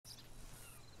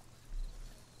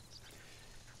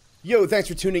Yo, thanks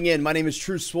for tuning in. My name is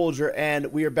True Soldier,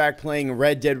 and we are back playing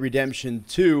Red Dead Redemption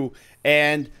 2.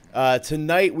 And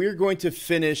tonight we're going to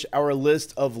finish our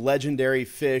list of legendary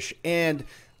fish and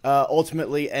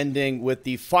ultimately ending with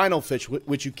the final fish,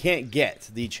 which you can't get,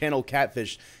 the channel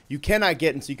catfish. You cannot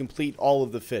get until you complete all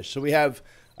of the fish. So we have,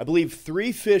 I believe,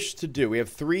 3 fish to do. We have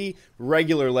 3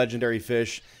 regular legendary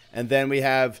fish, and then we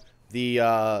have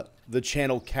the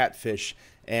channel catfish.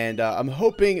 And I'm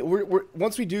hoping,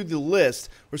 once we do the list,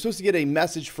 we're supposed to get a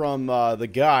message from the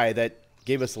guy that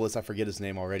gave us the list. I forget his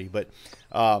name already. But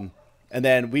and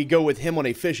then we go with him on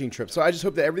a fishing trip. So I just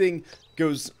hope that everything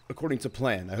goes according to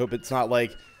plan. I hope it's not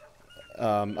like,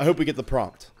 I hope we get the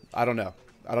prompt. I don't know.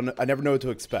 I never know what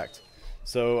to expect.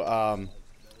 So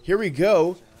here we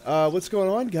go. What's going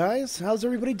on, guys? How's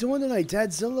everybody doing tonight?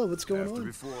 Dadzilla, what's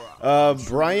going on?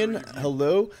 Brian,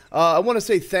 hello. I want to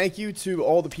say thank you to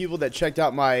all the people that checked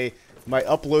out my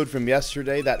upload from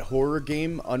yesterday, that horror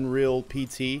game, Unreal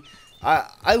PT.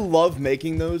 I love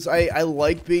making those. I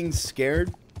like being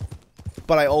scared,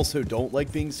 but I also don't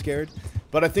like being scared.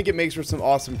 But I think it makes for some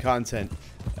awesome content,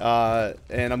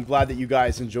 and I'm glad that you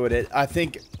guys enjoyed it. I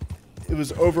think it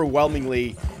was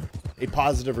overwhelmingly a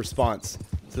positive response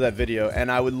to that video,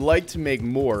 and I would like to make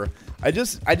more. I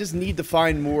just need to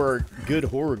find more good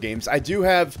horror games. I do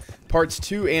have parts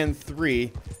 2 and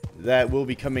 3 that will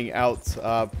be coming out.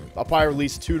 I'll probably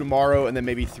release 2 tomorrow and then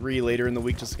maybe 3 later in the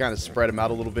week, just to kind of spread them out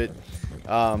a little bit.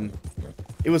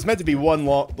 It was meant to be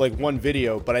one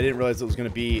video, but I didn't realize it was going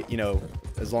to be, you know,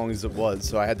 as long as it was,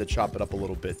 so I had to chop it up a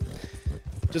little bit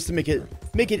just to make it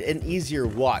an easier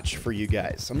watch for you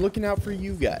guys. I'm looking out for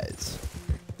you guys.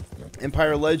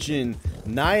 Empire Legend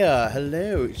Naya,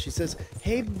 hello. She says,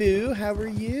 "Hey boo, how are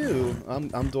you?"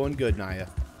 I'm doing good, Naya.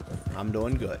 I'm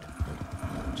doing good.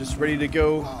 Just ready to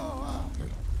go.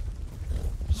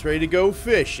 Just ready to go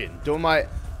fishing. Doing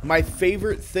my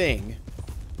favorite thing.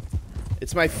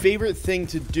 It's my favorite thing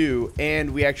to do,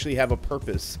 and we actually have a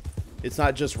purpose. It's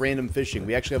not just random fishing.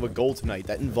 We actually have a goal tonight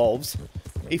that involves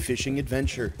a fishing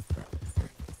adventure.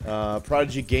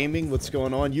 Prodigy Gaming, what's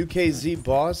going on? UKZ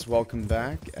Boss, welcome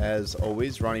back. As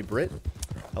always, Ronnie Britt,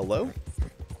 hello.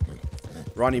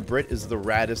 Ronnie Britt is the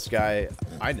raddest guy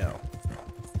I know.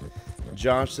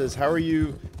 Josh says, how are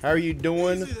you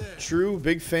doing? True,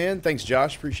 big fan. Thanks,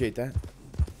 Josh. Appreciate that.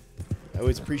 I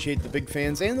always appreciate the big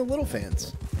fans and the little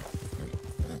fans.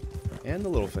 And the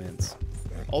little fans.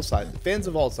 All sizes. Fans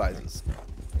of all sizes.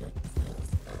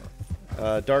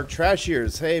 Dark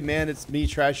Trashiers. Hey, man, it's me,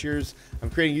 Trashiers. I'm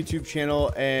creating a YouTube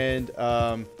channel and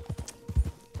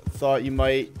thought you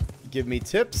might give me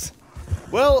tips.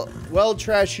 Well,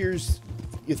 Trashiers,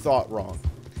 you thought wrong.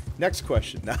 Next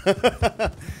question.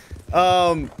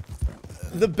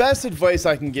 The best advice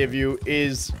I can give you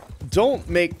is don't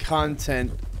make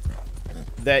content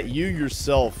that you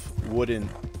yourself wouldn't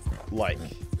like.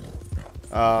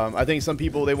 I think some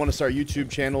people, they want to start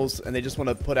YouTube channels and they just want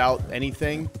to put out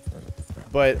anything.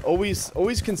 But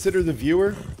always consider the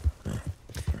viewer,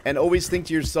 and always think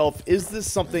to yourself, is this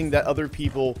something that other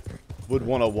people would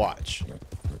want to watch?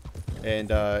 And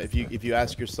if you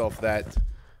ask yourself that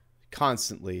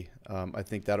constantly, I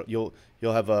think that you'll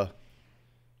have a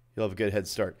good head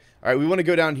start. All right, we want to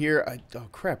go down here. Oh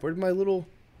crap, where did my little?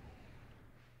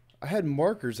 I had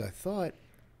markers. I thought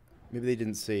maybe they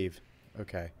didn't save.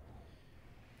 Okay.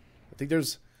 I think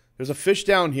there's a fish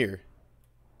down here,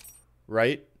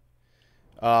 right?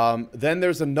 Then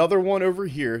there's another one over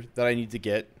here that I need to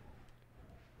get.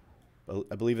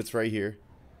 I believe it's right here.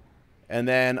 And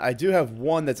then I do have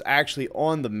one that's actually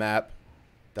on the map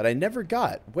that I never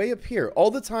got. Way up here.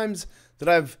 All the times that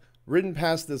I've ridden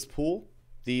past this pool,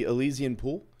 the Elysian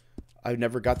pool, I've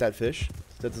never got that fish.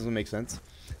 That doesn't make sense.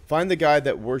 Find the guy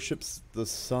that worships the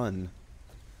sun.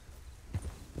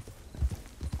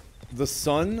 The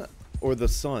sun or the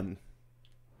sun?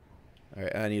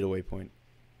 Alright, I need a waypoint.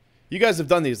 You guys have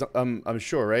done these, I'm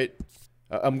sure, right?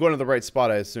 I'm going to the right spot,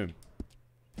 I assume.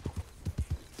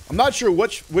 I'm not sure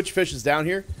which fish is down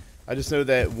here. I just know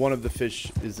that one of the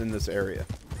fish is in this area.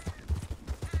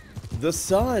 The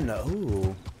sun.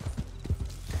 Oh.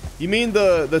 You mean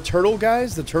the turtle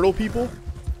guys? The turtle people?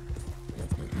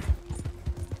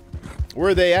 Where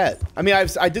are they at? I mean,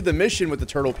 I did the mission with the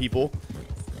turtle people,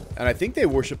 and I think they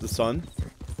worship the sun.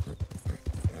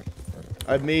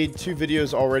 I've made 2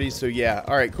 videos already, so yeah.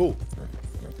 All right, cool.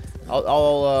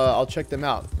 I'll check them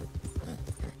out.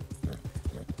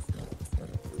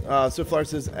 So Flower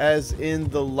says, as in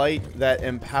the light that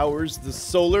empowers the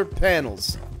solar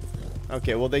panels.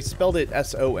 Okay, well they spelled it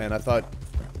S-O-N. I thought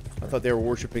they were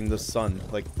worshiping the sun,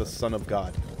 like the Son of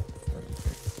God.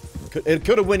 It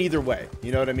could have went either way.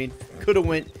 You know what I mean? Could have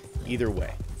went either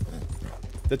way.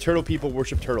 The turtle people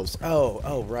worship turtles.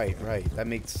 Oh, right. That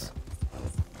makes...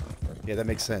 Yeah, that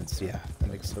makes sense. Yeah, that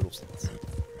makes total sense.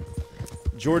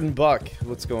 Jordan Buck,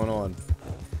 what's going on?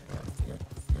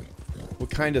 What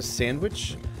kind of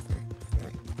sandwich?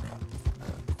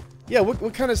 Yeah,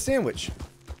 what kind of sandwich?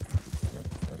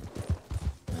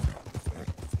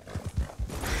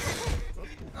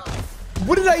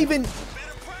 What did I even...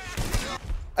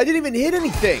 I didn't even hit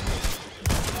anything.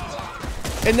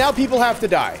 And now people have to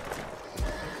die.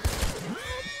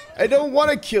 I don't want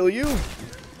to kill you.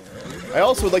 I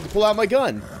also would like to pull out my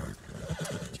gun.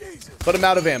 But I'm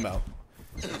out of ammo.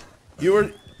 You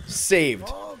were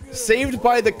saved. Saved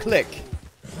by the click.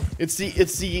 It's the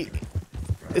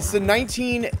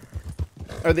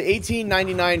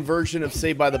 1899 version of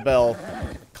Saved by the Bell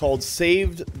called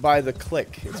Saved by the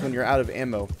Click. It's when you're out of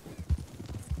ammo.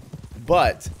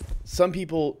 But some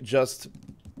people just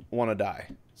want to die.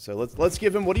 So let's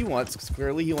give him what he wants, because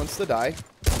clearly he wants to die.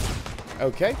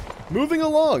 Okay. Moving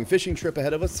along. Fishing trip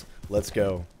ahead of us. Let's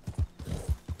go.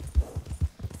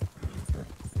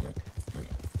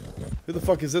 Who the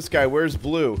fuck is this guy? Where's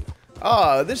Blue?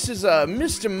 Ah, this is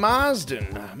Mr. Marsden.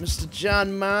 Mr.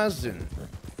 John Marsden.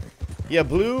 Yeah,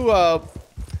 Blue, I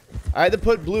had to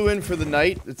put Blue in for the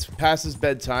night. It's past his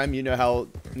bedtime. You know how,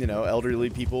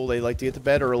 elderly people, they like to get to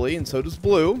bed early, and so does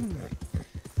Blue.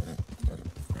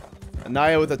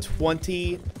 Naya with a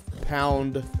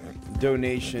 20-pound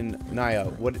donation. Naya,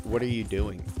 what are you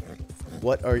doing?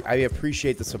 I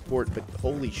appreciate the support, but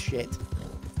holy shit.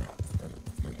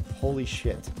 Holy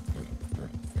shit.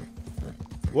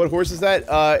 What horse is that?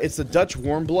 It's the Dutch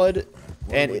Warmblood.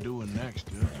 What are we doing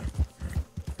next, dude?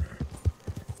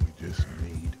 We just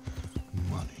need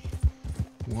money.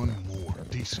 One more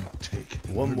decent take.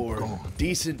 One more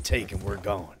decent take and we're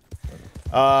gone.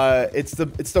 It's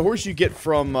the horse you get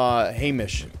from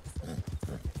Hamish.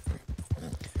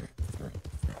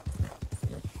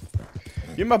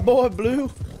 You're my boy, Blue.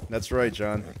 That's right,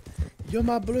 John. You're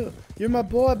my Blue. You're my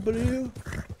boy, Blue.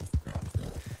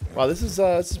 Wow, this is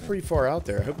pretty far out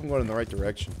there. I hope I'm going in the right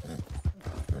direction.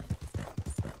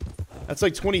 That's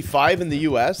like 25 in the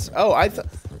U.S. Oh, I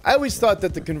always thought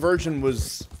that the conversion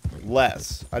was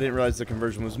less. I didn't realize the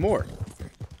conversion was more.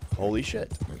 Holy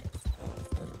shit.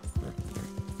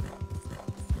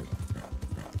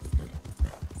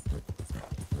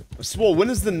 Swole, when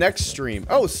is the next stream?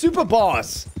 Oh, Super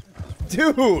Boss!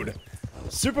 Dude!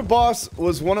 Super Boss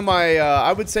was one of my,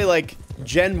 I would say, like,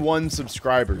 Gen 1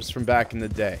 subscribers from back in the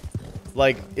day.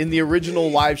 Like, in the original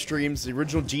live streams, the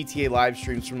original GTA live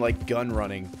streams from, like, gun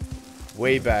running.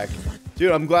 Way back.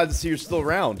 Dude, I'm glad to see you're still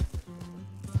around.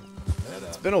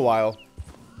 It's been a while.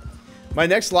 My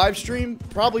next live stream,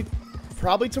 probably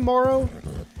tomorrow?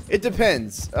 It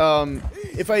depends.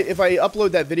 If I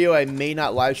upload that video, I may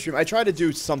not live stream. I try to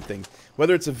do something.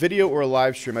 Whether it's a video or a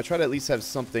live stream, I try to at least have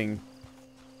something,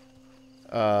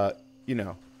 for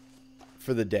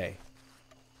the day.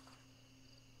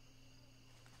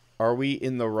 Are we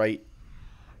in the right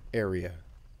area?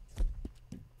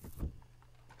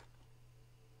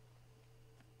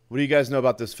 What do you guys know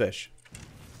about this fish?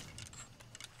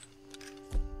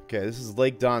 Okay, this is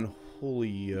Lake Don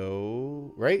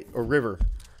Julio, right? Or river?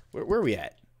 Where are we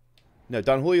at? No,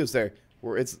 Don Julio's there.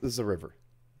 This is a river.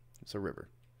 It's a river.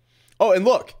 Oh, and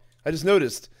look! I just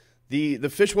noticed the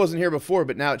fish wasn't here before,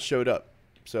 but now it showed up.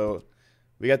 So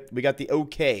we got the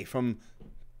okay from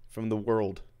the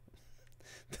world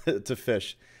to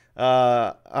fish.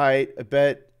 I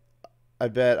bet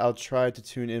I'll try to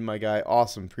tune in, my guy.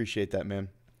 Awesome, appreciate that, man.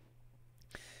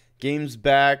 Game's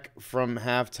back from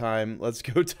halftime. Let's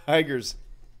go Tigers.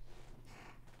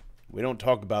 We don't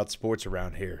talk about sports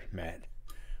around here, man.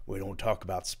 We don't talk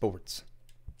about sports.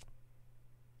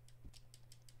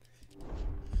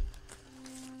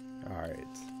 All right.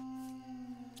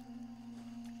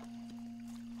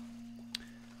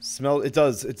 It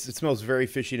does. It smells very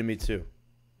fishy to me too.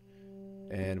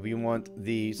 And we want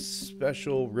the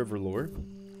special river lure.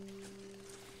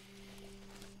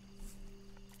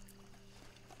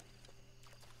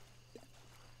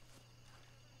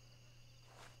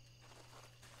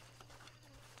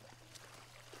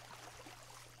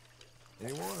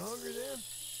 Anyone hungry then?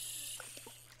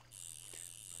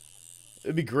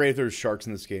 It'd be great if there was sharks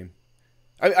in this game.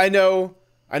 I know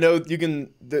you can.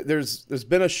 There's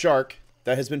been a shark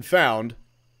that has been found.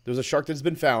 There's a shark that's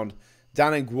been found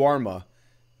down in Guarma,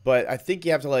 but I think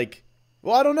you have to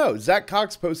well, I don't know. Zach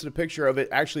Cox posted a picture of it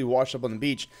actually washed up on the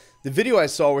beach. The video I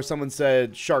saw where someone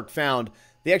said shark found,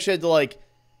 they actually had to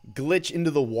glitch into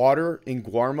the water in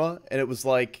Guarma, and it was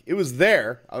it was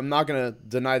there. I'm not gonna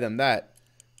deny them that.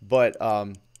 But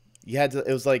you had to.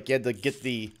 It was you had to get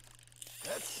the.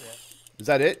 That's it. Is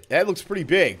that it? That looks pretty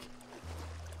big.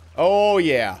 Oh,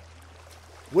 yeah.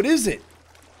 What is it?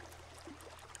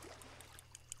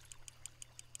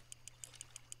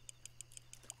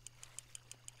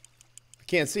 I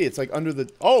can't see. It's like under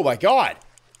the... Oh, my God.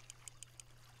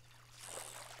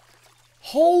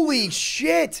 Holy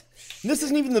shit. And this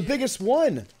isn't even the biggest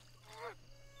one.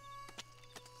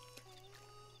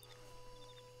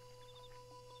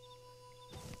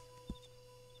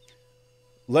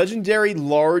 Legendary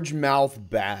largemouth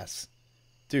bass.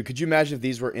 Dude, could you imagine if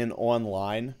these were in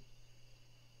online?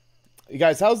 You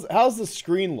guys, how's the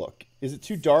screen look? Is it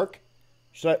too dark?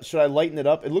 Should I lighten it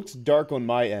up? It looks dark on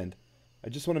my end. I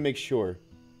just want to make sure.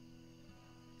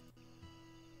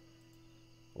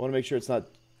 I want to make sure it's not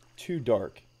too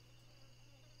dark.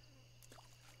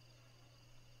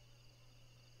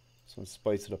 Just want to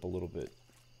spice it up a little bit.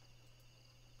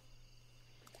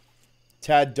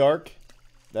 Tad dark.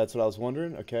 That's what I was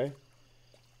wondering. Okay.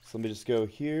 So let me just go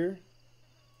here.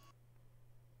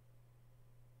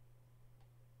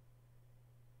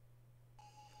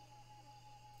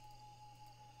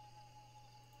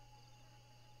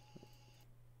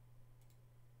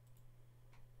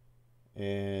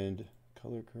 And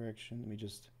color correction. Let me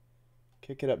just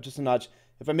kick it up just a notch.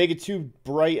 If I make it too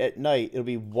bright at night, it'll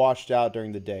be washed out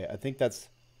during the day. I think that's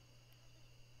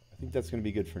going to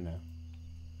be good for now.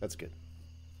 That's good.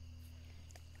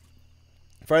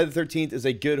 Friday the 13th is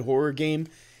a good horror game.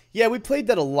 Yeah, we played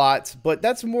that a lot, but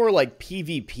that's more like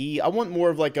PvP. I want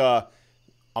more of like a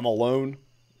I'm alone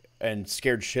and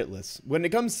scared shitless. When it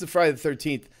comes to Friday the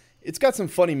 13th, it's got some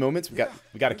funny moments. We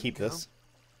got to keep this.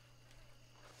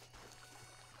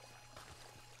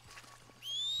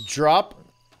 Drop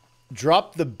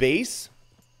the base.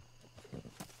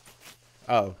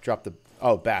 Oh,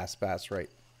 bass, right.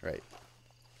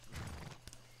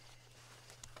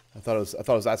 I thought it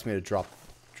was asking me to drop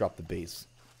the base.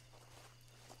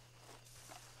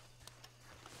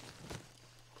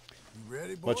 You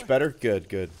ready, boy? Much better?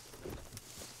 Good.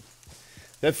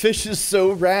 That fish is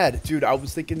so rad. Dude, I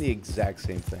was thinking the exact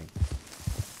same thing.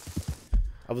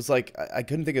 I was like, I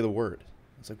couldn't think of the word.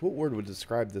 I was like, what word would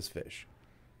describe this fish?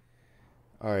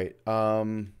 Alright,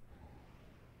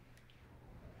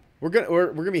 we're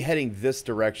gonna be heading this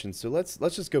direction, so let's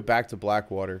just go back to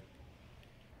Blackwater.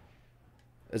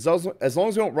 As long as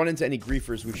we don't run into any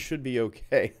griefers, we should be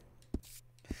okay.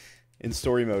 In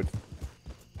story mode.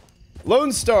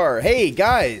 Lone Star! Hey,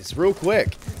 guys, real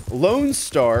quick. Lone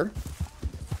Star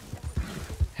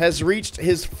has reached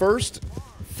his first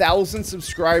 1,000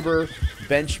 subscriber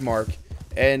benchmark.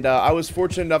 And I was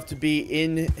fortunate enough to be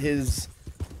in his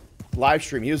live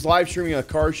stream. He was live streaming a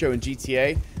car show in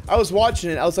GTA. I was watching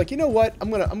it. I was like, you know what?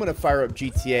 I'm gonna fire up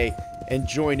GTA and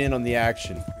join in on the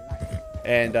action.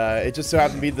 And it just so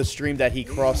happened to be the stream that he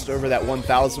crossed over that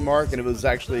 1,000 mark, and it was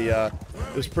actually it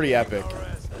was pretty epic.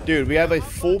 Dude, we have a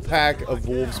full pack of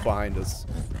wolves behind us.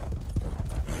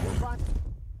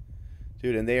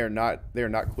 Dude, and they are not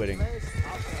quitting.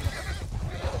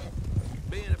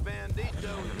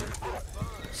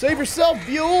 Save yourself,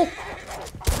 Buell!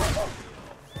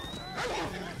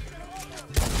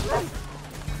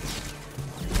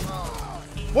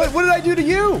 What did I do to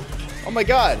you? Oh my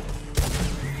god.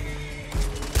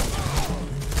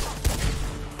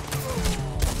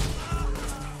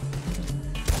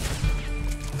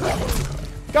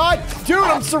 God, dude,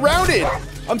 I'm surrounded.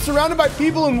 I'm surrounded by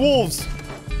people and wolves.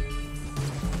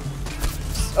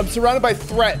 I'm surrounded by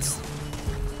threats.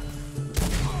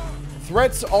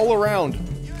 Threats all around.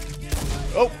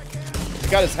 Oh, I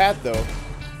got his hat though.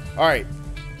 All right,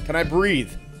 can I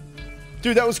breathe?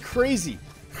 Dude, that was crazy.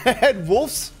 I had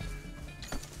wolves.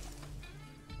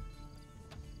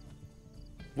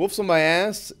 Wolves on my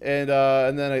ass, and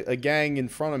then a gang in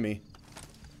front of me.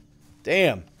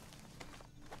 Damn.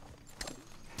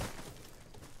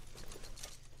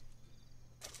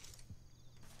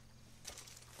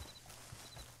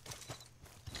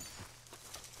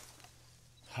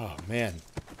 Oh, man.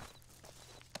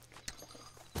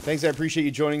 Thanks, I appreciate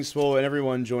you joining, Swole, and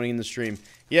everyone joining in the stream.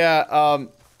 Yeah,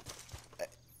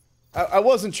 I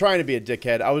wasn't trying to be a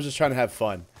dickhead. I was just trying to have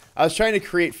fun. I was trying to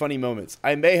create funny moments.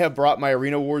 I may have brought my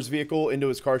Arena Wars vehicle into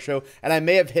his car show, and I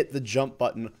may have hit the jump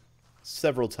button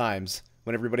several times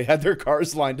when everybody had their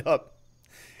cars lined up.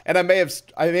 And I may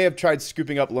have tried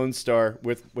scooping up Lone Star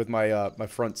with my my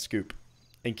front scoop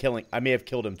and killing. I may have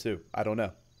killed him too. I don't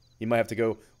know. You might have to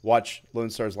go watch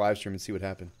Lone Star's live stream and see what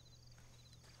happened.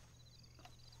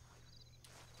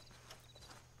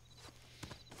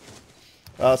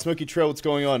 Smoky Trail, what's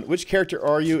going on? Which character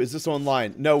are you? Is this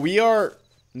online? No, we are.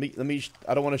 Let me.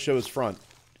 I don't want to show his front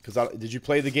because did you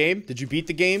play the game? Did you beat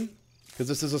the game? Because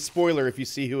this is a spoiler if you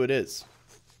see who it is.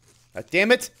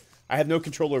 Damn it! I have no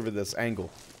control over this angle.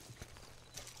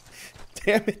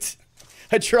 Damn it!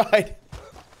 I tried.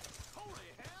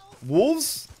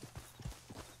 Wolves?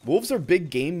 Wolves are big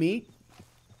game meat?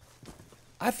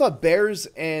 I thought bears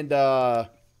and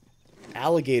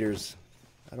alligators.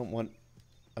 I don't want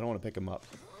to pick them up.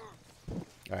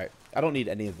 All right, I don't need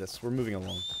any of this. We're moving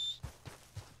along.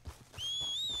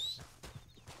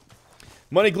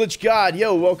 Money Glitch God,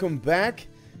 yo, welcome back.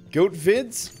 Goat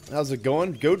Vids, how's it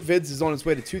going? Goat Vids is on its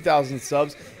way to 2,000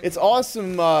 subs. It's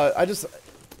awesome.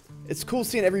 It's cool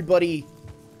seeing everybody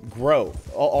grow.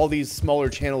 All these smaller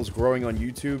channels growing on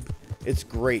YouTube. It's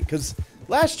great because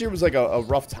last year was like a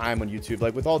rough time on YouTube,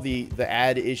 like with all the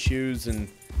ad issues, and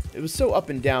it was so up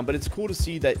and down. But it's cool to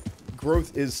see that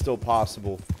growth is still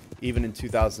possible, even in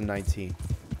 2019.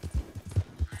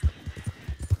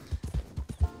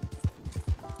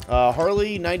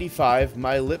 Harley95,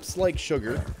 my lips like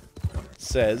sugar,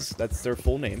 says, that's their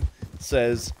full name,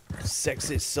 says,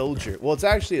 sexy soldier. Well, it's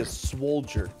actually a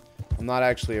swoldier. I'm not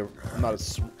actually I'm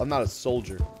not a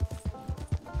soldier.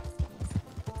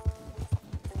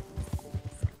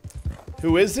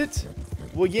 Who is it?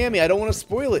 Well, Yammy, I don't want to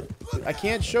spoil it. I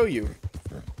can't show you.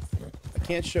 I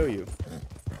can't show you.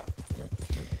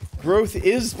 Growth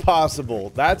is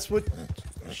possible. That's what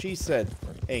she said.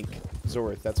 Ink.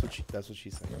 Zorith. That's what she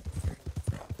said.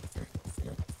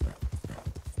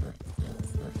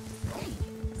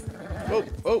 Oh,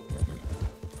 oh.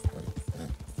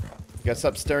 You gotta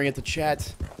stop staring at the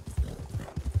chat.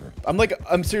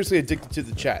 I'm seriously addicted to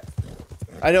the chat.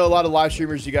 I know a lot of live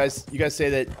streamers, you guys say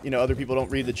that, you know, other people don't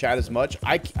read the chat as much.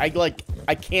 I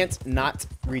can't not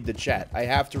read the chat. I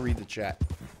have to read the chat.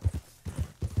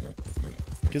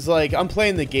 Cause like I'm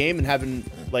playing the game and having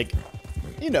like,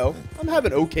 you know, I'm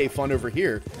having okay fun over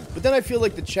here. But then I feel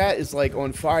like the chat is like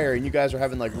on fire and you guys are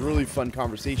having like really fun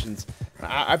conversations.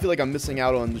 I feel like I'm missing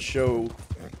out on the show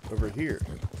over here.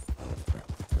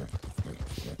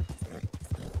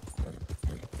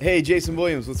 Hey, Jason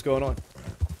Williams, what's going on?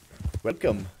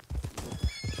 Welcome.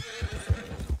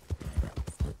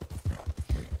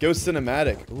 Go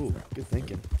cinematic. Ooh, good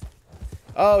thinking.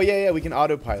 Oh, yeah, we can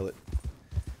autopilot.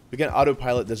 We can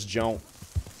autopilot this jump.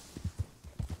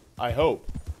 I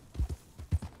hope.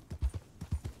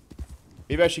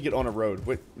 Maybe I should get on a road.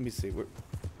 Wait, let me see. Where...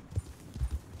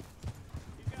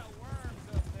 You got worms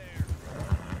up there.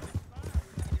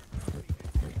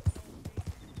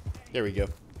 There we go.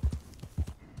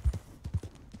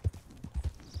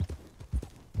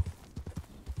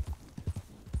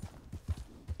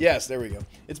 Yes, there we go.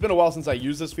 It's been a while since I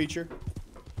used this feature.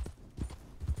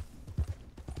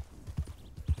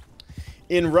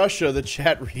 In Russia, the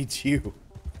chat reads you.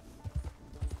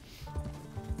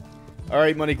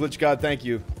 Alright, Money Glitch God, thank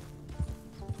you.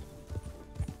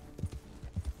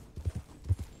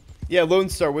 Yeah, Lone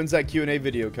Star, when's that Q&A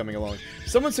video coming along?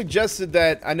 Someone suggested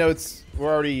that, I know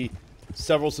we're already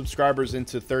several subscribers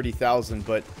into 30,000,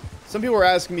 but some people were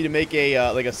asking me to make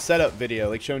a like a setup video,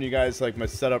 like showing you guys like my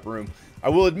setup room. I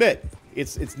will admit,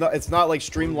 it's not like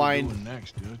streamlined.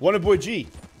 Next, Wanted Boy G,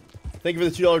 thank you for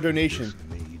the $2 donation.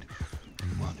 Need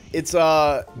money. It's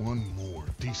one more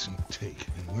decent take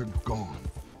and we're gone.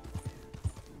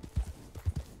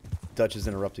 Dutch is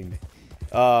interrupting me.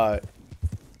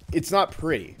 It's not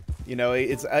pretty, you know.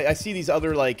 I see these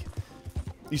other like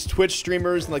these Twitch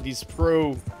streamers and like these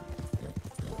pro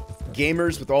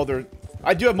gamers with all their.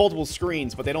 I do have multiple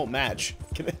screens, but they don't match.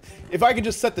 If I can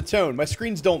just set the tone, my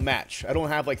screens don't match. I don't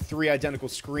have like 3 identical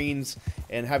screens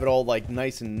and have it all like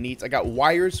nice and neat. I got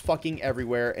wires fucking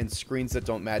everywhere and screens that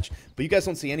don't match, but you guys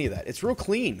don't see any of that. It's real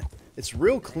clean. It's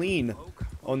real clean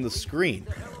on the screen,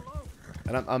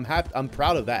 and I'm happy. I'm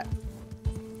proud of that.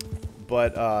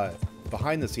 But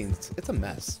behind the scenes, it's a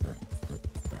mess.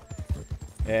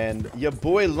 And your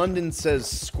boy London says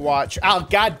squatch. Oh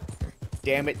God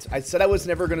damn it! I said I was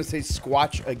never gonna say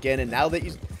squatch again, and now that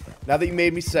you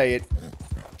made me say it,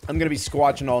 I'm gonna be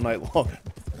squatching all night long.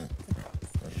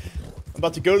 I'm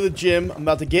about to go to the gym. I'm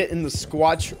about to get in the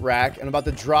squatch rack, and I'm about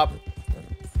to drop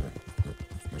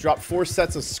 4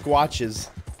 sets of squatches.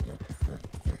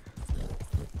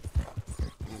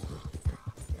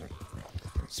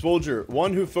 Soldier,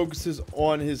 one who focuses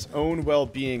on his own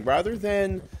well-being rather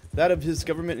than that of his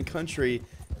government and country.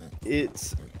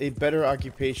 It's a better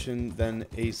occupation than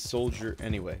a soldier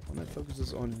anyway. One that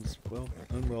focuses on his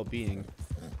own well-being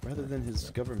rather than his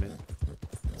government.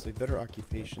 It's a better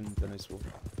occupation than a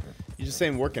soldier. You just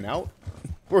saying working out?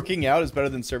 Working out is better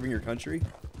than serving your country?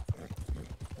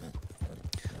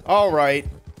 All right.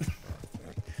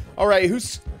 All right,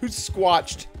 who's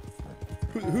squatched?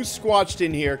 Who's squatched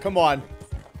in here? Come on.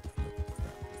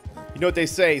 You know what they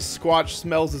say, Squatch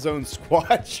smells his own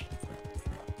squatch.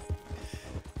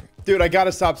 Dude, I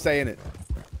gotta stop saying it.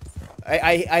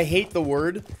 I hate the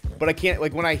word, but I can't,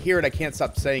 like, when I hear it, I can't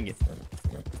stop saying it.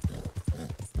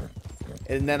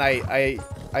 And then I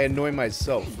annoy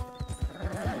myself.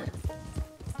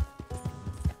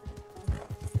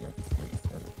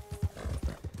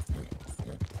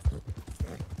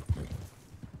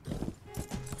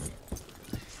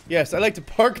 Yes, I like to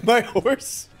park my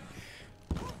horse.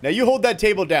 Now you hold that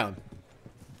table down.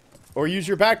 Or use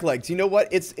your back legs. You know what?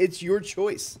 It's your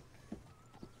choice.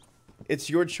 It's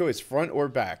your choice, front or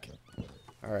back.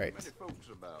 Alright.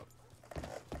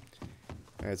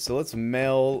 Alright, so let's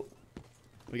mail...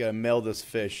 We gotta mail this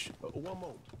fish. One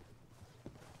moment.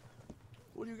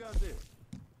 What do you got there?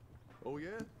 Oh, yeah?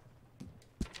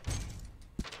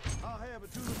 I'll have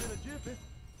it to them in a jiffy.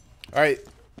 Alright,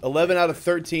 11 out of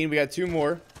 13. We got 2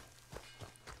 more.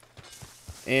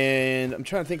 And I'm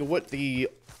trying to think of what the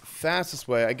fastest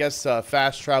way. I guess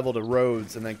fast travel to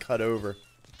Rhodes and then cut over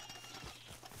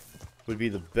would be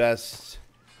the best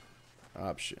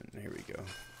option. Here we go.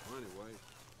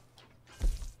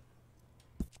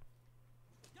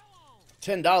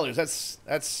 $10.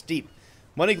 That's steep.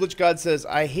 Money Glitch God says,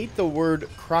 I hate the word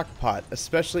crockpot,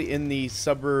 especially in the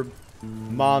suburb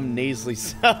mom nasally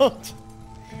sound.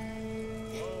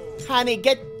 Honey,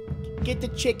 get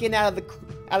the chicken out of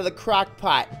the crock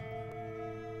pot.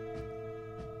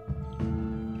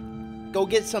 Go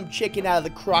get some chicken out of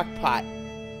the crock pot.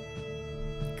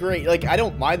 Great. Like, I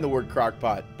don't mind the word crock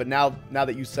pot, but now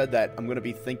that you said that, I'm gonna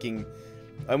be thinking,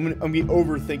 I'm gonna be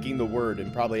overthinking the word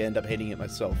and probably end up hating it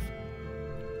myself.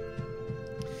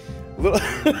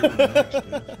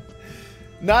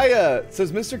 Naya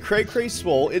says, Mr. Cray Cray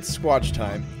Swole, it's Squatch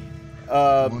time.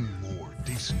 One more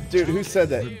decent. Dude, who said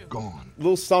that? We're gone.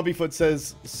 Little Stompyfoot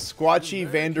says, Squatchy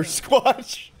Vander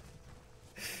Squatch.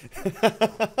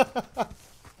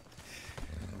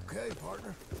 Okay,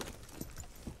 partner.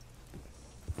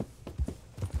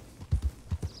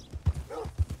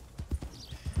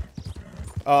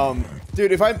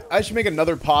 Dude, if I should make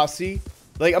another posse.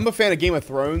 Like, I'm a fan of Game of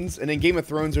Thrones, and in Game of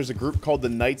Thrones, there's a group called the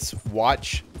Night's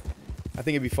Watch. I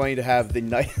think it'd be funny to have the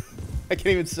night. I can't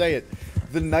even say it.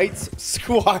 The Night's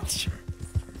Squatch.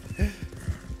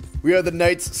 We are the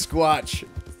Night's Squatch.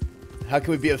 How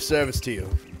can we be of service to you?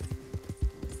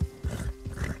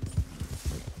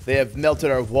 They have melted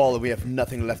our wall, and we have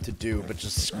nothing left to do but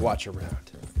just squatch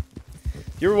around.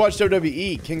 You ever watch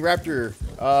WWE? King Raptor?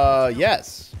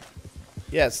 Yes.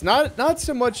 Yes, not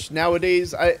so much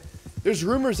nowadays. There's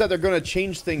rumors that they're going to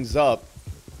change things up,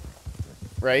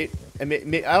 right? And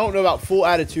I don't know about full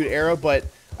Attitude Era, but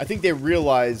I think they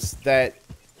realize that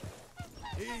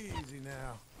Easy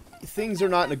now. things are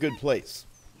not in a good place.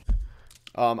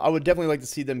 I would definitely like to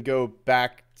see them go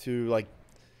back to, like,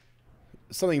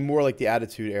 something more like the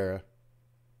Attitude Era.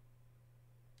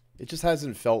 It just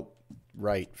hasn't felt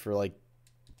right for, like,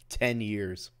 10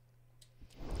 years.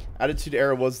 Attitude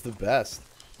Era was the best.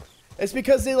 It's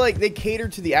because they cater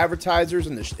to the advertisers,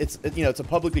 and it's a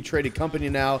publicly traded company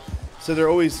now, so they're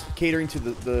always catering to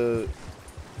the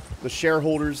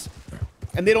shareholders,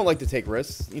 and they don't like to take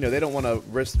risks. You know, they don't want to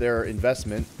risk their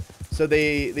investment, so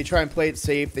they try and play it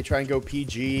safe. They try and go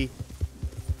PG,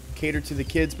 cater to the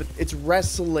kids, but it's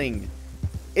wrestling.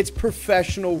 It's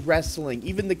professional wrestling.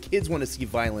 Even the kids want to see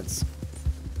violence.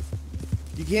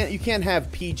 You can't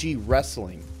have PG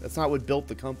wrestling. That's not what built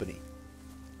the company.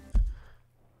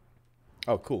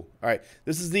 Oh, cool. All right.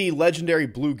 This is the legendary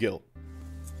bluegill.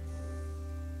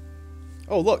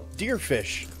 Oh, look.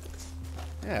 Deerfish.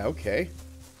 Yeah, okay.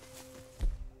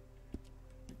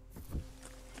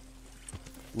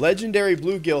 Legendary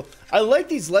bluegill. I like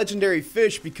these legendary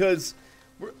fish because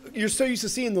you're so used to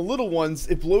seeing the little ones.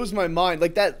 It blows my mind.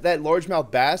 Like that largemouth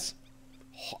bass.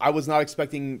 I was not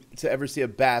expecting to ever see a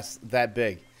bass that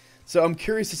big. So I'm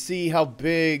curious to see how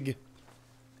big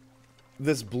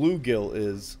this bluegill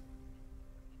is.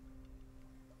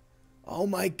 Oh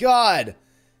my god!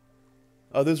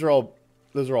 Oh, those are all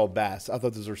bass. I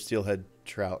thought those were steelhead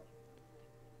trout.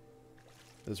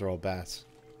 Those are all bass.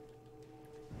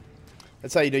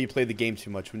 That's how you know you play the game too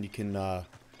much, when you can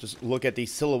just look at the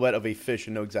silhouette of a fish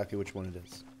and know exactly which one it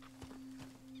is.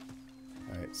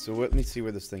 Alright, so let me see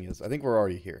where this thing is. I think we're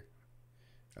already here.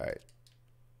 Alright.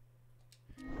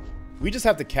 We just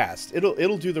have to cast.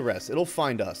 It'll do the rest. It'll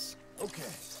find us. Okay.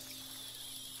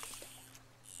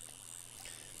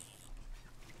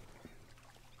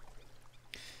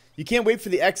 You can't wait for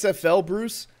the XFL,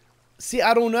 Bruce? See,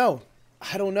 I don't know.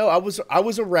 I don't know. I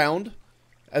was around,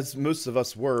 as most of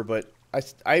us were, but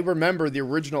I remember the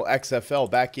original XFL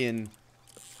back in,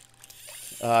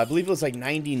 I believe it was like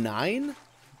 99?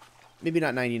 Maybe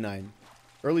not 99.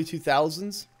 Early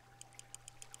 2000s?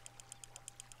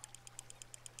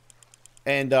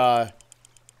 And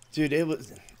dude,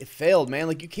 it failed, man.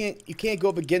 Like you can't go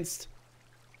up against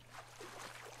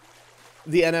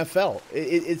the NFL.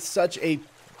 It's such a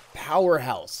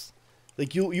powerhouse.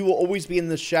 Like you will always be in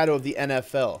the shadow of the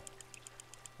NFL.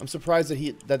 I'm surprised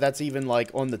that that's even like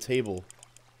on the table.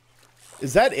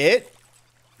 Is that it?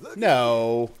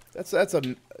 No, that's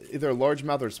either a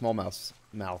largemouth or a smallmouth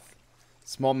mouth.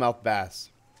 Smallmouth bass.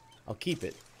 I'll keep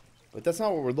it, but that's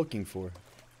not what we're looking for.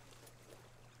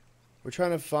 We're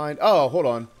trying to find. Oh, hold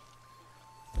on.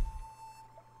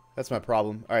 That's my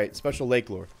problem. All right, special lake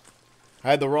lure. I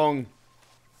had the wrong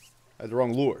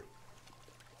lure.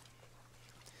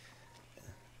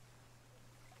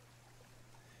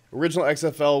 Original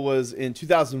XFL was in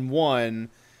 2001, and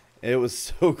it was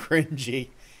so cringy.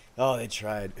 Oh, they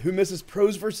tried. Who misses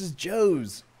Pros versus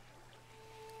Joes?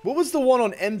 What was the one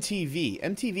on MTV?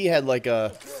 MTV had like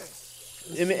a...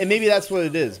 And maybe that's what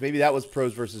it is. Maybe that was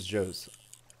Pros versus Joes.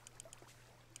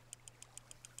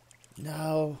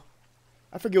 No.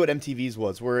 I forget what MTV's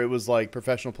was, where it was like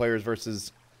professional players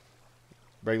versus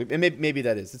regular... And maybe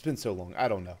that is. It's been so long. I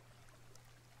don't know.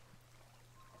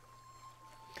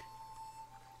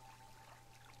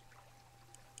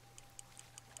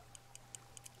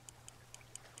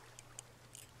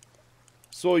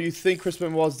 So you think Chris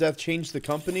Benoit's death changed the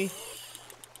company?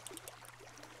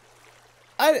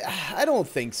 I don't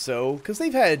think so, because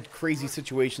they've had crazy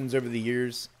situations over the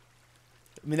years.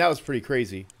 I mean, that was pretty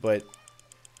crazy, but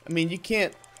I mean, you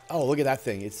can't. Oh, look at that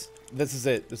thing! This is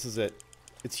it. This is it.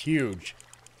 It's huge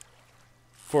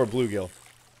for a bluegill.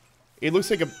 It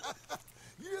looks like a.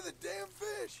 You're the damn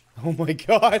fish. Oh my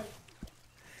god!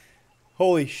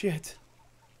 Holy shit!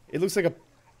 It looks like a.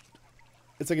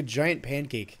 It's like a giant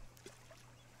pancake.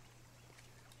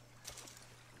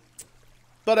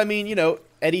 But, I mean, you know,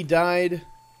 Eddie died.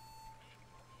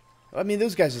 I mean,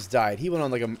 those guys just died. He went on,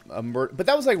 like, a murder. But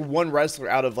that was, like, one wrestler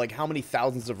out of, like, how many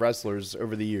thousands of wrestlers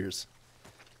over the years?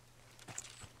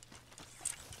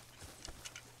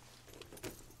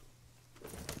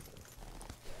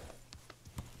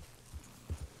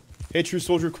 Hey, True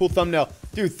Soldier, cool thumbnail.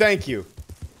 Dude, thank you.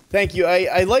 Thank you.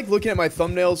 I like looking at my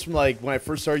thumbnails from, like, when I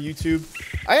first started YouTube.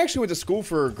 I actually went to school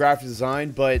for graphic design,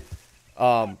 but...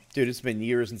 dude, it's been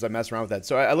years since I messed around with that.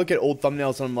 So I look at old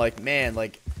thumbnails and I'm like, man,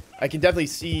 like, I can definitely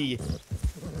see,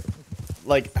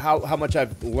 like, how much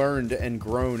I've learned and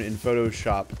grown in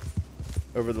Photoshop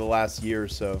over the last year or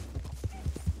so.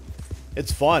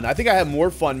 It's fun. I think I have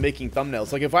more fun making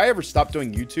thumbnails. Like, if I ever stopped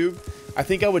doing YouTube, I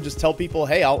think I would just tell people,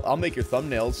 hey, I'll make your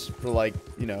thumbnails for, like,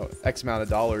 you know, X amount of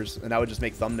dollars, and I would just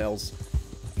make thumbnails,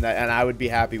 and I would be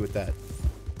happy with that.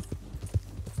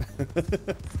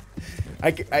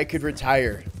 I could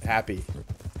retire happy.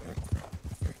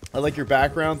 I like your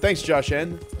background. Thanks, Josh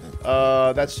N.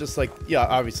 That's just like, yeah,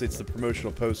 obviously it's the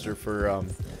promotional poster for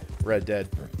Red Dead.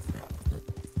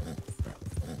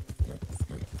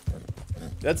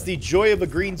 That's the joy of a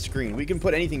green screen. We can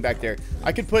put anything back there.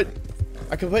 I could put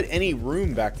any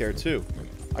room back there too.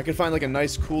 I could find like a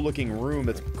nice, cool looking room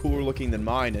that's cooler looking than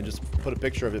mine and just put a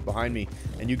picture of it behind me,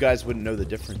 and you guys wouldn't know the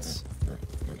difference.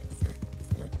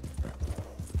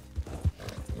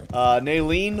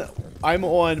 Naylene, I'm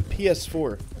on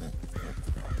PS4.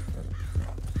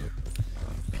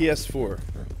 PS4.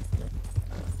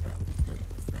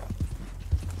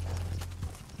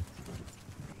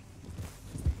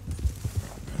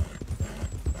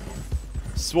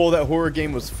 Swole, that horror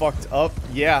game was fucked up.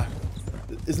 Yeah.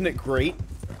 Isn't it great?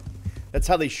 That's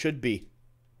how they should be.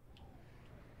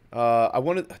 I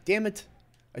wanted... Damn it.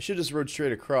 I should just rode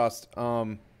straight across.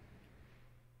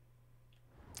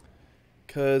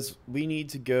 Because we need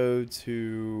to go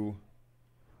to...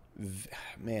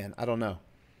 Man, I don't know.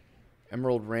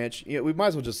 Emerald Ranch. Yeah, we might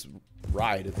as well just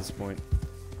ride at this point.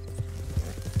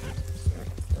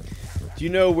 Do you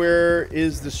know where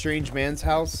is the strange man's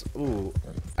house? Ooh,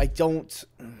 I don't...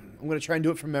 I'm going to try and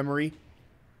do it from memory.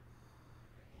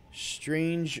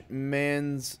 Strange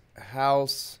man's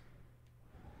house...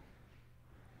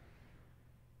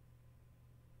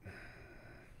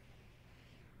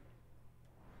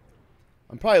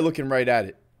 I'm probably looking right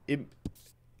at it.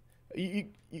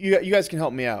 You guys can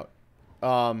help me out.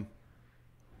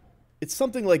 It's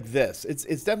something like this.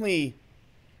 It's definitely...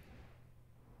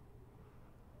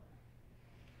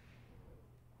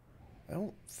 I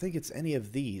don't think it's any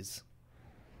of these.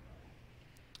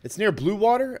 It's near Blue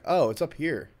Water? Oh, it's up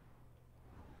here.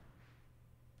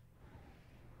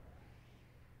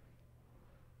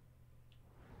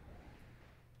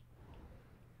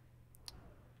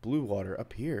 Blue Water,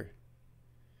 up here.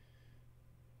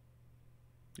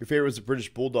 Your favorite was the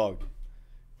British Bulldog.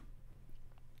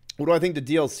 What do I think the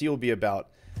DLC will be about?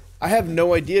 I have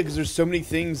no idea because there's so many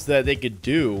things that they could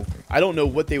do. I don't know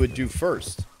what they would do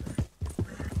first.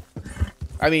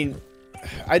 I mean,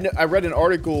 I read an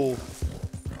article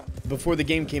before the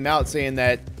game came out saying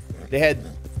that they had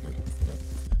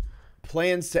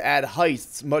plans to add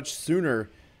heists much sooner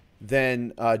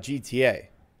than GTA.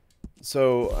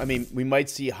 So, I mean, we might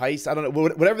see heists. I don't know.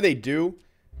 Whatever they do,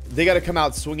 they got to come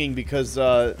out swinging because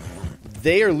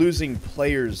they are losing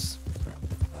players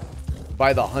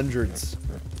by the hundreds.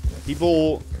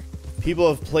 People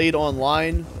have played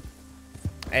online,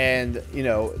 and, you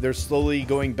know, they're slowly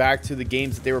going back to the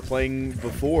games that they were playing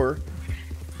before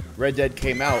Red Dead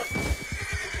came out.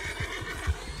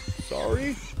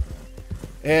 Sorry.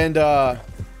 And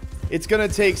it's going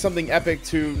to take something epic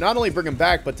to not only bring them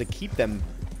back, but to keep them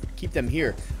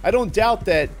here. I don't doubt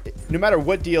that no matter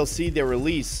what DLC they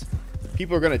release,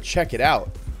 people are going to check it out.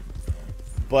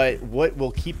 But what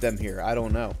will keep them here? I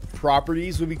don't know.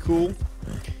 Properties would be cool.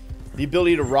 The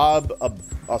ability to rob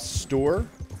a store.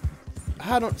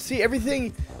 I don't see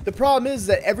everything. The problem is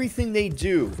that everything they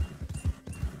do,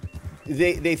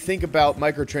 they think about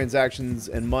microtransactions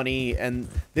and money, and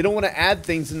they don't want to add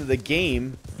things into the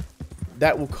game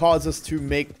that will cause us to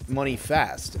make money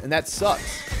fast. And that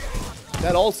sucks.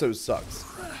 That also sucks.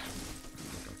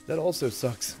 That also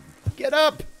sucks. Get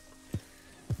up!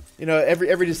 You know,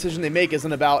 every decision they make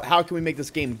isn't about how can we make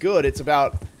this game good. It's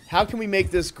about how can we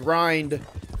make this grind.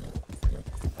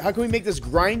 How can we make this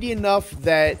grindy enough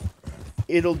that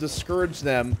it'll discourage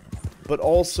them, but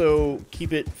also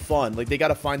keep it fun. Like, they got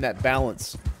to find that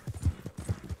balance.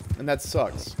 And that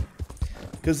sucks.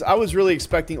 Because I was really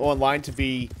expecting online to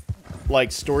be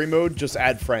like story mode, just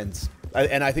add friends.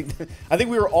 And I think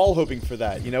we were all hoping for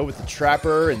that, you know, with the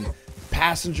trapper and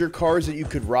passenger cars that you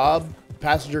could rob,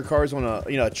 passenger cars on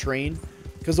a train.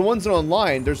 Because the ones that are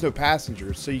online, there's no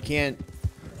passengers, so you can't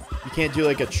do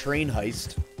like a train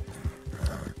heist.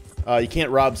 You can't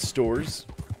rob stores.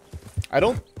 I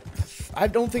don't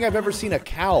think I've ever seen a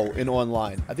cow in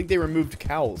online. I think they removed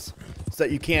cows so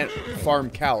that you can't farm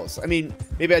cows. I mean,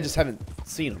 maybe I just haven't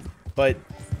seen them, but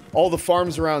all the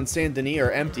farms around Saint Denis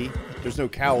are empty. There's no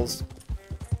cows.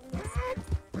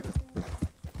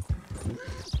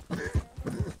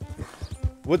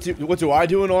 What do I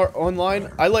do in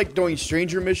online? I like doing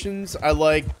stranger missions. I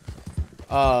like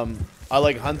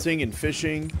hunting and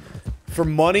fishing. For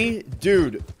money,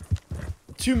 dude,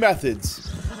 two methods.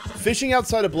 Fishing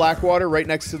outside of Blackwater, right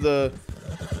next to the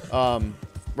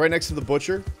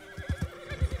butcher.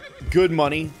 Good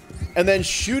money. And then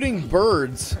shooting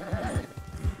birds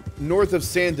north of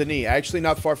Saint Denis, actually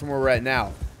not far from where we're at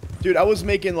now. Dude, I was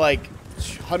making like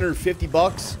 150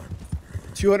 bucks,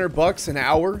 200 bucks an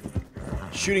hour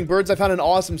shooting birds. I found an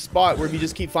awesome spot where if you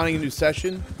just keep finding a new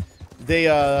session, they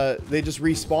just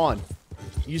respawn.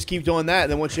 You just keep doing that,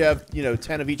 and then once you have, you know,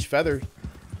 10 of each feather,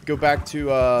 go back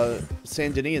to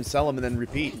Saint Denis and sell them, and then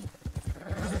repeat.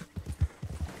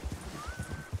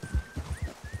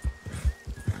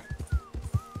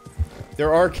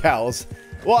 There are cows.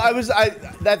 Well,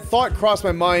 that thought crossed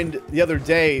my mind the other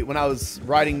day when I was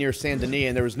riding near Saint Denis,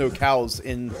 and there was no cows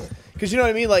in, because you know what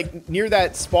I mean, like near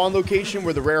that spawn location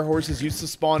where the rare horses used to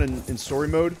spawn in story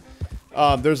mode.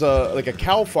 There's a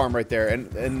cow farm right there,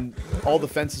 and all the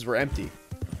fences were empty.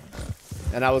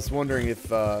 And I was wondering if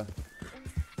they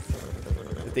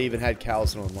even had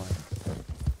cows in online.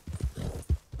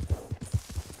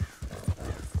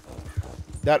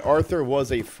 That Arthur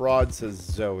was a fraud, says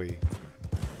Zoe.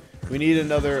 We need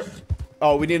another...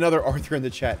 Oh, we need another Arthur in the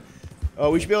chat.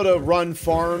 We should be able to run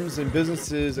farms and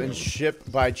businesses and ship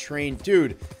by train.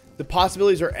 Dude, the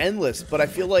possibilities are endless, but I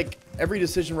feel like every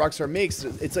decision Rockstar makes,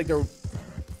 it's like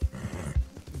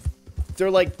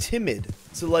they're like timid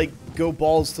to like go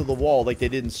balls to the wall like they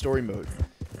did in story mode.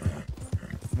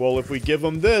 Well, if we give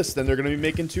them this, then they're going to be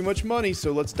making too much money,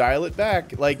 so let's dial it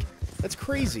back. Like, that's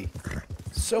crazy.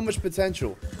 So much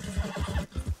potential.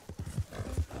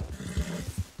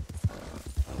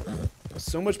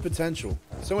 So much potential.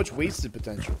 So much wasted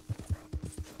potential.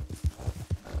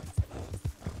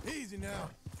 Easy now.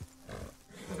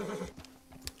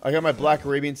 I got my Black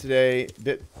Arabian today.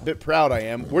 Bit proud I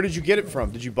am. Where did you get it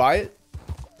from? Did you buy it?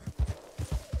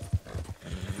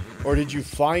 Or did you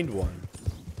find one?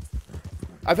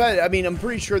 I'm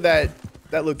pretty sure that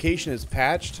location is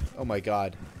patched. Oh my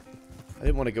god. I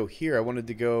didn't want to go here. I wanted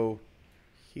to go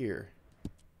here.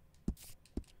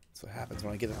 That's what happens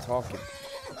when I get to talking.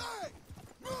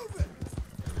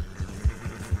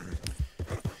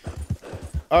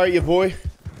 Alright, you boy.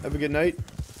 Have a good night.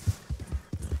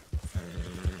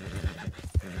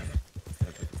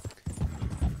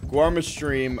 Guarma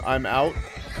stream. I'm out.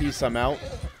 Peace, I'm out.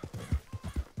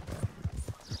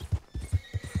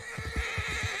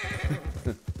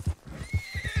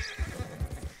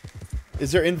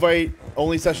 Is there invite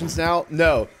only sessions now?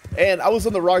 No. And I was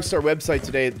on the Rockstar website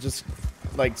today, just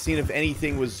like seeing if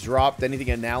anything was dropped,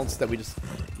 anything announced that we just,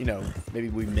 you know, maybe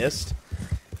we missed.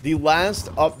 The last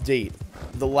update,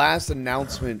 the last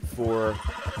announcement for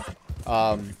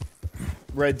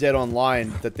Red Dead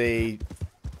Online that they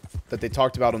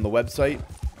talked about on the website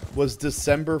was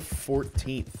December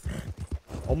 14th.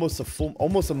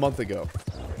 Almost a month ago.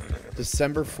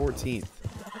 December 14th.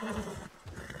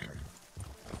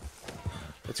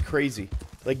 That's crazy.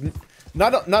 Like,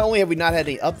 not only have we not had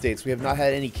any updates, we have not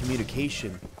had any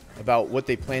communication about what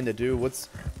they plan to do, what's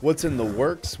in the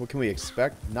works, what can we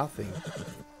expect? Nothing.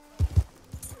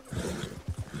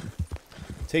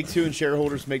 Take-Two and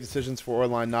shareholders make decisions for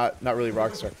online, not really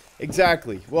Rockstar.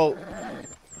 Exactly. Well,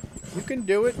 you can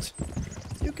do it.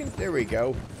 You can. There we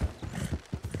go.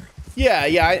 Yeah.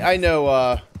 I know.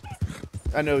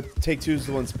 I know. Take-Two's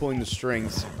the ones pulling the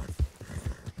strings.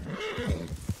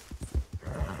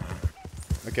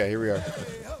 Okay, here we are.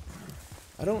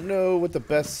 I don't know what the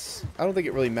best... I don't think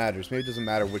it really matters. Maybe it doesn't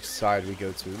matter which side we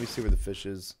go to. Let me see where the fish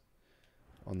is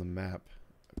on the map.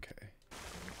 Okay.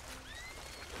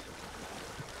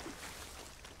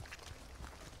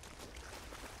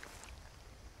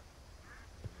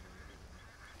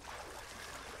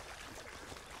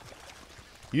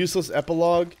 Useless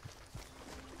epilogue.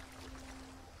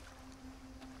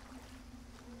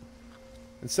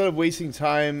 Instead of wasting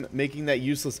time making that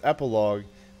useless epilogue,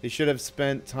 they should have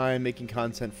spent time making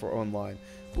content for online.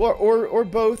 Or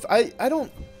both. I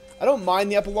don't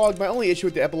mind the epilogue. My only issue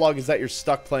with the epilogue is that you're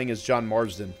stuck playing as John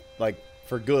Marsden, like,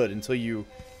 for good until you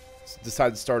decide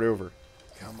to start over.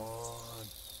 Come on.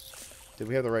 Did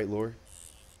we have the right lore?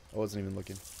 I wasn't even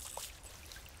looking.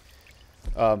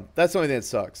 That's the only thing that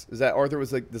sucks, is that Arthur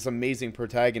was like this amazing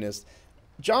protagonist.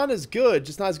 John is good,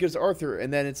 just not as good as Arthur,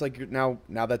 and then it's like now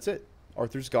that's it.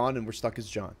 Arthur's gone and we're stuck as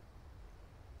John.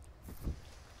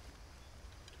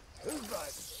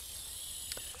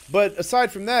 But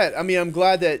aside from that, I mean, I'm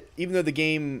glad that even though the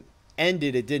game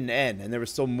ended, it didn't end, and there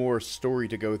was still more story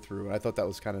to go through, and I thought that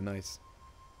was kind of nice.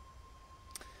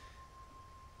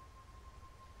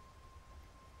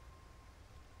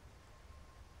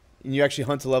 And you actually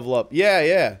hunt to level up.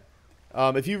 Yeah.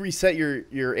 If you reset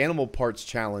your animal parts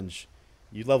challenge,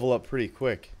 you level up pretty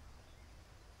quick.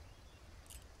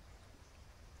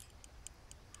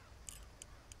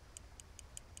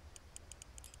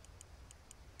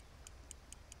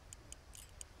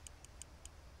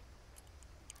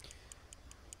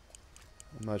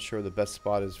 I'm not sure the best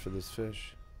spot is for this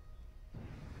fish.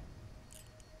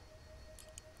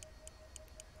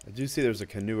 I do see there's a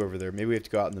canoe over there. Maybe we have to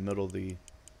go out in the middle of the...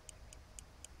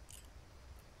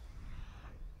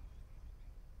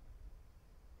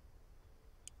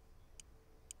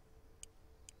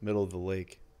 middle of the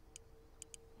lake.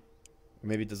 Or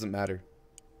maybe it doesn't matter.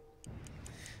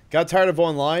 Got tired of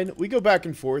online? We go back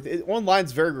and forth.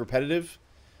 Online's very repetitive.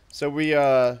 So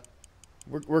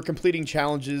we're completing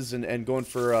challenges and going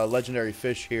for legendary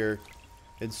fish here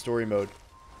in story mode.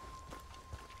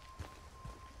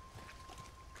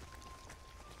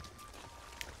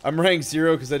 I'm ranked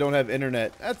 0 because I don't have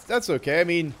internet. That's okay. I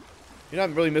mean, you're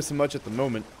not really missing much at the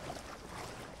moment.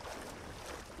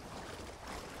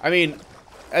 I mean,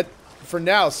 for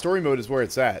now, story mode is where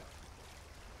it's at.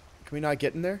 Can we not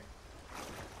get in there?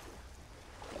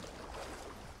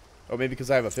 Oh, maybe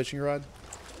because I have a fishing rod?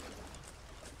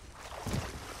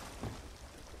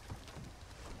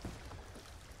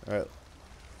 Alright.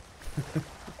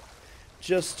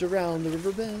 Just around the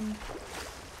river bend.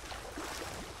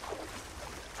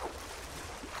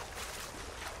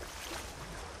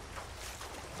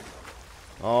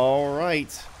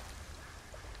 Alright.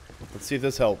 Let's see if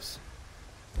this helps.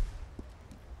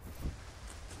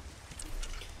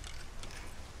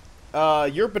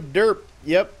 Yerp a derp.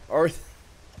 Yep.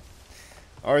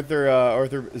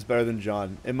 Arthur is better than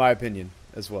John, in my opinion,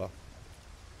 as well.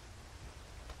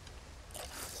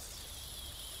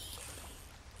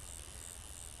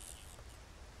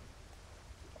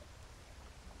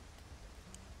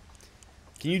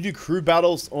 Can you do crew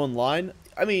battles online?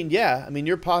 I mean, yeah. I mean,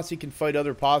 your posse can fight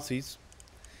other posses.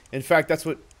 In fact, that's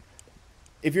what...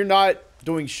 If you're not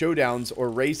doing showdowns or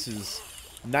races,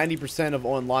 90% of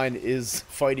online is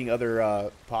fighting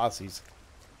other posses.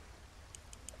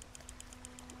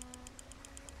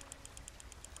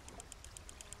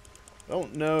 I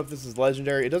don't know if this is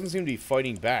legendary. It doesn't seem to be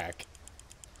fighting back.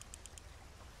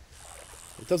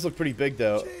 It does look pretty big,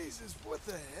 though. Jesus, what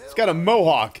the hell? It's got a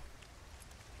mohawk.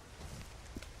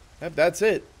 Yep, that's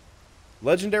it.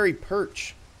 Legendary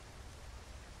perch.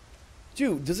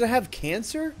 Dude, does it have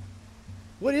cancer?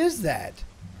 What is that?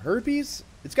 Herpes?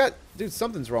 It's got... Dude,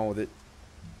 something's wrong with it.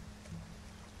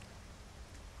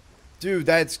 Dude,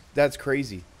 that's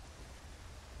crazy.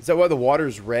 Is that why the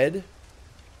water's red?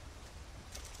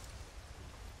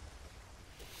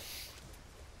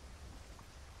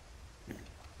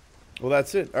 Well,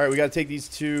 that's it. All right, we got to take these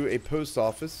to a post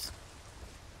office.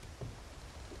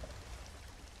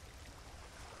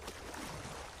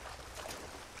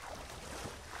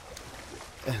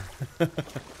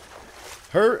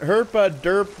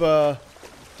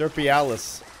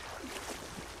 Derpialis.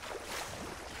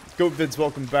 Goat Vince,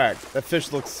 welcome back. That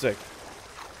fish looks sick.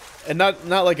 And not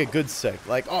like a good sick.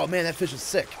 Like, oh man, that fish is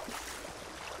sick.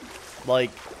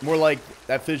 Like, more like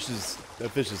that fish is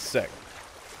sick.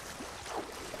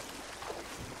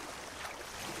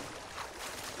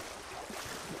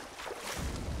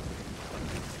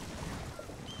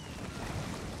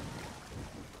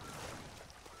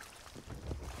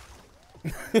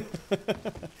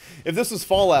 If this was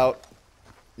Fallout,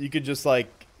 you could just like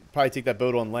probably take that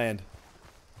boat on land.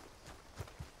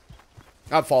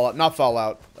 Not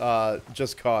Fallout,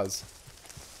 Just Cause.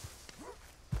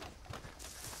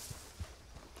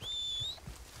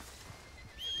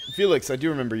 Felix, I do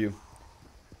remember you.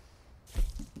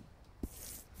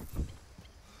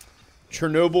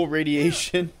 Chernobyl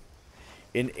radiation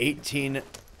in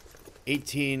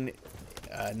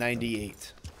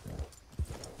 1898.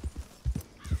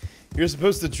 You're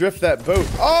supposed to drift that boat.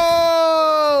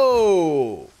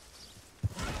 Oh!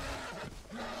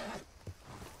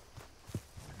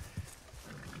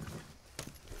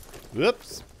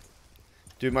 Whoops.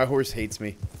 Dude, my horse hates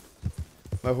me.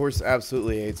 My horse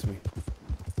absolutely hates me.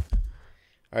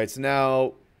 Alright, so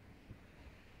now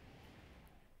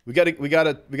we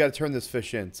gotta turn this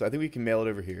fish in. So I think we can mail it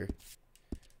over here.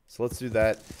 So let's do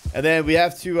that. And then we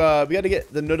have to we gotta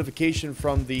get the notification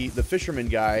from the fisherman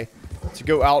guy to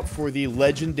go out for the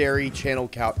Legendary Channel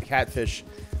Catfish,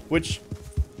 which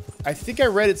I think I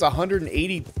read it's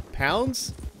 180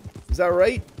 pounds. Is that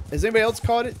right? Has anybody else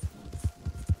caught it?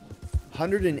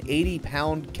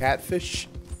 180-pound catfish.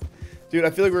 Dude,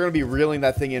 I feel like we're going to be reeling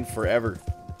that thing in forever.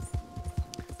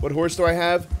 What horse do I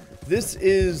have? This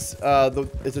is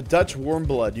it's a Dutch warm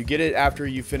blood. You get it after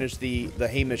you finish the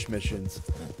Hamish missions.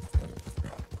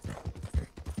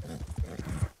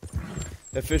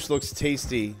 That fish looks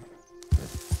tasty.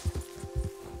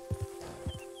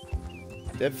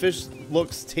 That fish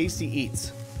looks tasty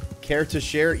eats. Care to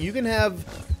share? You can have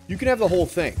the whole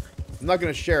thing. I'm not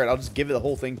going to share it. I'll just give it the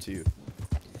whole thing to you.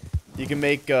 You can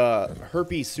make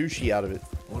herpy sushi out of it.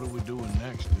 What are we doing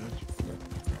next, Dutch?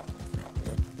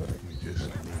 We just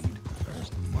need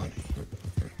money.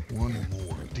 One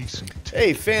more decent.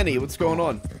 Hey, Fanny, what's going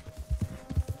on?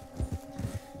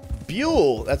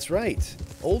 Buell, that's right.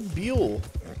 Old Buell.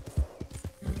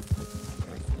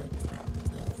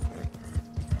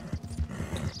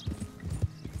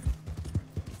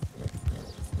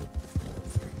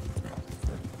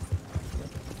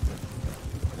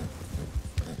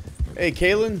 Hey,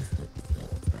 Kalen.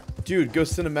 Dude, go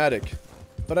cinematic.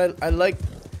 But I like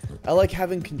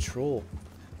having control.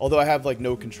 Although I have like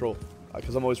no control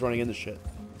because I'm always running into shit.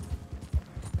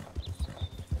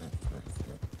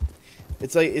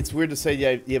 It's like it's weird to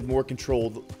say you have more control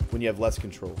when you have less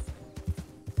control.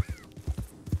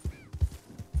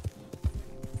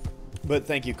 But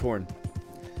thank you, Corn.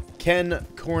 Ken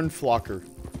Cornflocker.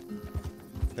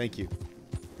 Thank you.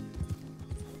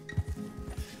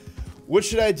 What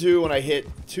should I do when I hit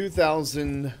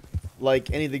 2,000,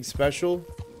 like, anything special?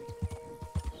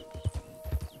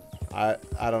 I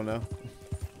don't know.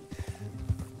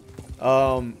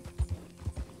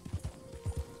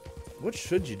 What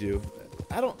should you do?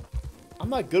 I'm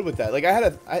not good with that. Like,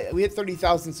 we hit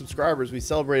 30,000 subscribers. We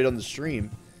celebrated on the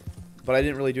stream. But I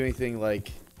didn't really do anything,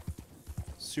 like,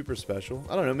 super special.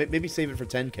 I don't know. Maybe save it for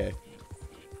 10K.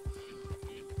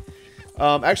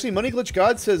 Actually, Money Glitch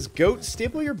God says, Goat,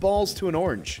 staple your balls to an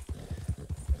orange.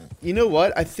 You know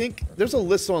what? I think there's a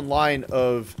list online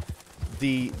of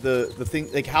the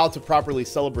thing, like how to properly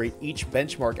celebrate each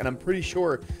benchmark, and I'm pretty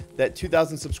sure that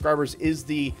 2,000 subscribers is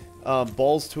the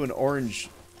balls to an orange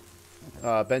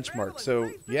benchmark. So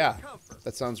yeah,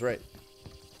 that sounds right.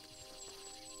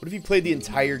 What if you played the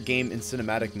entire game in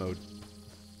cinematic mode?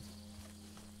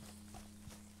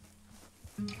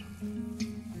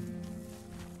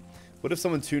 What if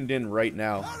someone tuned in right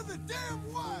now? Out of the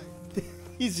damn way!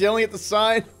 He's yelling at the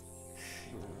sign.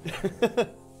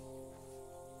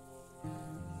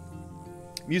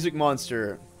 Music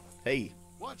Monster. Hey.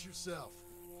 Watch yourself.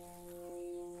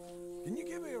 Can you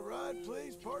give me a ride,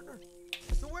 please, partner?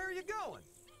 So where are you going?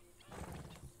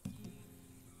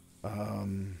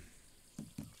 Can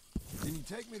you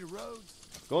take me to Rhodes?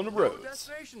 Going to No Rhodes.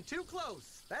 destination too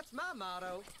close. That's my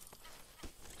motto.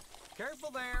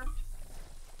 Careful there.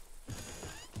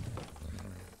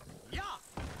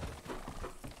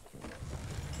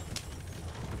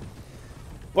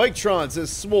 Biketron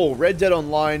says, Swole, Red Dead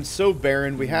Online, so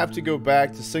barren. We have to go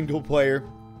back to single player.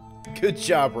 Good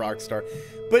job, Rockstar.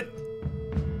 But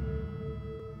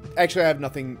actually, I have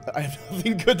nothing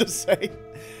good to say.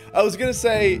 I was gonna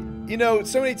say, you know,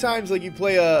 so many times like you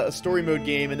play a story mode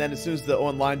game, and then as soon as the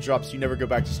online drops, you never go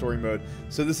back to story mode.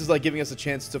 So this is like giving us a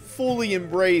chance to fully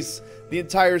embrace the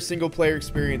entire single player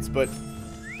experience. But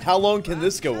how long can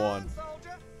this go on?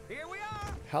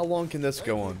 How long can this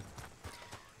go on?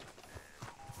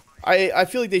 I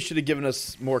feel like they should have given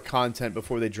us more content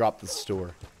before they dropped the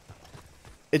store.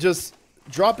 It just,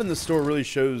 dropping the store really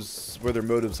shows where their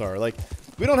motives are. Like,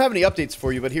 we don't have any updates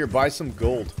for you, but here, buy some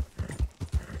gold.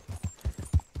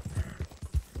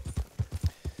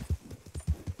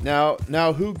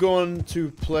 Now who going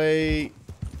to play?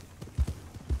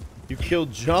 You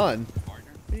killed John.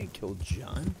 You didn't kill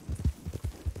John.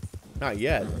 Not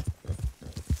yet.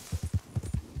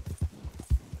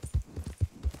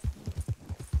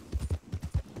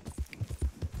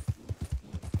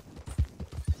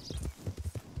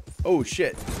 Oh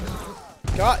shit.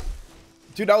 God.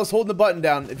 Dude, I was holding the button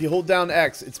down. If you hold down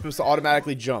X, it's supposed to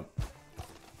automatically jump.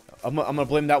 I'm gonna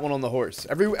blame that one on the horse.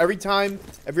 Every other time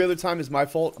is my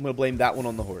fault. I'm gonna blame that one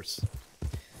on the horse.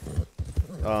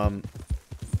 I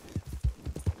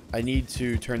need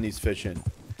to turn these fish in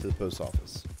to the post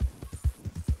office.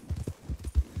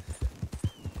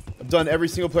 I've done every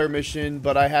single player mission,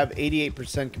 but I have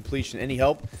 88% completion. Any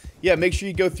help? Yeah, make sure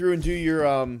you go through and do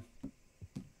your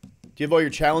do you have all your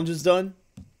challenges done?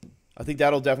 I think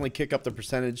that'll definitely kick up the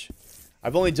percentage.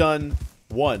 I've only done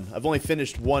one. I've only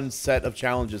finished one set of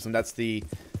challenges, and that's the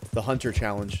hunter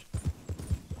challenge.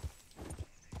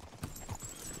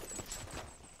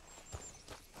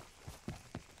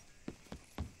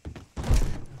 Oh,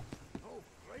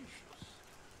 gracious.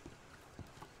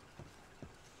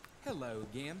 Hello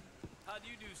again. How do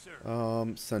you do, sir?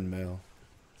 Send mail.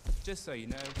 Just so you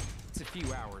know, it's a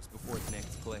few hours before the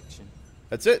next collection.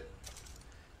 That's it.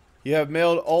 You have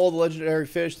mailed all the legendary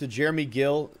fish to Jeremy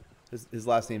Gill. His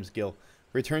last name's Gill.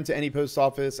 Return to any post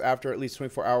office after at least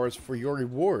 24 hours for your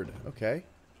reward. Okay.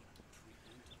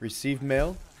 Received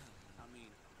mail.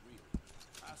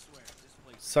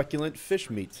 Succulent fish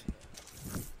meat.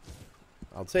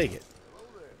 I'll take it.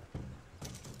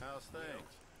 How's things?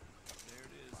 There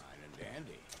it is. Fine and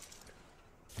dandy.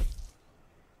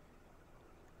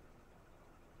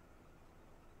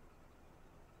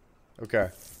 Okay.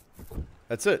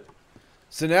 That's it.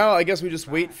 So now I guess we just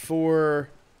wait for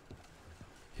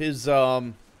his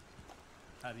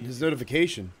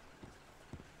notification.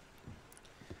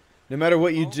 No matter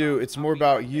what you do, it's more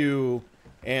about you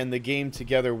and the game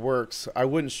together works. I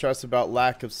wouldn't stress about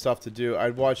lack of stuff to do.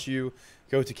 I'd watch you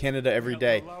go to Canada every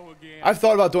day. I've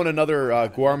thought about doing another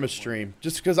Guarma stream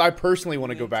just because I personally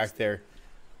want to go back there.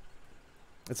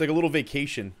 It's like a little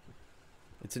vacation.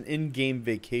 It's an in-game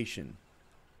vacation.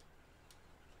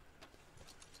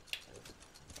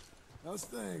 How's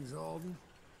things, Alden?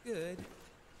 Good.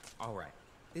 All right.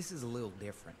 This is a little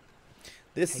different.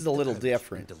 This is a little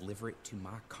different. Deliver it to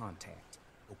my contact.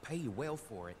 He'll pay you well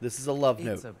for it. This is a love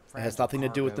It's note. a It has nothing to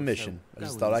do with the cargo, mission. so I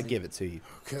just go thought I'd easy. give it to you.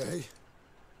 Okay.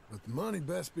 But the money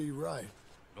best be right.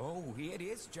 Oh, it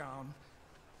is, John.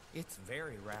 It's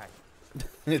very right.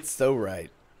 It's so right.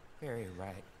 Very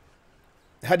right.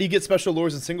 How do you get special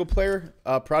lures in single player?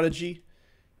 Prodigy,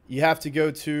 you have to go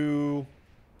to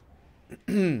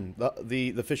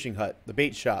the fishing hut, the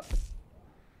bait shop,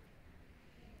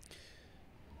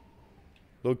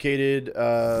 located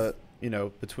you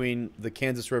know, between the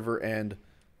Kansas River and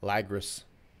Lagris.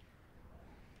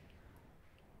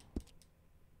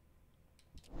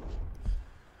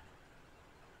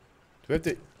 Do we have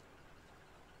to?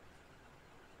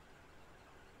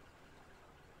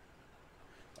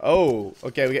 Oh,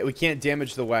 okay. We can't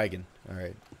damage the wagon. All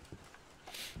right.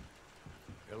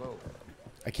 Hello.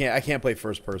 I can't play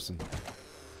first person.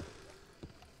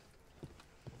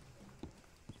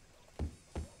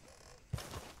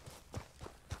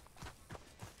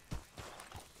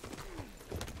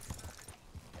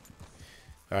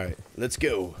 All right, let's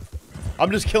go.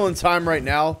 I'm just killing time right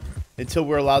now until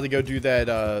we're allowed to go do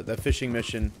that that fishing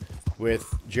mission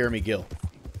with Jeremy Gill.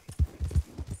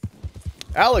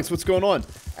 Alex, what's going on?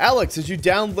 Alex, did you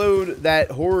download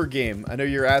that horror game? I know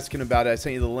you're asking about it. I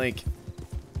sent you the link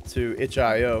to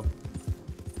itch.io.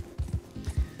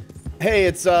 Hey,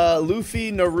 it's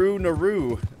Luffy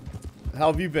Naru.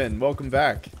 How have you been? Welcome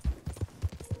back.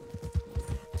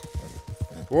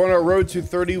 We're on our road to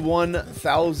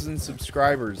 31,000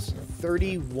 subscribers.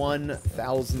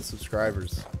 31,000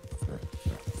 subscribers.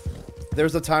 There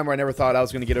was a time where I never thought I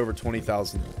was going to get over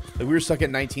 20,000. Like, we were stuck at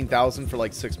 19,000 for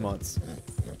like 6 months.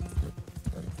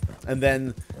 And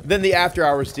then the After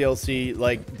Hours DLC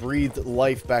like breathed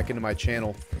life back into my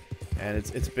channel, and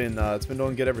it's been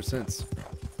doing good ever since.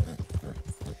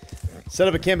 Set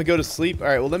up a camp and go to sleep. All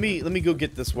right, well let me go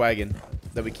get this wagon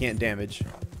that we can't damage.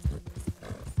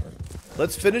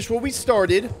 Let's finish what we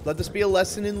started. Let this be a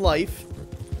lesson in life.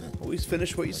 Always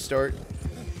finish what you start.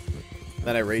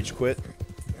 Then I rage quit.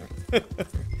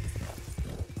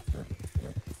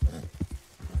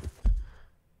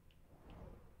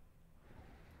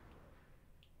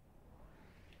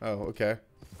 Oh, okay.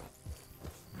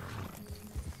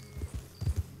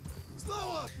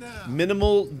 Slow up now.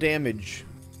 Minimal damage.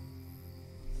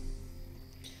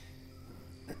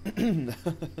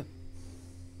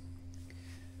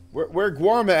 Where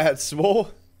Guarma at,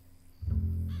 Swole?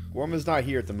 Guarma's not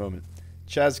here at the moment.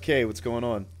 Chaz K, what's going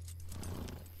on?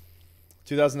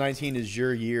 2019 is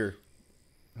your year.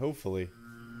 Hopefully.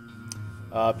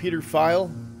 Peter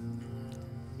File.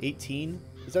 18.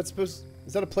 Is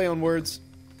that a play on words?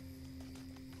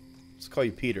 Let's call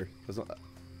you Peter.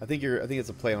 I think it's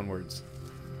a play on words.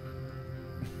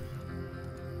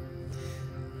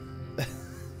 I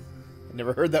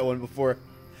never heard that one before.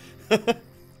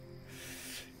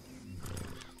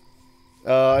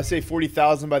 I say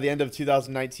 40,000 by the end of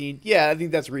 2019. Yeah, I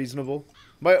think that's reasonable.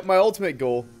 My ultimate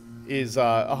goal is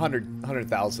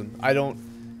 100,000.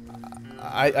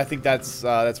 I think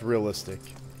that's realistic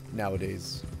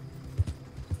nowadays.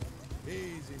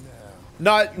 Easy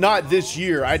now. Not this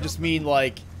year. I just mean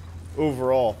like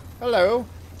overall. Hello.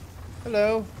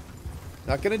 Hello.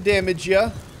 Not gonna damage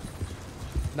ya.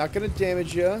 Not gonna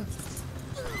damage ya.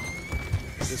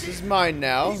 This is mine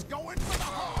now. He's going for the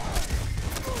hole.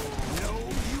 No,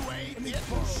 you ain't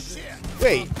getting shit.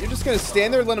 Wait, you're just gonna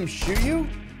stand there and let him shoot you?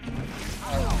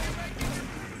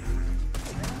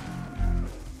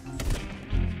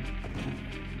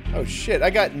 Oh shit, I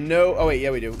got no... Oh wait,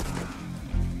 yeah we do.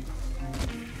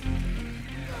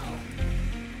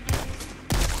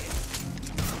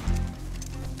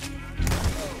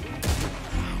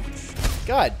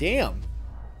 God damn.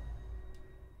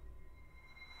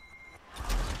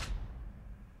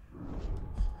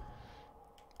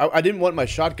 I didn't want my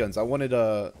shotguns. I wanted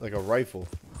like a rifle.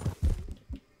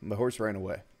 My horse ran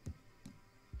away.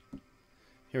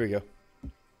 Here we go.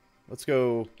 Let's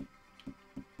go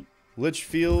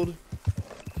Litchfield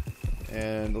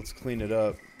and let's clean it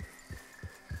up.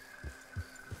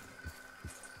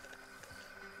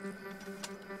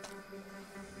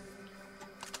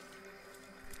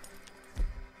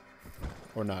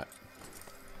 Or not.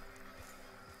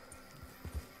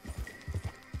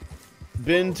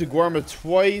 Been to Guarma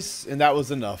twice, and that was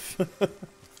enough.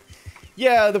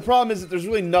 Yeah, the problem is that there's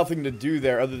really nothing to do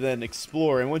there other than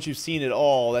explore, and once you've seen it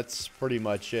all, that's pretty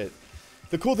much it.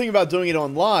 The cool thing about doing it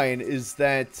online is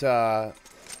that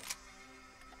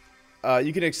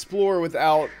you can explore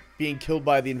without being killed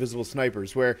by the invisible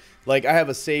snipers, where, like, I have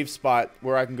a save spot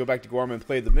where I can go back to Guarma and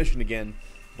play the mission again,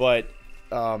 but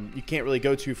you can't really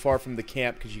go too far from the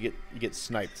camp because you get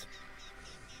sniped.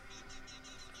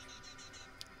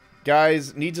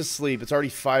 Guys, need to sleep. It's already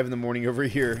 5 in the morning over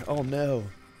here. Oh no.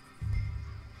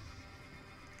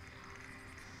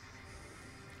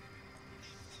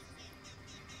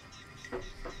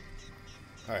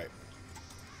 Alright.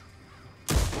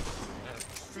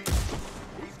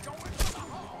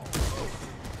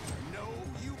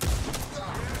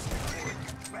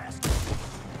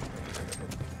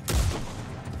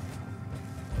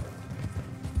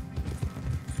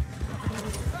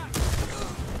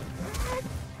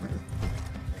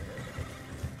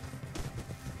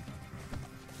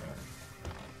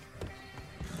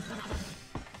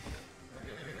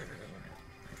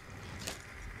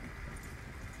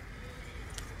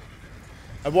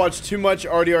 I've watched too much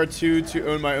RDR2 to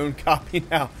own my own copy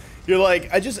now. You're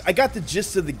like, I got the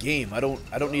gist of the game. I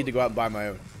don't need to go out and buy my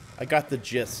own. I got the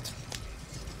gist.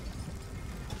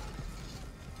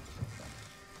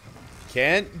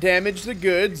 Can't damage the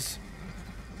goods.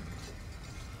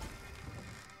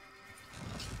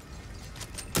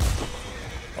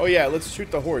 Oh yeah, let's shoot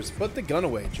the horse. Put the gun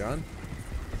away, John.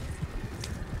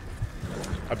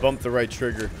 I bumped the right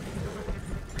trigger.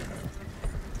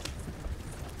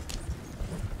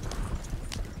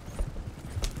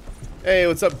 Hey,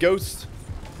 what's up, Ghost?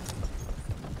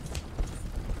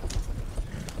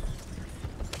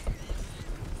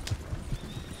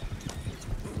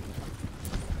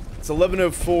 It's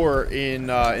 11:04 in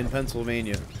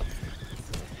Pennsylvania.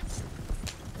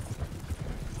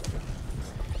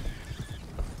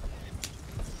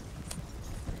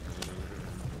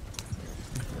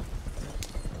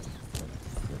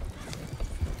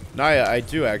 Naya, I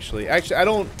do actually. Actually,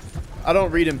 I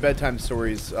don't read him bedtime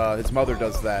stories. His mother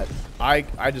does that.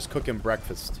 I just cook him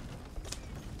breakfast.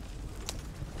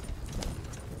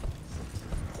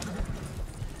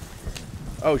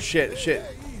 Oh shit, shit.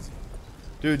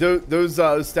 Dude,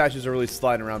 those statues are really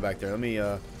sliding around back there. Let me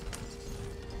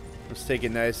let's take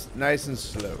it nice and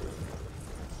slow.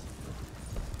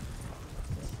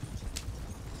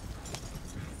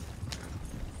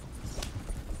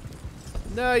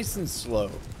 Nice and slow.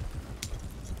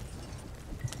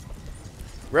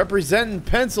 Representing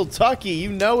Pennsylvania, you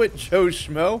know it, Joe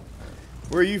Schmo.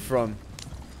 Where are you from?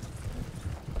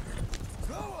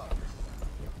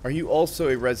 Are you also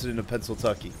a resident of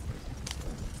Pennsylvania?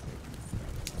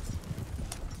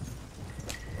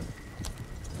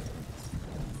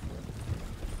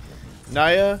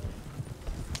 Naya?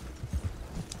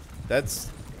 That's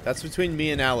between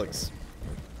me and Alex.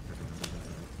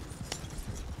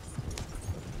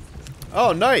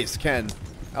 Oh, nice, Ken.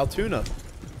 Altoona.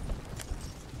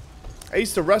 I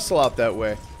used to wrestle out that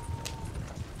way.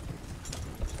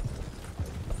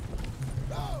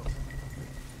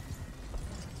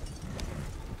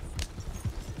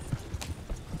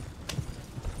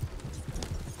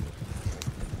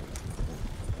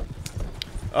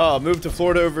 Oh, moved to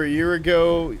Florida over a year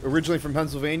ago. Originally from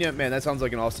Pennsylvania. Man, that sounds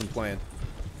like an awesome plan.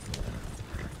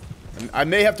 I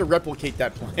may have to replicate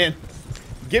that plan.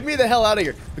 Get me the hell out of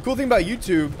here. The cool thing about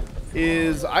YouTube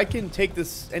is I can take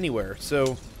this anywhere.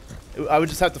 So I would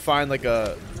just have to find like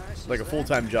a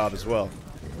full-time job as well.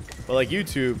 But like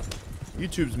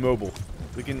YouTube's mobile.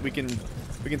 We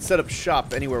can set up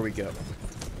shop anywhere we go.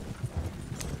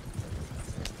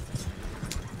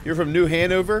 You're from New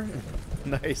Hanover?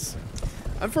 Nice.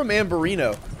 I'm from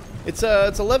Amberino. It's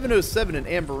 1107 in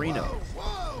Amberino.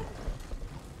 Whoa,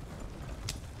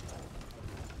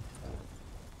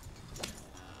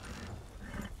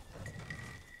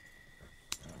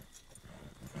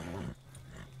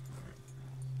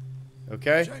 whoa.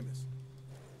 Okay. Seamus.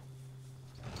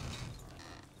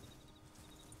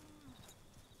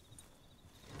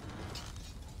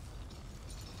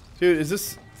 Dude, is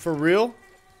this for real?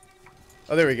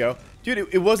 Oh, there we go. Dude,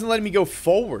 it wasn't letting me go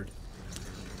forward.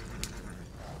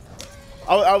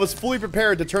 I was fully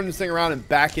prepared to turn this thing around and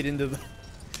back it into the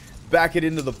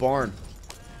barn.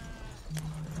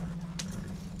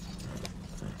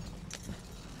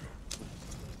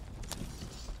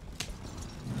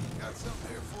 Got something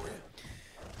here for you.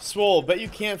 Swole, bet you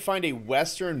can't find a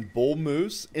Western bull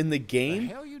moose in the The game?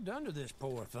 hell you done to this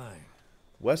poor thing?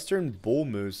 Western bull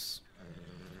moose.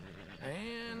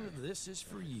 And this is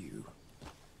for you.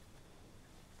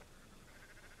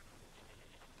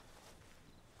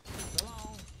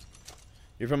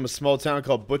 You're from a small town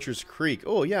called Butcher's Creek.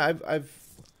 Oh yeah,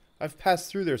 I've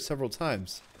passed through there several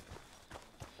times.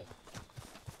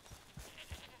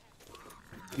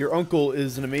 Your uncle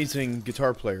is an amazing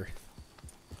guitar player.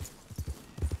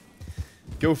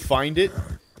 Go find it.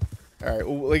 All right.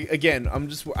 Well, like, again,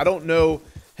 I don't know.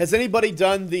 Has anybody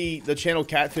done the Channel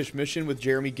Catfish mission with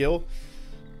Jeremy Gill?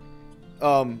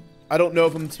 I don't know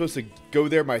if I'm supposed to go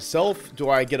there myself.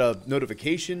 Do I get a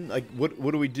notification? Like, what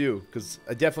do we do? Because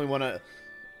I definitely want to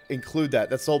include that.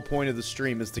 That's the whole point of the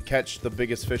stream, is to catch the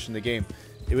biggest fish in the game.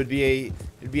 It'd be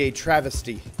a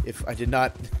travesty if I did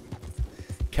not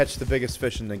catch the biggest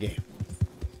fish in the game.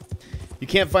 You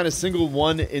can't find a single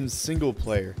one in single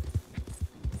player.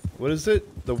 What is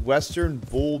it? The Western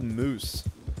bull moose.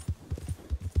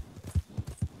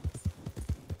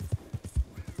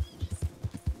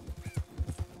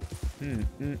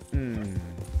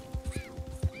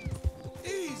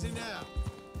 Easy now.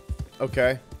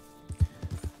 Okay.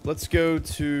 Let's go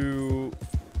to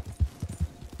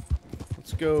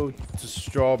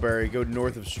Strawberry. Go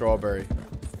north of Strawberry.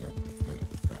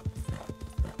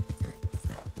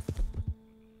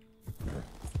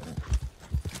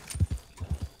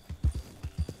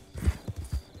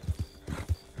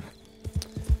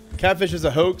 Catfish is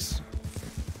a hoax.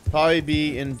 Probably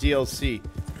be in DLC.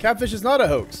 Catfish is not a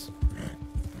hoax.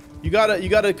 You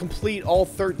gotta complete all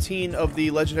 13 of the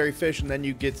legendary fish, and then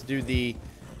you get to do the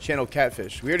channel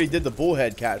catfish. We already did the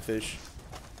bullhead catfish.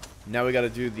 Now we gotta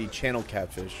do the channel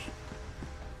catfish.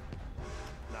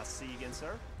 Nice to see you again,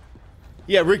 sir.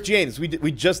 Yeah, Rick James. We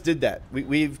just did that.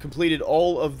 We've completed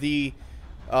all of the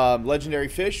legendary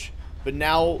fish. But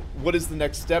now, what is the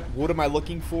next step? What am I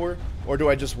looking for? Or do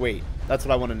I just wait? That's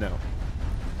what I want to know.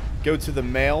 Go to the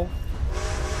mail.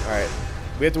 Alright.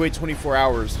 We have to wait 24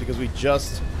 hours because we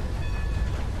just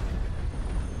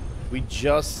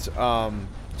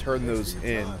turned those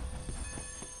in.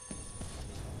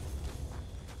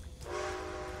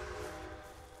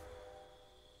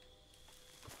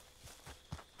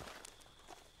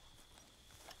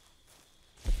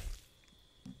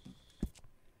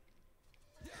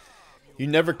 You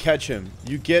never catch him.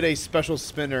 You get a special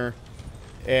spinner,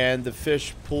 and the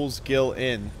fish pulls gill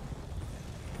in.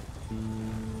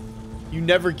 You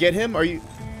never get him? Are you...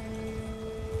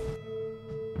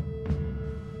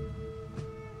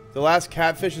 The last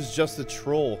catfish is just a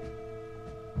troll.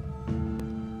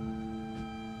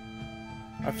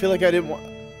 I feel like I didn't want...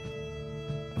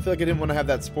 I feel like I didn't want to have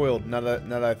that spoiled, now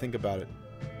that I think about it.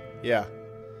 Yeah.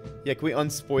 Yeah, can we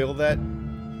unspoil that?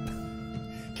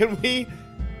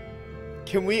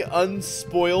 Can we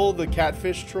unspoil the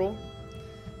catfish troll?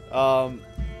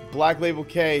 Black Label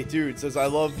K, dude, says I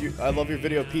love your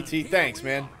video, PT. Thanks,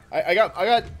 man. I got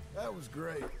That was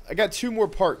great. I got 2 more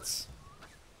parts.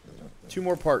 2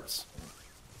 more parts.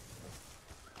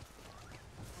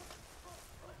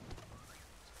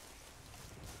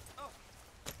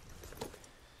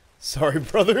 Sorry,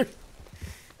 brother.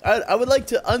 I would like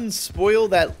to unspoil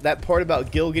that part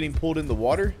about Gil getting pulled in the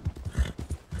water.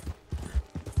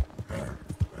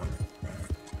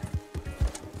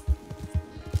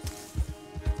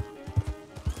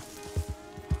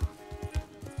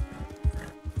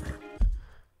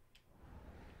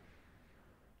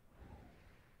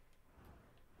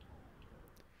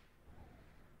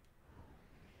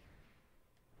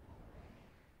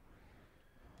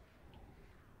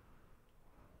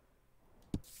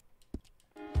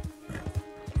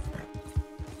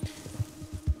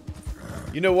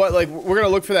 You know what? Like, we're gonna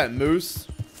look for that moose.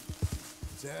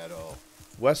 Is that all?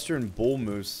 Western bull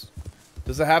moose.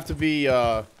 Does it have to be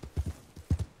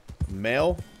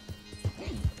male?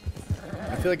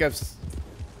 I feel like I've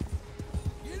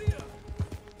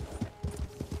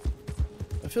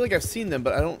seen them,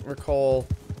 but I don't recall.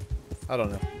 I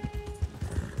don't know.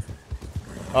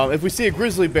 If we see a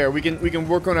grizzly bear, we can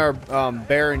work on our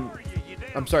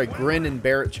grin and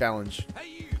bear it challenge.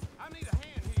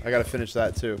 I gotta finish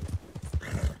that too.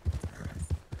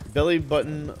 Belly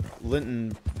button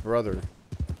Linton brother.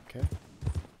 Okay.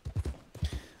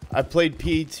 I played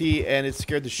PET and it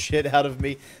scared the shit out of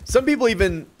me. Some people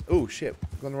even... Oh shit,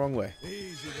 going the wrong way.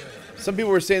 Some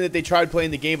people were saying that they tried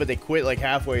playing the game but they quit like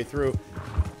halfway through.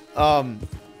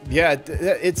 Yeah,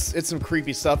 it's some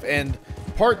creepy stuff. And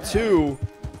part 2,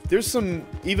 there's some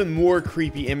even more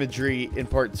creepy imagery in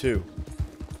part 2.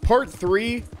 Part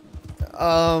 3,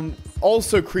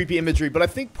 also creepy imagery, but I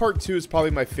think part 2 is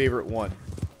probably my favorite one.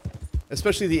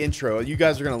 Especially the intro. You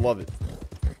guys are going to love it.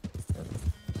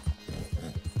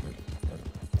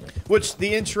 Which,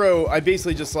 the intro, I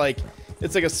basically just like...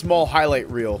 It's like a small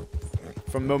highlight reel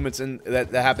from moments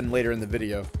that happened later in the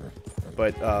video.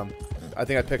 But, I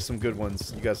think I picked some good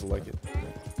ones. You guys will like it.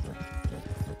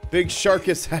 Big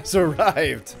Sharkus has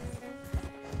arrived.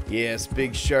 Yes,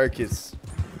 Big Sharkus.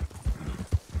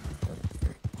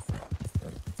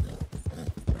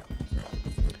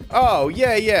 Oh,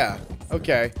 yeah.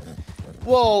 Okay.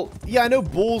 Well, yeah, I know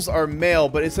bulls are male,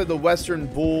 but it said the Western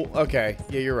bull... Okay,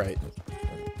 yeah, you're right.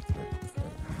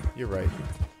 You're right.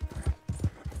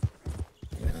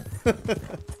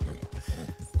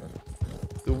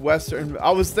 The Western...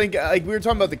 I was thinking... Like, we were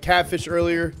talking about the catfish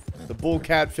earlier. The bull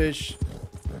catfish.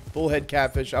 Bullhead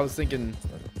catfish. I was thinking...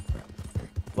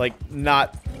 Like,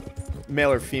 not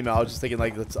male or female. I was just thinking,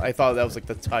 like... I thought that was, like,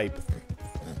 the type.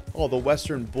 Oh, the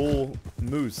Western bull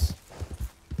moose.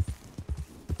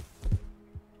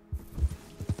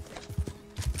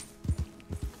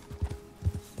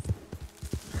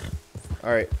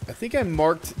 Alright, I think I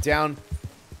marked down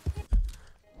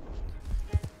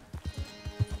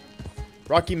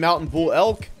Rocky Mountain Bull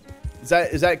Elk. Is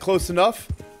that close enough?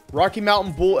 Rocky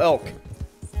Mountain Bull Elk.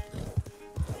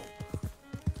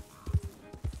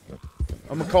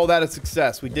 I'm gonna call that a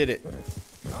success. We did it.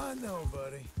 I know,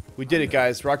 buddy. We did it,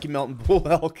 guys. Rocky Mountain Bull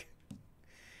Elk.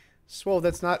 Swole,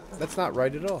 that's not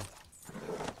right at all.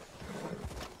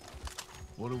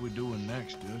 What are we doing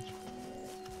next, dude?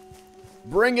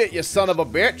 Bring it, you son of a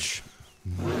bitch.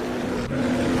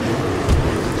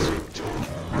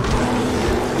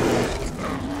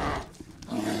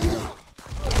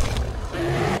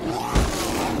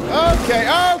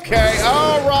 Okay,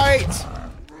 all right.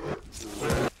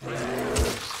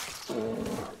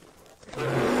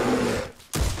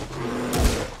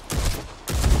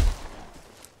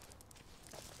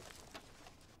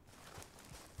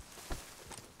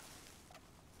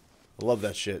 Love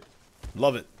that shit.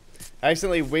 Love it. I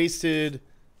accidentally wasted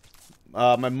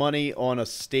my money on a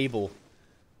stable.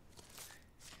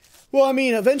 Well, I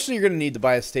mean, eventually you're going to need to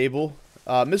buy a stable.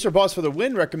 Mr. Boss for the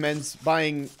Win recommends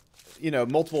buying, you know,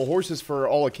 multiple horses for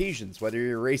all occasions. Whether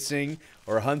you're racing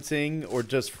or hunting or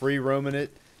just free roaming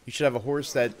it, you should have a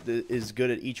horse that is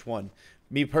good at each one.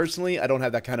 Me personally, I don't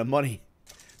have that kind of money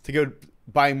to go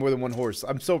buying more than one horse.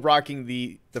 I'm still rocking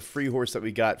the free horse that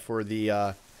we got for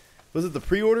the was it the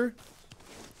pre-order?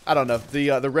 I don't know.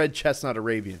 The red chestnut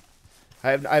Arabian.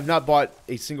 I have not bought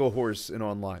a single horse in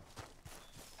online.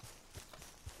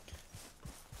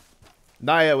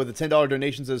 Naya with a $10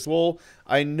 donation says, "Well,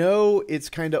 I know it's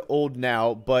kind of old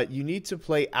now, but you need to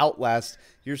play Outlast.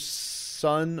 Your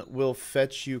son will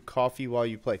fetch you coffee while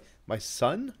you play." My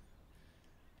son?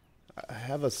 I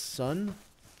have a son?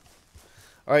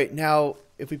 All right, now,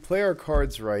 if we play our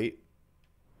cards right...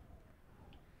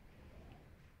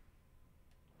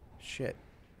 Shit.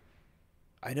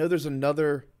 I know there's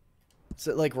another... Is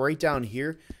it like right down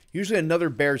here? Usually another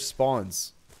bear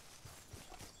spawns.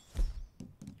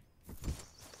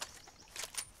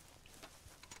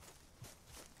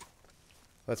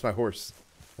 That's my horse.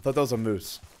 I thought that was a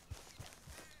moose.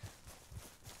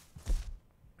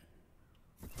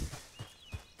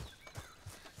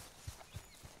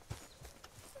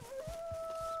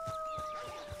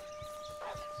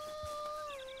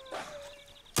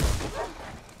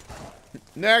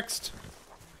 Next.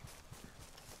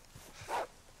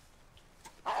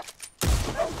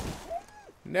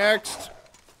 Next.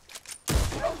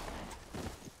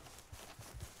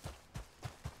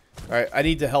 Alright, I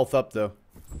need the health up, though.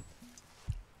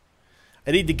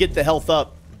 I need to get the health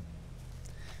up.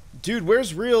 Dude,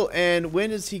 where's Real, and when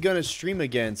is he gonna stream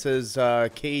again? Says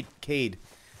Cade.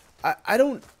 I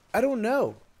don't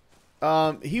know.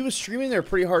 He was streaming there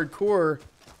pretty hardcore,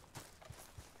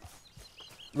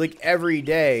 like every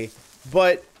day.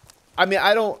 But I mean,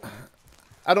 I don't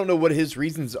know what his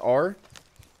reasons are,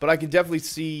 but I can definitely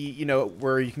see, you know,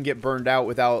 where you can get burned out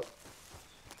without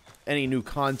any new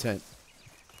content.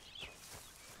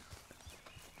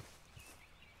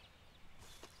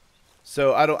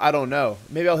 So I don't know.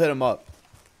 Maybe I'll hit him up.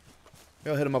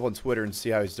 Maybe I'll hit him up on Twitter and see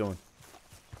how he's doing.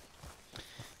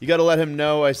 You gotta let him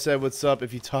know I said what's up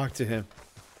if you talk to him.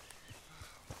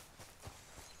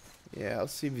 Yeah, I'll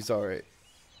see if he's alright.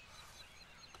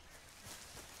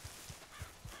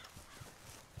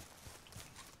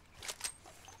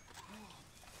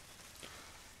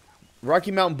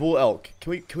 Rocky Mountain Bull Elk.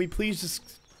 Can we please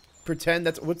just pretend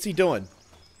that's what's he doing?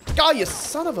 God, you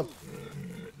son of a...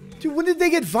 Dude, when did they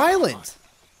get violent?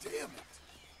 Damn it.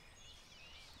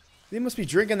 They must be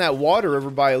drinking that water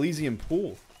over by Elysian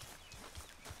Pool.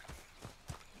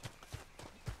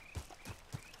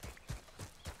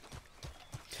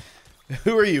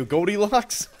 Who are you,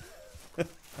 Goldilocks?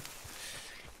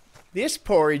 This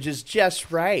porridge is just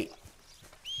right.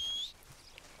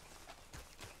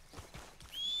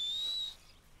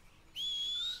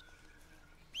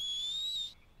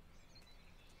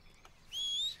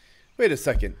 Wait a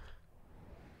second.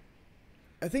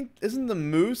 I think, isn't the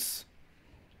moose?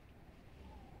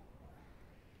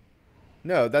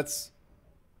 No, that's...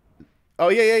 Oh,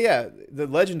 yeah. The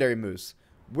legendary moose.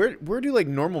 Where do, like,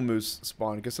 normal moose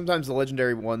spawn? Because sometimes the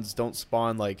legendary ones don't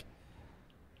spawn, like,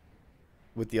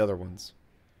 with the other ones.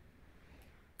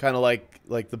 Kind of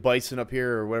like the bison up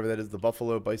here, or whatever that is. The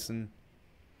buffalo bison.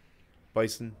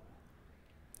 Bison.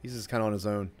 He's just kind of on his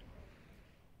own.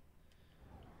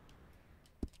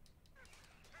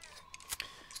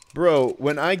 Bro,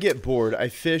 when I get bored, I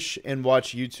fish and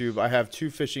watch YouTube. I have 2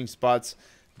 fishing spots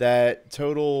that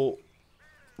total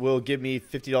will give me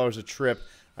 $50 a trip.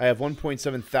 I have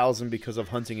 1.7 thousand because of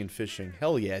hunting and fishing.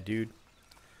 Hell yeah, dude.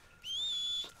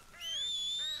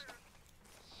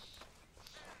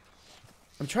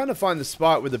 I'm trying to find the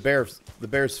spot where the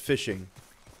bear's fishing.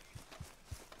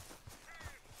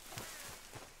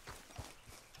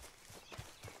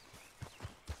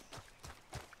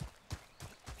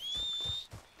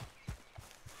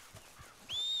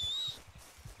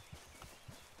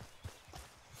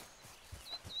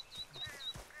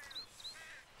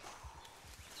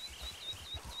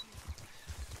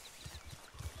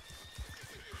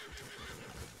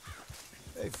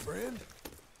 Hey, friend.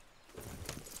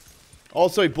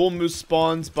 Also, a bull moose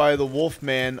spawns by the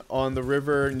Wolfman on the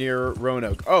river near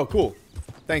Roanoke. Oh, cool.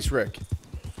 Thanks, Rick.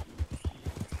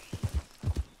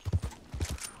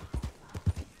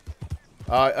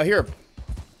 I hear...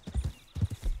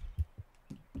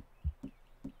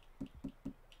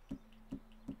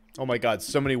 Oh my god,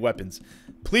 so many weapons.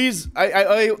 Please,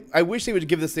 I wish they would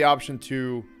give us the option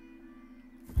to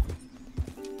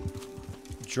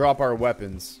drop our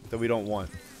weapons that we don't want.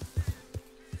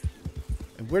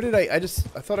 And where did I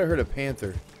thought I heard a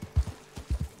panther.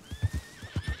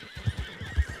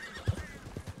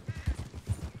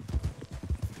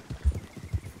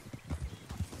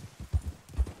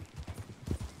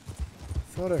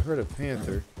 I thought I heard a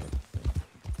panther.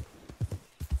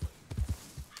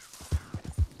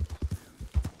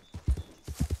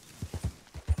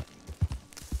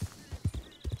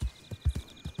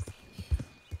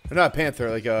 Or not a panther,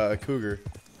 like a cougar.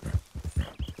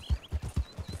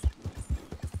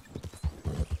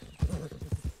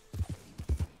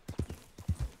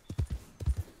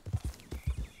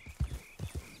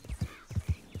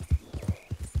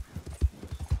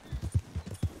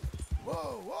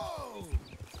 Whoa, whoa!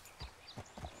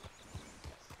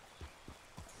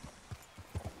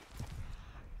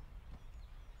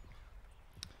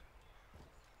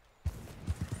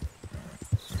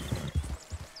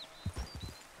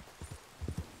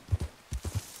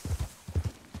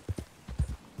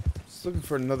 Just looking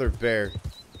for another bear.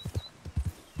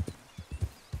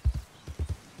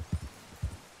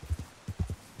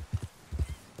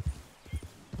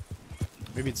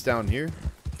 Maybe it's down here.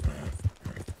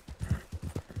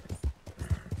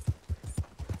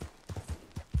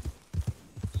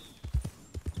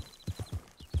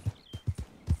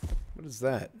 What is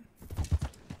that?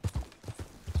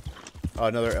 Oh,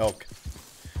 another elk.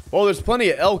 Well, there's plenty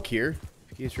of elk here,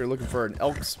 in case you're looking for an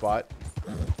elk spot.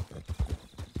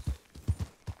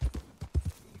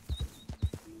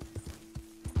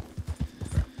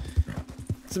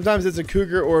 Sometimes it's a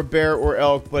cougar or a bear or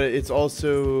elk, but it's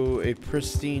also a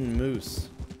pristine moose.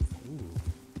 Ooh.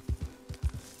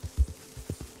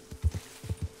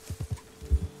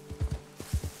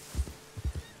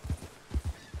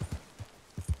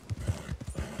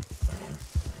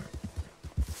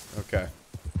 Okay.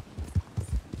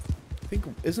 I think,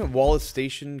 isn't Wallace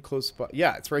Station close by?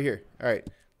 Yeah, it's right here. All right,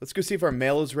 let's go see if our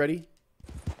mail is ready.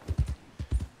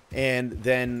 And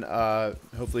then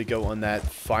hopefully go on that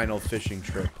final fishing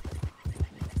trip.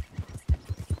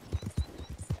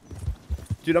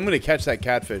 Dude, I'm going to catch that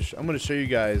catfish. I'm going to show you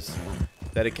guys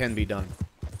that it can be done.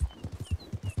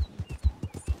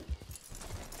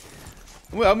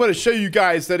 I'm going to show you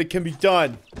guys that it can be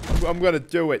done. I'm going to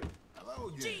do it.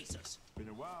 Jesus! Been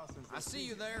a while since I see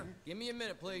you there. Give me a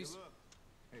minute, please.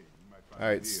 All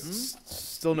right,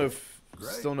 still no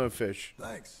fish.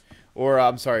 Thanks. Or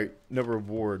I'm sorry, no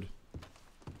reward.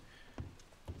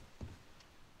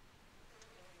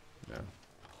 No.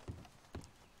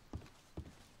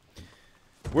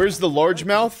 Where's the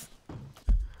largemouth?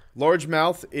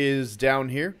 Largemouth is down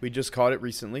here. We just caught it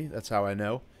recently. That's how I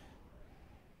know.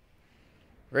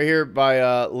 Right here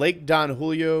by Lake Don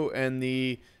Julio and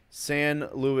the San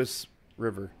Luis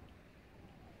River.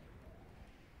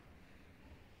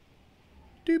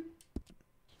 Doop.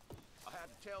 I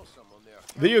had to tell someone there.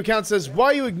 Video account says,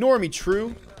 "Why you ignore me,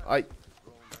 True?" I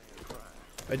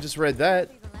just read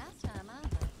that.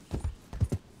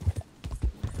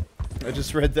 I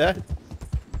just read that.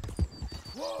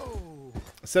 Whoa!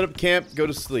 Set up camp, go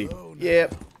to sleep.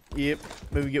 Yep.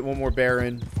 Maybe get one more bear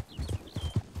in.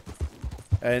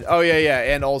 And oh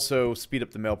yeah, and also speed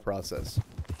up the mail process.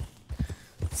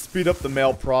 Speed up the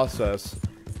mail process.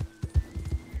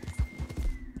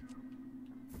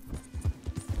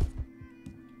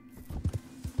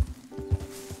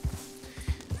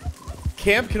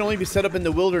 Camp can only be set up in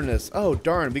the wilderness. Oh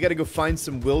darn, we gotta go find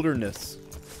some wilderness.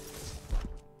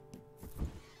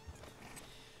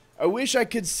 I wish I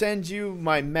could send you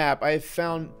my map. I have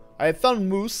found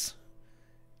moose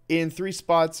in 3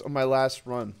 spots on my last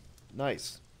run.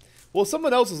 Nice. Well,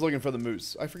 someone else is looking for the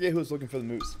moose. I forget who was looking for the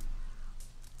moose.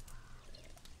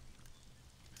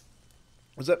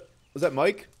 Was that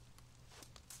Mike?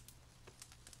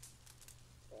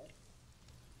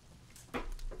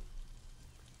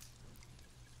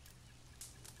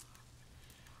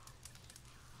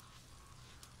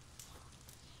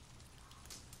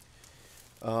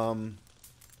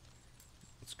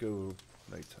 Let's go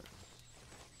nighttime.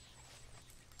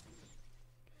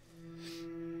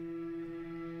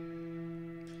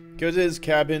 Go to his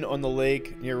cabin on the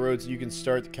lake near roads. You can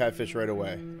start the catfish right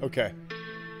away. Okay.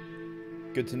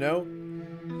 Good to know.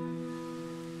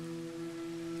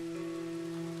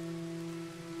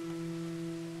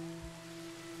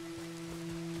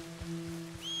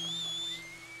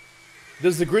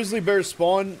 Does the grizzly bear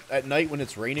spawn at night when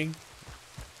it's raining?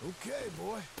 Okay,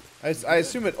 boy. I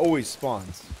assume it always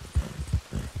spawns.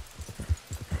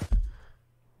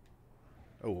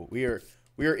 Oh, we are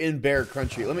in bear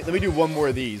country. Let me do one more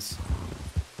of these.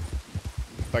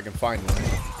 If I can find one.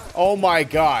 Oh my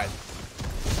god.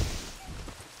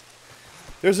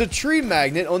 There's a tree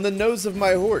magnet on the nose of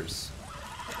my horse.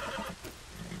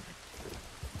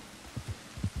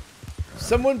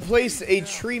 Someone placed a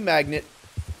tree magnet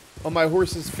on my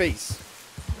horse's face.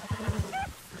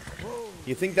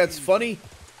 You think that's funny?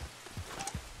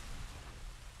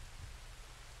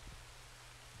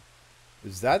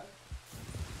 Is that?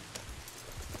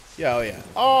 Yeah, oh yeah.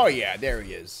 Oh yeah, there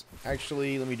he is.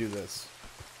 Actually, let me do this.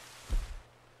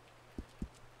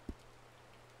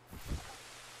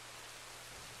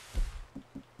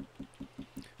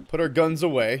 Put our guns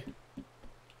away.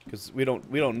 Because we don't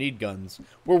need guns.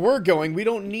 Where we're going, we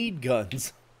don't need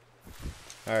guns.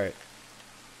 Alright.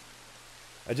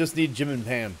 I just need Jim and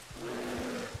Pam.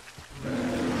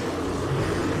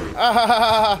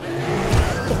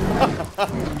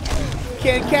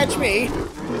 Can't catch me.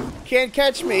 Can't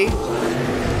catch me.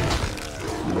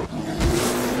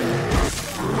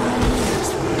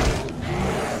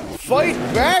 Fight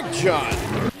back, John.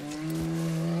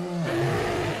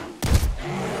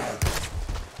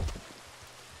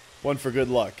 One for good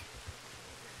luck.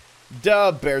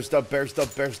 Duh, bears, duh, bears, duh,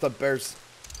 bears, duh, bears.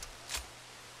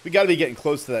 We gotta be getting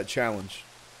close to that challenge.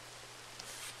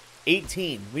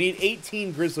 18. We need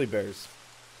 18 grizzly bears.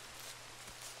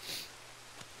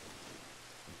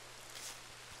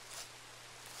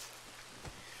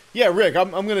 Yeah, Rick,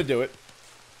 I'm gonna do it.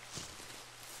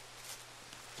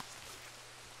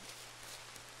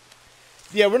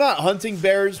 Yeah, we're not hunting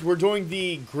bears. We're doing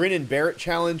the grin and bear it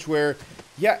challenge where,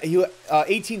 yeah,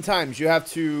 18 times you have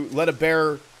to let a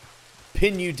bear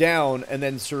pin you down and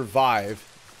then survive.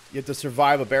 You have to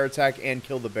survive a bear attack and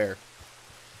kill the bear.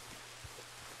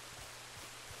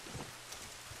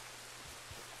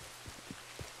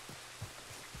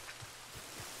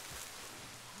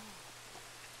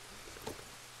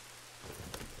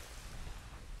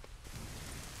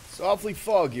 It's awfully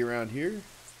foggy around here.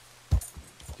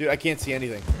 Dude, I can't see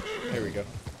anything. There we go.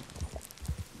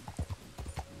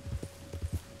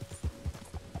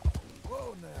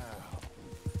 Whoa now.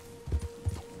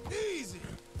 Easy.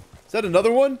 Is that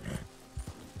another one?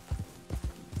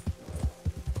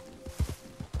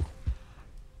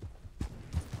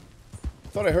 I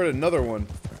thought I heard another one.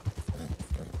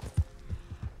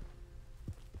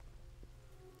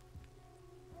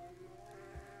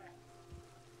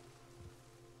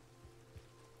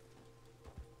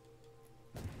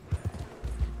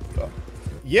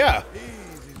 Yeah.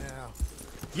 Easy now.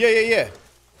 Yeah.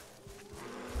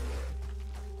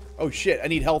 Oh shit, I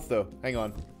need health though. Hang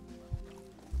on.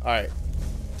 Alright.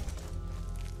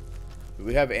 Do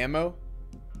we have ammo?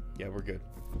 Yeah, we're good.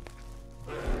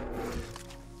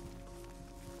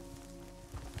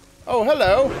 Oh,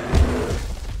 hello.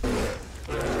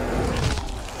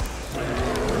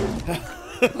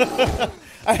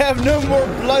 I have no more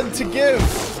blood to give.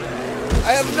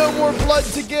 I have no more blood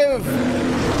to give.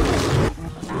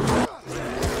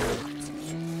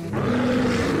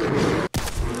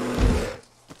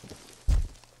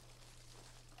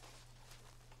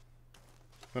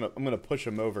 I'm gonna push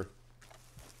him over.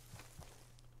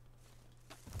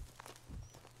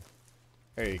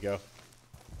 There you go.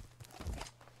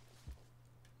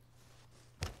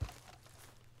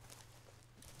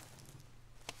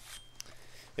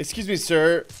 Excuse me,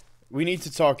 sir. We need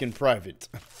to talk in private.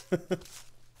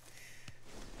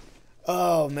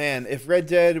 Oh, man. If Red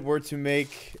Dead were to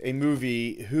make a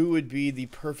movie, who would be the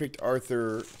perfect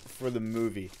Arthur for the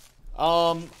movie?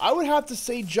 I would have to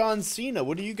say John Cena.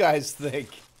 What do you guys think?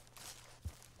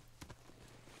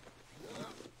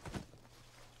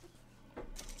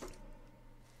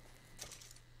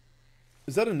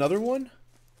 Is that another one?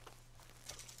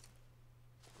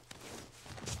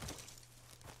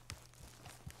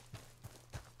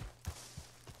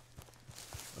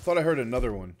 I thought I heard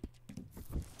another one.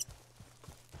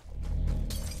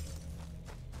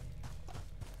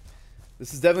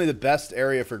 This is definitely the best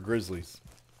area for grizzlies.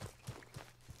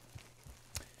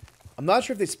 I'm not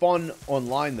sure if they spawn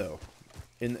online, though,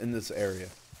 in this area.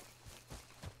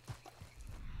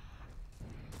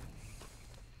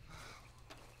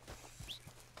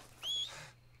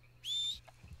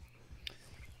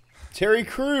 Terry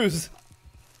Crews.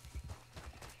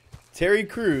 Terry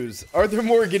Crews. Arthur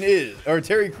Morgan is, or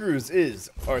Terry Crews is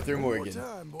Arthur Morgan. One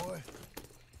more time, boy.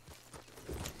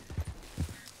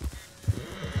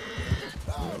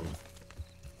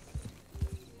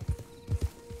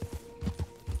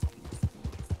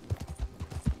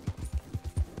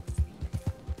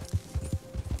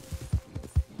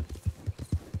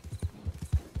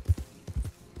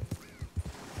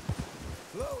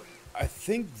 I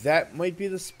think that might be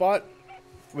the spot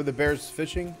where the bear's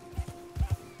fishing.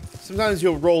 Sometimes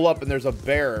you'll roll up and there's a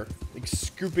bear like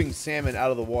scooping salmon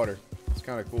out of the water. It's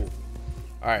kind of cool.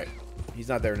 All right, he's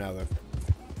not there now though.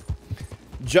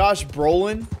 Josh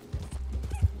Brolin.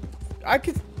 I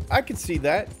could see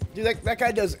that. Dude, that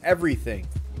guy does everything.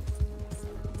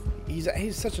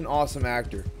 He's such an awesome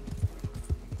actor.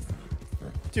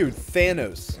 Dude,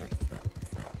 Thanos.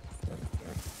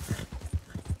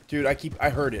 Dude, I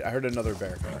heard it. I heard another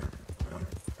bear.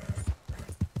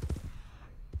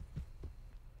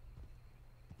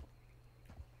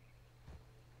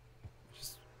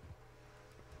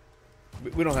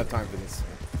 We don't have time for this.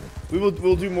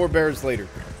 We'll do more bears later.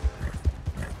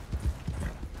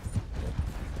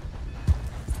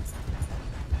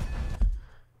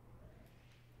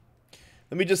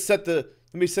 me just set the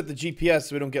GPS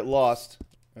so we don't get lost.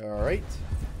 All right.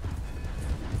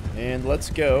 And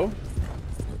let's go.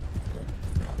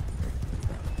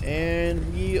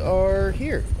 And we are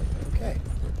here. Okay.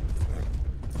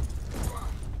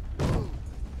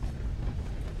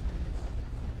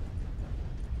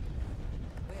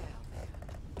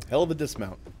 Hell of a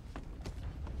dismount.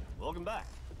 Welcome back.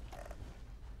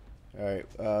 All right,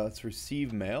 let's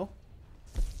receive mail.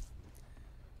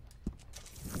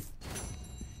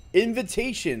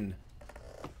 Invitation.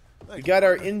 We got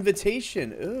our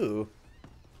invitation. Ooh.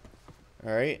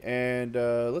 All right, and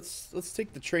let's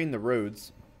take the train the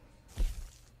roads.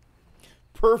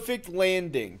 Perfect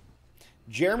landing.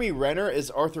 Jeremy Renner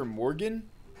is Arthur Morgan.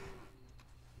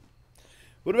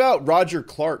 What about Roger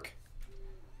Clark?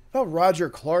 How about Roger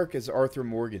Clark as Arthur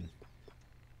Morgan?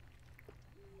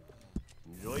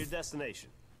 Enjoy your destination.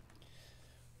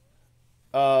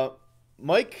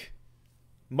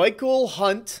 Michael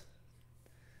Hunt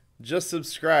just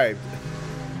subscribed.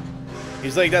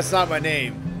 He's like, that's not my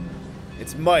name.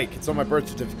 It's Mike. It's on my birth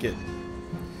certificate.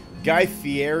 Guy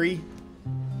Fieri.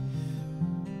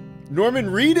 Norman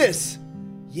Reedus.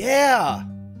 Yeah.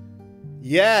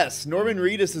 Yes, Norman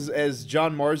Reedus is as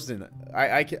John Marsden.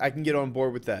 I can get on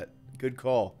board with that. Good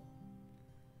call.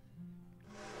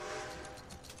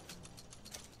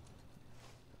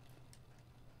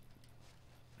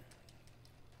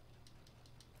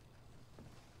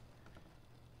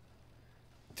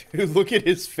 Dude, look at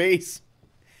his face.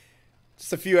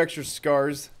 Just a few extra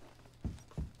scars.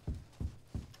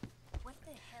 What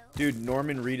the hell? Dude,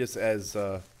 Norman Reedus as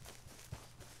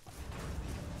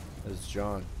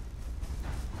John.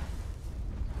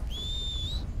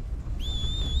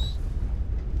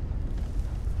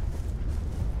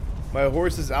 My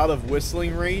horse is out of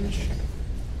whistling range.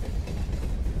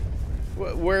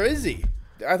 Where is he?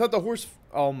 I thought the horse...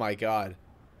 Oh my god.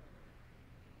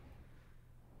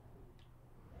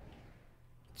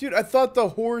 Dude, I thought the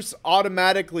horse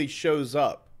automatically shows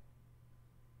up.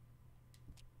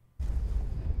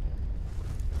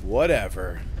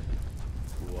 Whatever.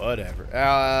 Whatever.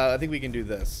 I think we can do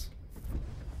this.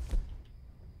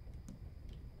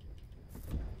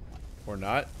 Or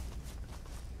not.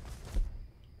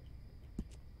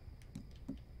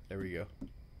 There we go.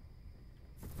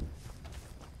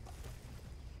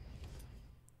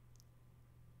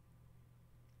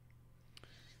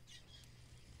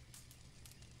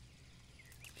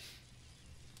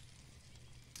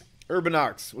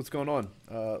 Urbanox, what's going on?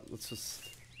 Let's just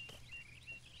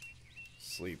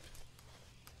sleep.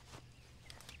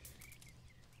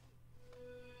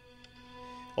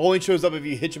 Only shows up if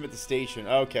you hitch him at the station.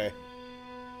 Okay.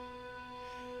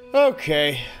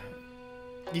 Okay.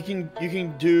 You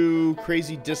can do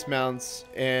crazy dismounts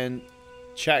and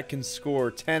chat can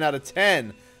score 10 out of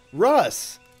 10.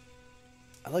 Russ!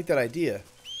 I like that idea.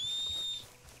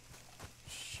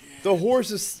 The horse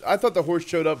is... I thought the horse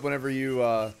showed up whenever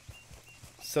you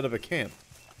set up a camp.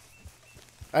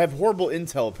 I have horrible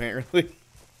intel, apparently.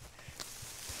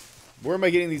 Where am I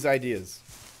getting these ideas?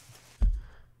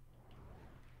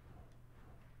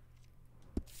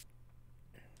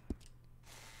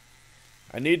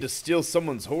 I need to steal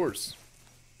someone's horse.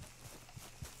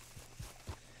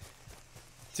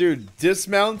 Dude,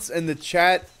 dismounts and the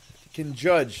chat can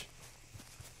judge.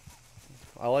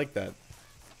 I like that.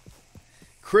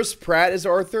 Chris Pratt is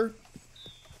Arthur?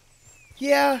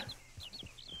 Yeah.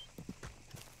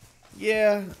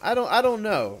 Yeah, I don't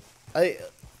know. I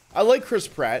like Chris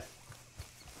Pratt.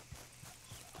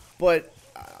 But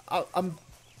I'm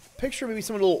picturing maybe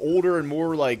someone a little older and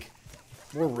more like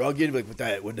more rugged, like with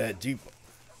that deep,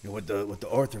 you know, with the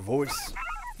Arthur voice.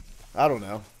 I don't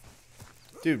know.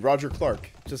 Dude, Roger Clark.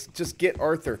 Just get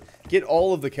Arthur. Get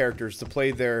all of the characters to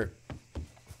play their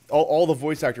all the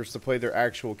voice actors to play their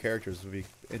actual characters would be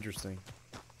interesting.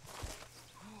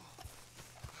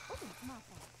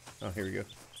 Oh, here we go.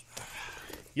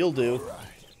 You'll do.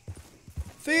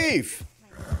 Thief!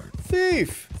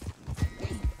 Thief!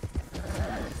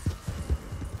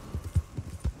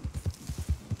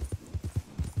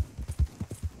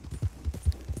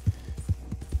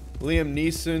 Liam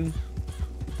Neeson.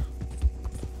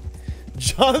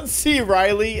 John C.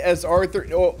 Reilly as Arthur.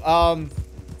 Oh,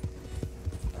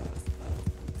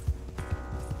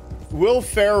 Will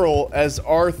Ferrell as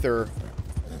Arthur.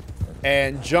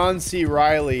 And John C.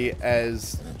 Reilly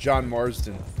as John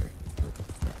Marsden.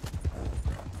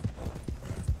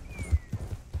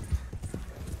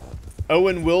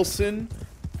 Owen Wilson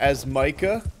as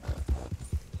Micah.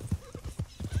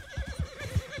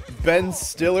 Ben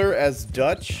Stiller as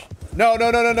Dutch.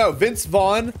 No. Vince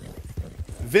Vaughn.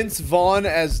 Vince Vaughn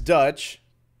as Dutch.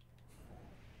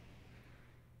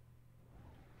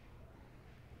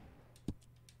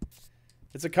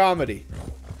 It's a comedy.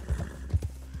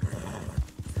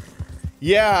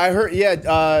 Yeah, I heard.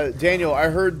 Yeah, Daniel, I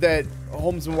heard that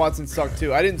Holmes and Watson sucked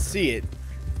too. I didn't see it,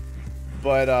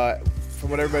 but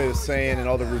from what everybody was saying and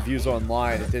all the reviews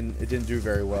online, it didn't do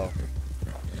very well.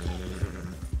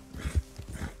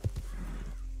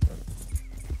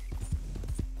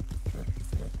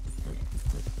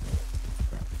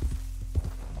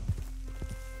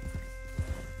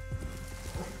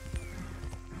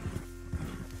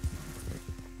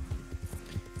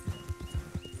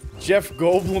 Jeff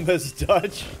Goldblum as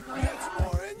Dutch.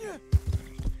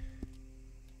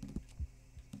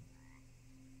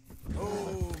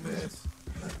 Oh, miss.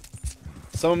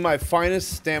 Some of my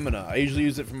finest stamina. I usually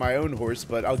use it for my own horse,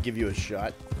 but I'll give you a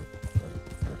shot.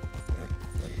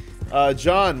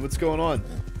 John, what's going on?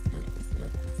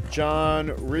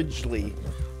 John Ridgely.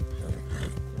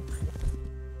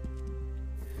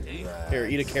 Here,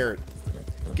 eat a carrot.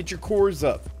 Get your cores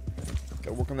up.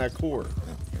 Gotta work on that core.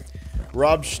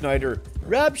 Rob Schneider.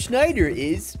 Rob Schneider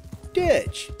is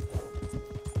Dutch.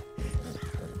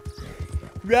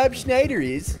 Rob Schneider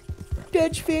is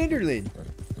Dutch Vanderlyn.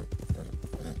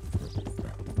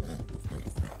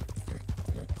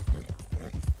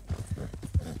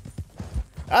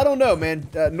 I don't know, man.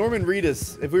 Norman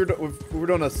Reedus. If we were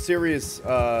doing a serious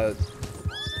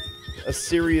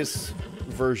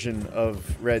version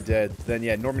of Red Dead, then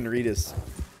yeah, Norman Reedus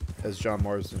as John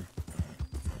Marsden.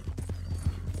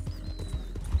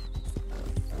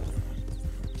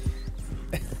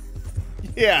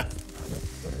 Yeah.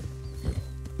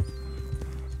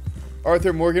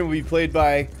 Arthur Morgan will be played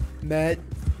by Matt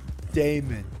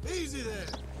Damon. Easy there.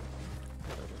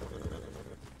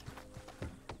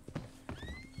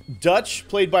 Dutch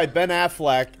played by Ben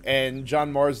Affleck and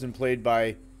John Marsden played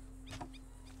by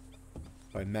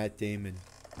Matt Damon.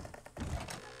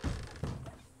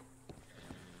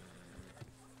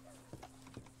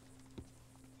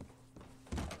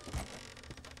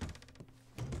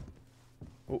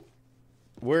 Oh,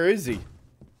 where is he?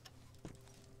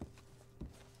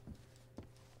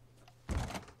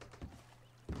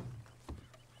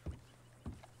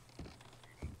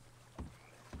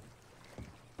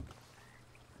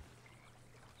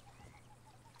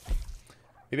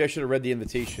 Maybe I should have read the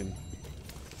invitation.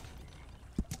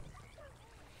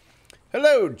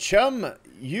 Hello, chum.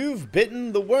 You've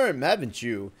bitten the worm, haven't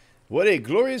you? What a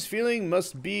glorious feeling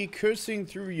must be coursing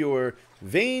through your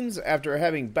veins after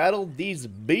having battled these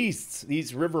beasts,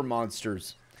 these river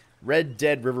monsters. Red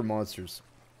Dead river monsters.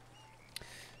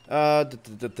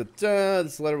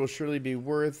 This letter will surely be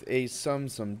worth a sum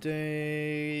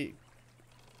someday.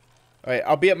 Alright,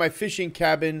 I'll be at my fishing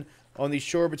cabin on the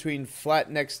shore between Flat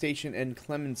Neck Station and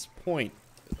Clements Point.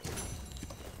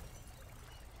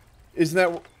 Isn't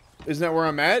that where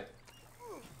I'm at?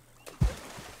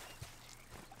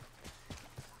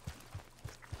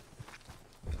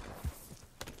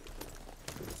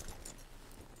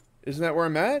 Isn't that where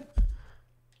I'm at?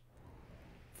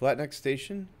 Flat Neck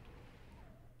Station?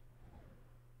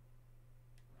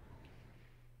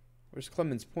 Where's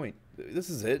Clements Point? This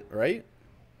is it, right?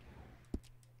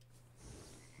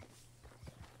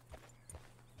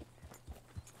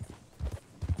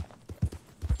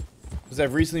 Because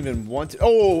I've recently been wanted.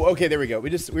 Oh, okay, there we go. We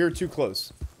were too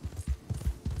close.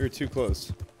 We were too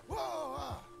close.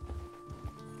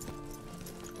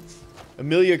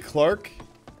 Amelia Clark.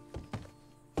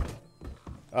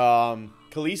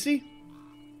 Khaleesi?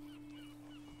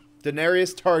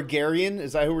 Daenerys Targaryen.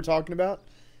 Is that who we're talking about?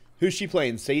 Who's she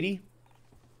playing? Sadie?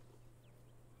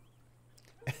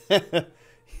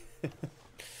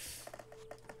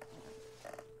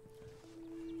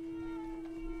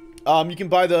 You can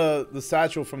buy the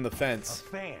satchel from the fence. A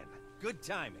fan. Good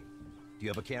timing. Do you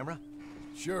have a camera?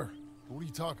 Sure. What are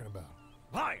you talking about?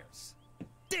 Liars.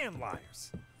 Damn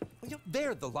liars. Well,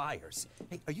 they're the liars.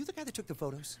 Hey, are you the guy that took the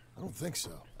photos? I don't think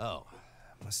so. Oh,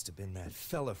 must have been that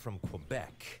fella from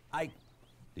Quebec.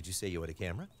 Did you say you had a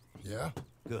camera? Yeah?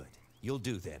 Good. You'll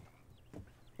do then.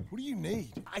 What do you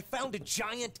need? I found a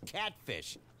giant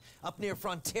catfish up near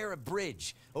Frontera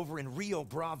Bridge over in Rio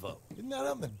Bravo. Isn't that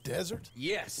out in the desert?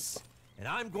 Yes, and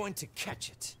I'm going to catch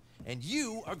it. And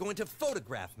you are going to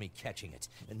photograph me catching it.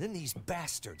 And then these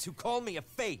bastards who call me a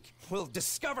fake will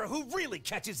discover who really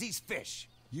catches these fish.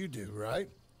 You do, right?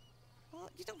 Well,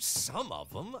 you know, some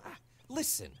of them.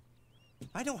 Listen,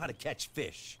 I know how to catch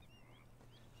fish.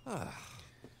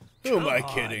 Who am I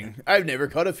kidding? I've never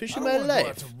caught a fish in my Go out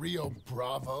life. to Rio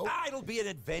Bravo. It'll be an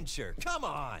adventure. Come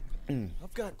on.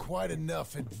 I've got quite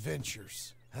enough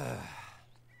adventures.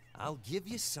 I'll give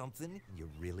you something you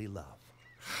really love.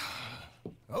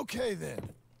 Okay, then.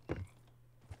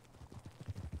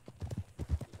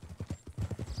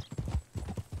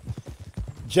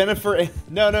 Jennifer.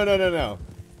 No.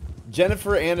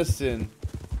 Jennifer Aniston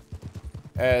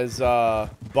as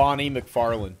Bonnie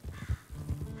McFarlane.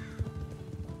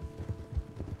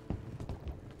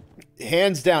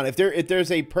 Hands down, if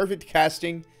there's a perfect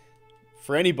casting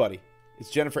for anybody, it's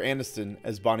Jennifer Aniston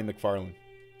as Bonnie McFarlane.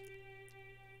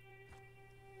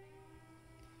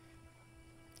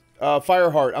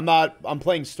 Fireheart, I'm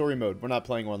playing story mode. We're not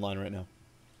playing online right now.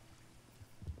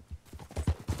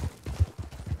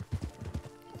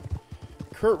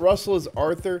 Kurt Russell is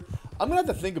Arthur. I'm gonna have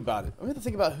to think about it. I'm gonna have to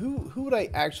think about who would I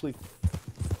actually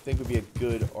think would be a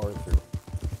good Arthur.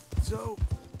 So,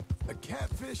 a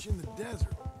catfish in the desert.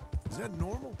 Is that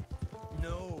normal?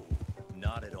 No,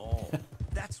 not at all.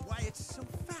 That's why it's so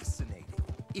fascinating.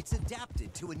 It's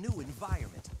adapted to a new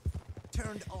environment.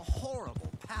 Turned a horrible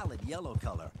pallid yellow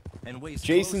color and weighs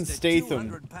Jason close to Statham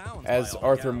 200 pounds as by all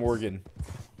Arthur counts. Morgan.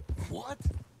 What?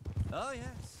 Oh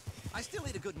yes, I still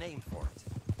need a good name for it.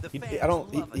 The He fans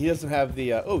love he it. doesn't have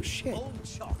the oh shit. Old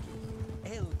Chalky,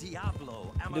 El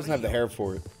Diablo He doesn't have the hair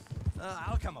for it.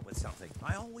 I'll come up with something.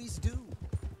 I always do.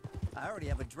 I already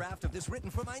have a draft of this written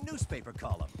for my newspaper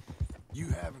column. You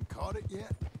haven't caught it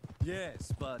yet?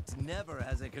 Yes, but never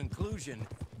has a conclusion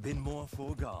been more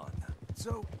foregone.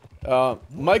 So,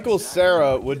 Michael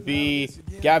Cera would be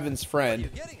Gavin's What are friend, you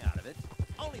getting out of it?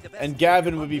 Only the best and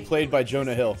Gavin would be played by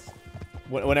Jonah Hill.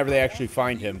 Whenever they actually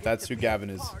find him, that's who Gavin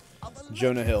is.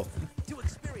 Jonah Hill. To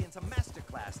experience a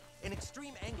masterclass in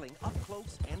extreme angling up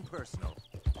close and personal.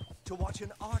 To watch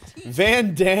an artiste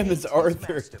Van Damme is paint his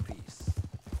Arthur. masterpiece.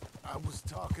 I was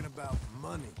talking about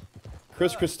money.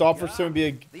 Chris Christopherson would be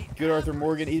a good Arthur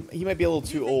Morgan. He might be a little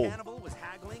Do you too think old. Hannibal was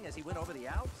haggling as he went over the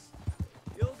Alps?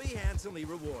 You'll be handsomely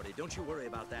rewarded. Don't you worry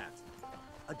about that.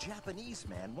 A Japanese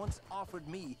man once offered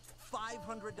me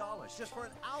 $500 just for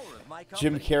an hour of my company.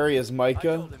 Jim Carrey as I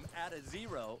Micah. told him add a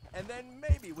zero, and then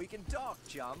maybe we can talk,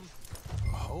 chum.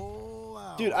 A whole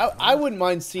hour. Dude, I wouldn't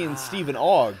mind seeing Stephen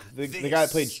Ogg, the guy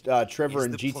that played Trevor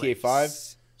in GTA 5.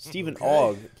 Stephen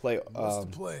Ogg play What's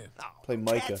the plan? play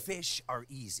Micah. Catfish are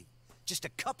easy. Just a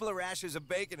couple of rashers of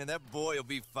bacon and that boy will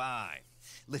be fine.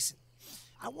 Listen,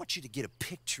 I want you to get a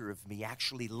picture of me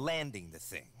actually landing the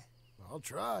thing. I'll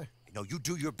try. No, you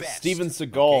do your best. Steven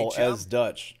Seagal Okay, chum? as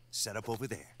Dutch. Set up over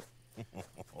there.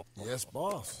 Yes,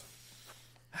 boss.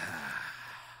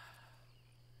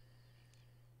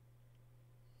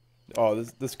 Oh,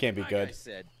 this can't be Like good. I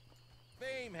said,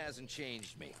 fame hasn't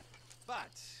changed me,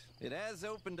 but it has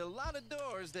opened a lot of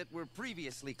doors that were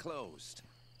previously closed.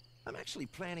 I'm actually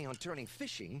planning on turning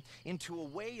fishing into a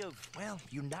way of, well,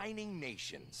 uniting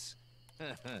nations.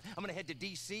 I'm gonna head to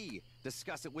D.C.,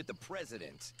 discuss it with the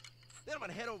president. Then I'm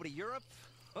gonna head over to Europe.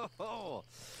 Oh,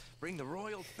 bring the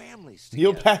royal families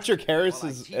Neil together. Patrick Harris while I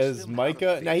as teach as them how to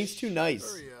Micah. Nah, he's fish. too nice.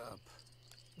 Hurry up.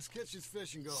 Let's catch this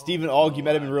fish and go Stephen home. Ogg, you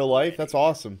met him in real life. That's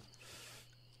awesome.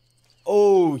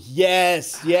 Oh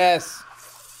yes, yes.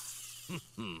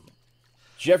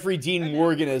 Jeffrey Dean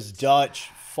Morgan as Dutch.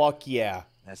 Fuck yeah.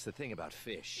 That's the thing about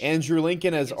fish. Andrew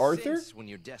Lincoln as It Arthur. sinks when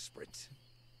you're desperate.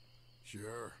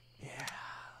 Sure. Yeah.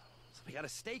 So we gotta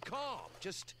stay calm.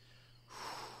 Just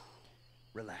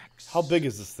relax. How big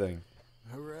is this thing?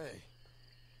 Hooray.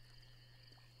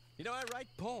 You know, I write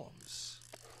poems.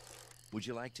 Would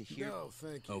you like to hear? No,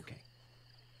 thank you. Okay.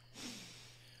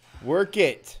 Work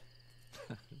it.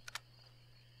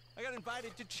 I got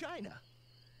invited to China.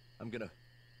 I'm gonna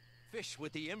fish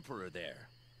with the emperor there.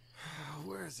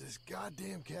 Where's this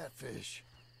goddamn catfish?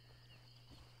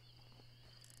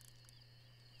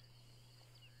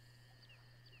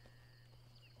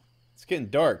 It's getting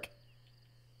dark.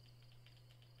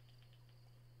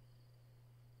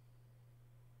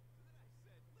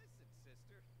 Listen,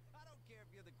 sister, I don't care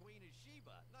if you're the Queen of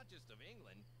Sheba, not just of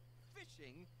England.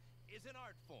 Fishing is an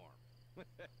art form.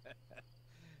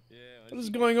 Yeah. What is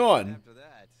going on? After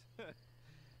that.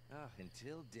 Oh,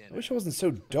 until dinner. I wish it wasn't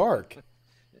so dark.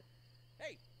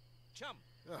 Hey, chum,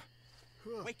 Huh.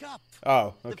 wake up.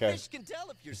 Oh, The okay. fish can tell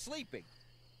if you're sleeping.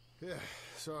 Yeah,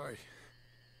 sorry.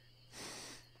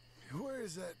 Where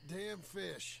is that damn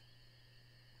fish?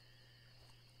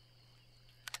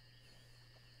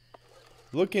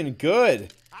 Looking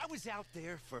good. I was out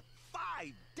there for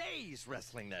 5 days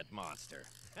wrestling that monster.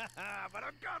 But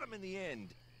I got him in the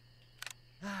end.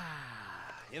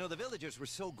 You know, the villagers were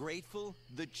so grateful,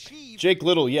 the chief Jake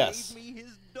Little, yes. gave me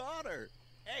his daughter.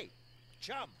 Hey,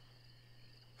 chum.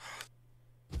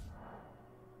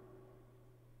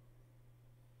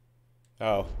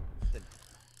 Oh.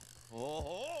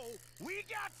 Oh, we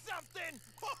got something.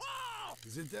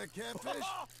 Is it that catfish?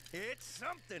 It's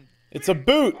something. It's a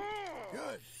boot.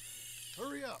 Good.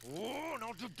 Hurry up. Oh,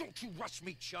 no, don't you rush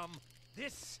me, chum.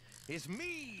 This is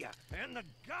me and the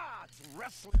gods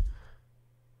wrestling.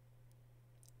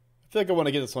 I feel like I want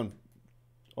to get this on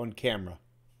camera.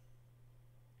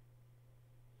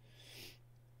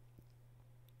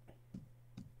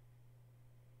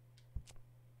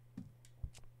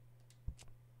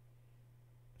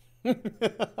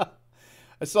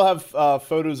 I still have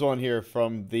photos on here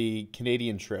from the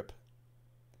Canadian trip.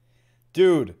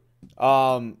 Dude,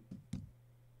 Tom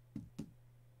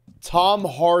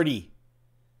Hardy.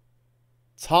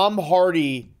 Tom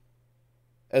Hardy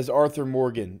as Arthur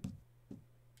Morgan.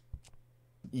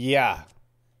 Yeah.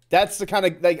 That's the kind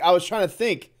of, like, I was trying to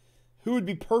think who would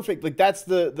be perfect. Like, that's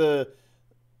the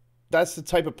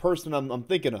type of person I'm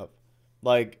thinking of.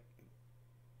 Like,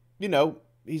 you know,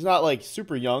 he's not like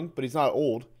super young, but he's not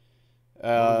old. What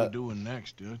are we doing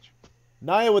next, Dutch?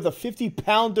 Naya with a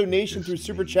 50-pound donation through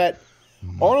Super Chat.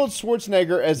 Arnold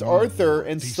Schwarzenegger as Arthur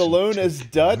and Stallone as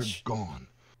Dutch. Gone.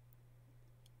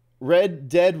 Red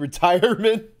Dead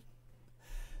Retirement.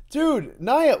 Dude,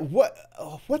 Naya, what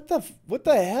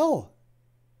the hell?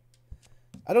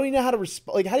 I don't even know how to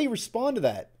respond. Like, how do you respond to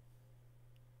that?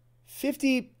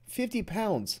 50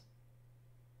 pounds.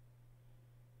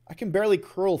 I can barely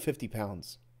curl 50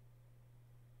 pounds.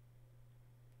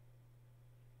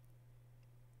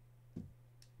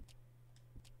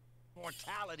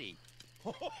 Mortality.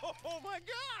 Oh my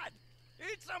God!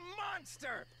 It's a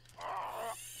monster!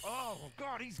 Oh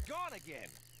God, he's gone again.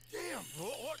 Damn!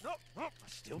 No,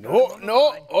 still got him on the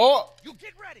line. You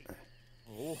get ready.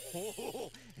 Oh,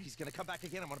 he's gonna come back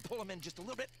again. I'm gonna pull him in just a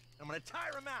little bit. I'm gonna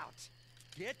tire him out.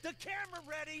 Get the camera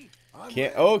ready.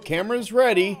 Camera's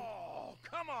ready. Oh,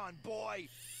 come on, boy.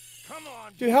 Come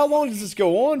on, dude. How long does this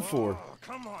go on for? Oh,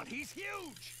 come on, he's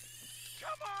huge.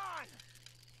 Come on.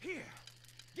 Here,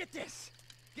 get this.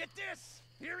 Get this.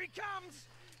 Here he comes.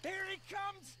 Here he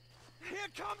comes. Here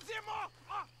comes him.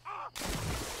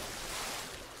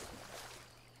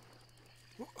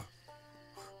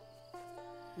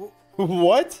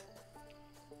 What?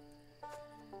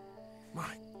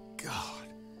 My God.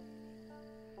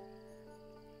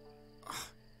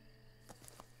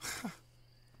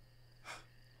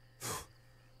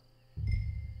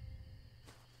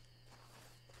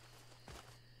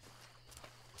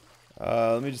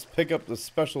 Let me just pick up the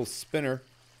special spinner.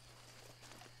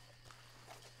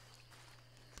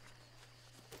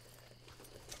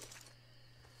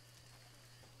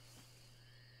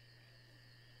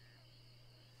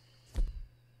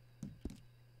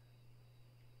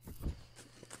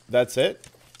 That's it?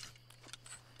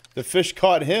 The fish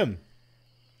caught him.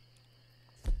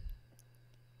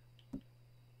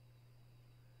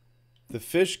 The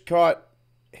fish caught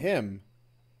him.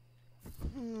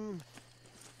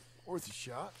 Worth a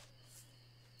shot.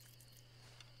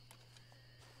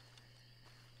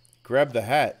 Grab the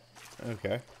hat.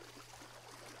 Okay.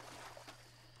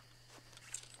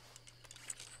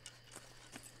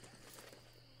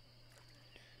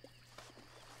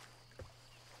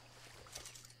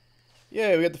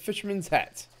 Yeah, we got the fisherman's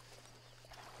hat.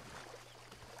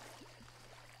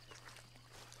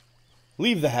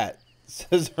 Leave the hat,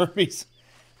 says Hermes.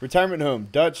 Retirement home.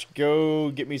 Dutch, go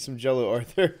get me some Jello,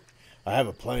 Arthur. I have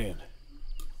a plan.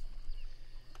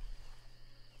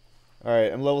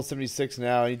 Alright, I'm level 76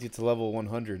 now. I need to get to level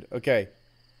 100. Okay.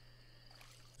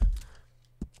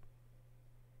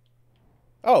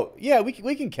 Oh, yeah, we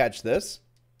can catch this.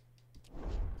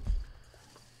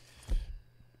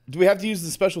 Do we have to use the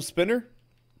special spinner?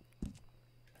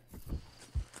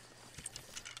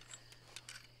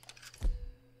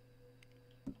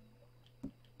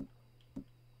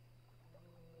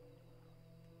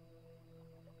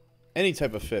 Any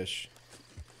type of fish.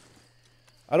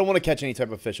 I don't want to catch any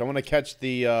type of fish. I want to catch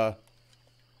the, I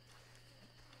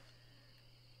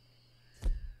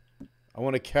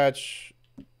want to catch...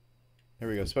 There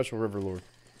we go. Special river lure.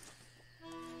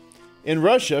 In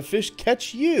Russia, fish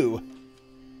catch you.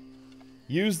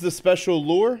 Use the special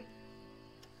lure.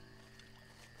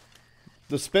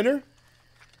 The spinner.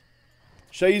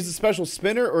 Should I use the special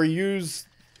spinner or use?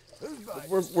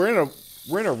 We're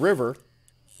in a river.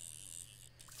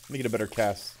 Let me get a better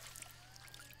cast.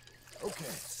 Okay.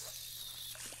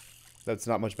 That's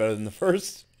not much better than the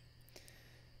first.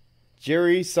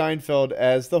 Jerry Seinfeld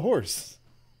as the horse.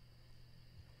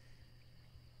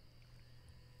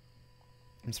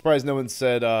 I'm surprised no one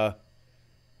said, oh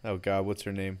God, what's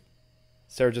her name?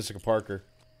 Sarah Jessica Parker.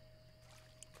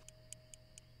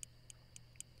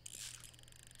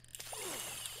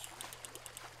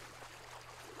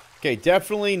 Okay,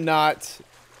 definitely not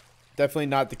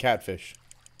the catfish.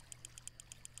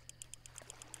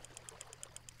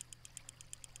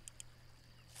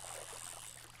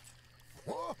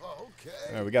 Whoa, okay.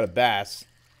 All right, we got a bass.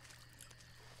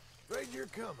 Afraid you're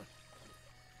coming.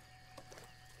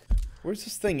 Where's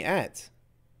this thing at?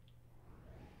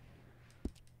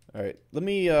 Alright, let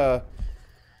me,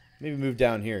 maybe move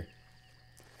down here.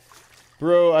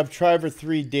 Bro, I've tried for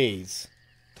 3 days.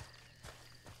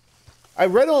 I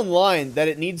read online that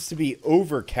it needs to be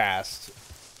overcast.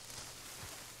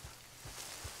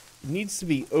 It needs to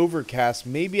be overcast.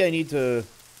 Maybe I need to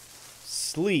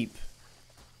sleep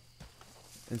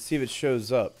and see if it shows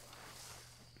up.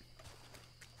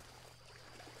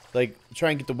 Like,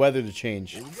 try and get the weather to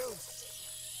change. Here we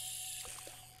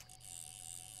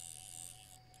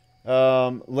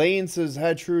go. Lane says,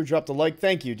 "Had True dropped a like."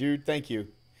 Thank you, dude. Thank you.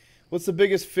 What's the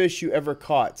biggest fish you ever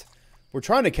caught? We're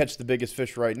trying to catch the biggest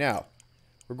fish right now.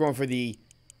 We're going for the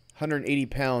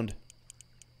 180-pound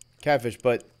catfish,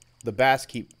 but the bass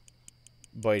keep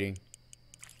biting.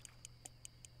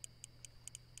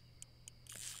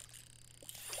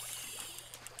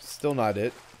 Still not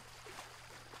it.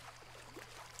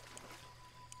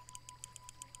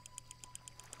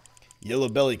 Yellow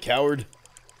belly coward.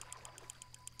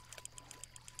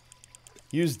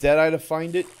 Use Deadeye to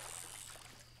find it.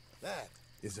 That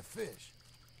is a fish.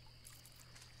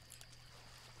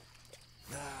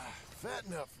 Nah,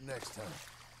 fatten up for next time.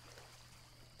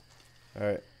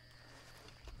 Alright.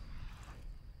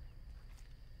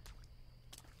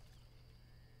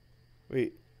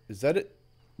 Wait, is that it?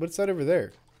 What's that over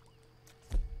there?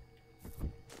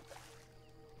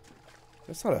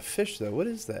 That's not a fish, though. What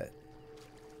is that?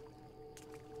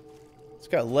 It's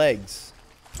got legs.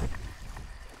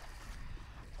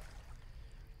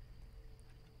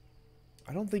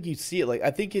 I don't think you see it. Like,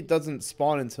 I think it doesn't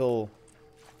spawn until...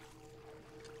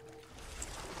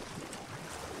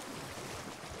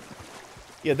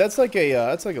 Yeah, that's like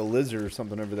a lizard or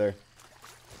something over there.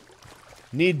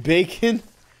 Need bacon?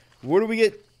 Where do we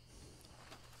get?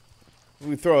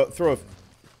 We throw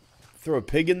a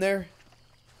pig in there.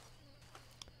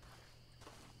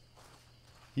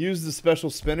 Use the special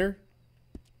spinner.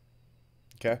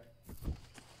 Okay.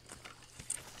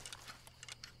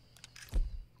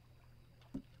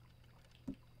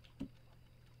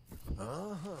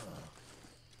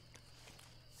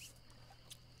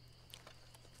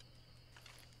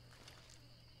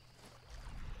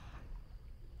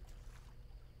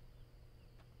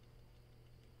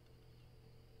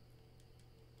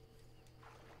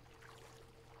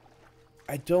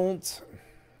 I don't.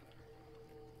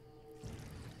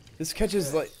 This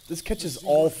catches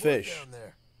all fish.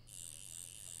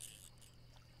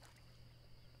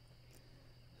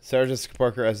 Sarah Jessica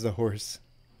Parker as the horse.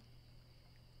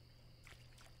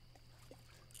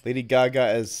 Lady Gaga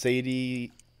as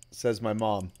Sadie, says my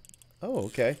mom. Oh,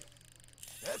 okay.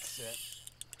 That's it.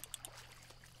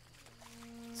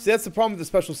 See, that's the problem with the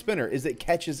special spinner, is it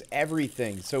catches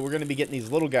everything. So we're going to be getting these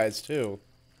little guys too.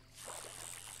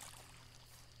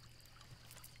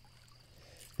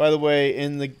 By the way,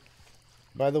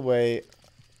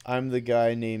 I'm the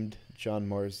guy named John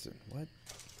Marsden. What?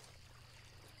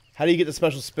 How do you get the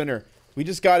special spinner? We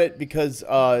just got it because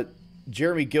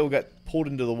Jeremy Gill got pulled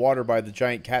into the water by the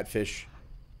giant catfish.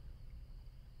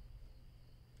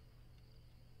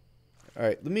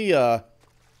 Alright, let me, damn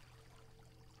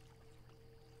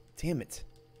it.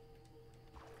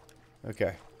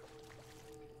 Okay.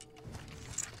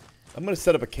 I'm gonna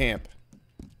set up a camp.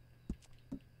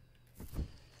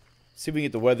 See if we can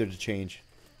get the weather to change.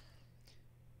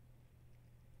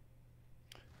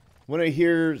 When I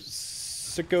hear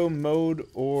sicko mode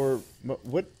or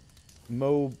what?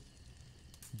 Mo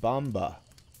Bamba.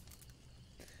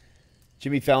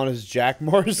 Jimmy Fallon is Jack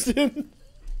Marsden.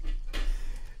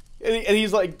 and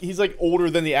he's like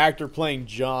older than the actor playing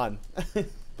John.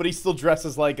 But he still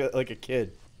dresses like a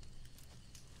kid.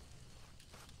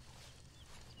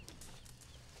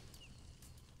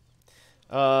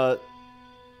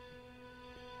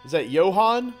 Is that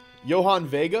Johan? Johan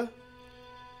Vega?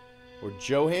 Or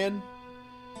Johan?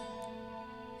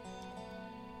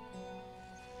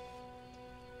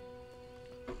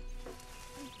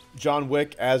 John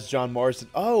Wick as John Marsden.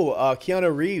 Oh,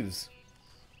 Keanu Reeves.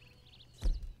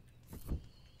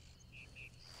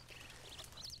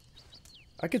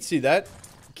 I could see that.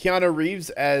 Keanu Reeves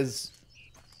as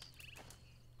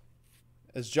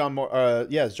John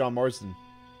as John Marsden.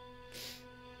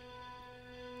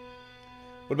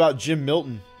 What about Jim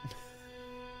Milton?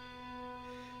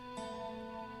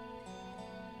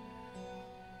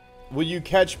 Will you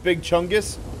catch Big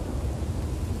Chungus?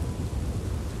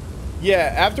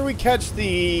 Yeah, after we catch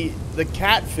the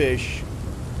catfish,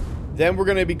 then we're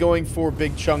going to be going for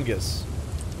Big Chungus.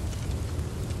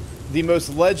 The most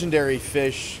legendary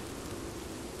fish.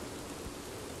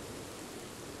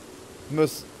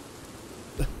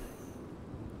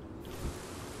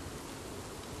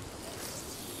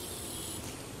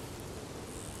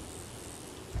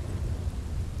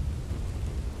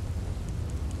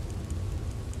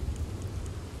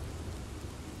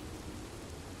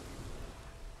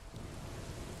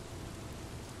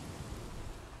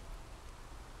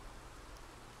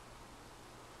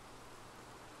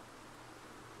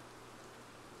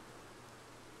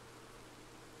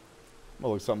 I'm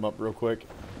gonna look something up real quick.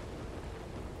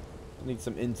 I need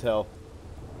some intel.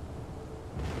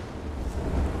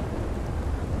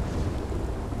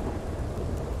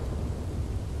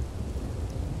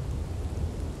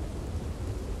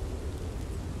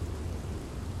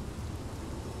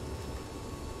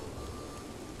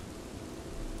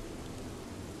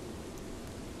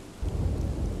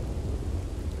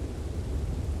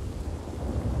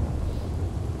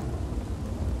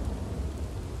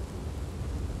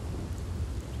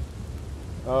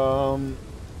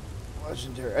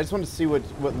 Legendary. I just want to see what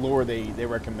lore they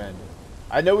recommend.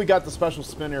 I know we got the special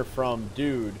spinner from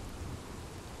Dude.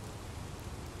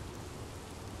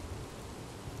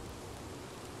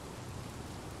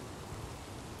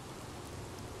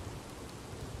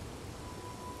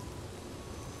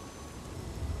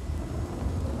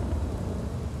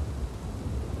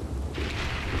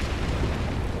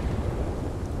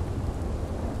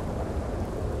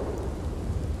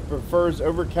 Prefers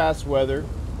overcast weather.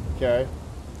 Okay.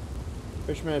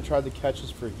 Fishermen have tried to catch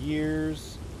us for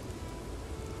years.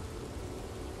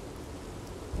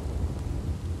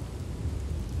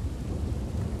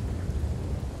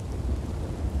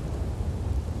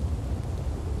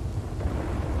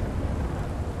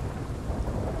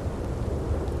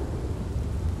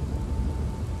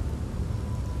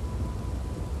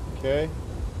 Okay.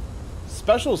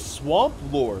 Special swamp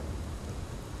lore.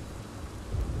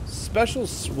 Special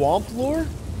swamp lore?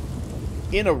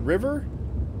 In a river?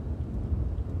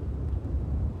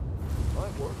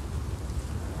 Might work.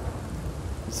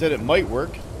 He said it might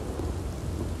work.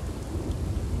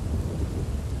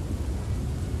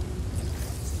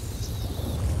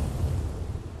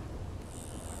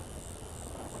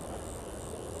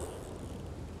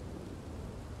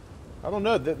 I don't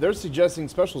know. They're suggesting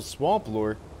special swamp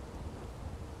lore.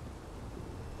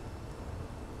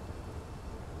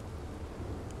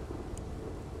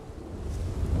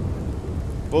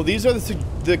 Well, these are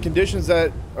the conditions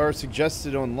that are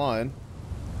suggested online.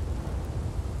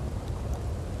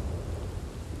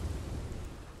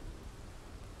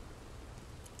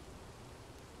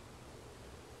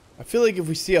 I feel like if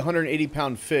we see a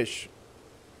 180-pound fish,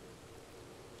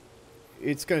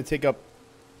 it's going to take up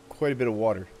quite a bit of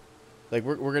water. Like,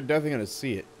 we're definitely going to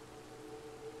see it.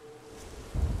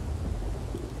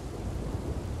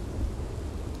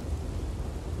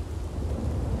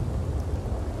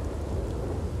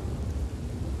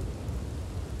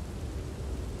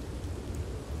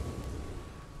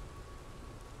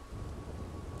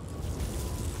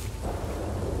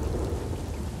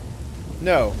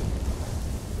 No.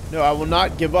 No, I will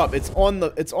not give up. It's on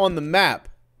the map.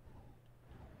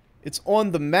 It's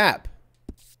on the map.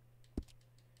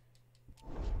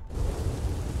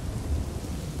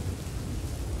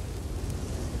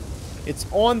 It's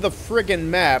on the friggin'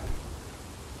 map.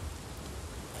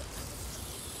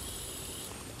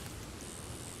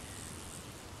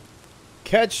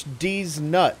 Catch D's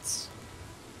nuts.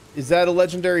 Is that a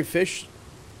legendary fish?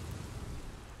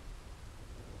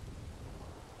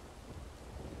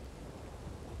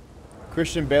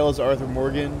 Christian Bale is Arthur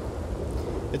Morgan.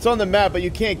 It's on the map, but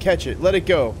you can't catch it. Let it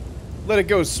go. Let it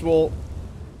go, Swole.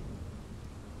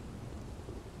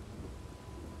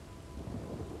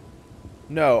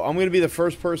 No, I'm going to be the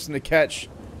first person to catch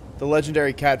the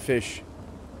legendary catfish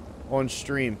on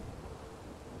stream.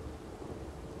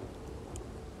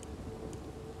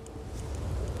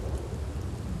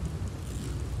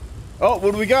 Oh,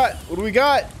 what do we got? What do we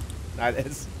got? Nah,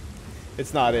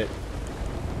 it's not it.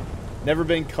 Never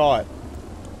been caught.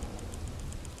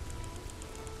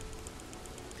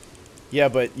 Yeah,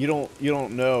 but you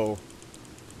don't know.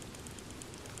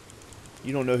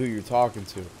 You don't know who you're talking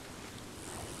to.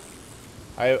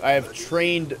 I have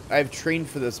trained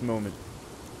for this moment.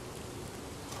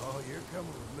 Oh, you're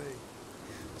coming with me.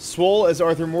 Swole as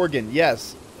Arthur Morgan.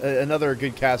 Yes, another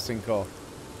good casting call.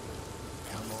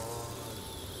 Come on.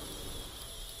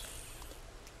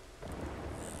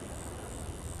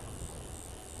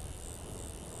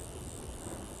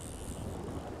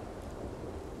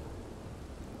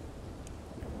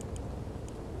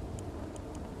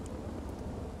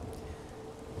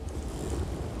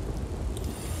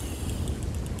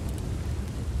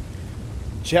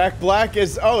 Jack Black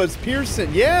is... Oh, it's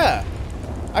Pearson. Yeah.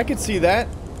 I could see that.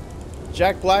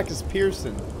 Jack Black is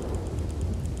Pearson.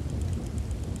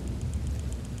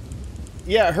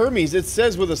 Yeah, Hermes, it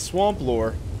says with a swamp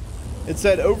lore. It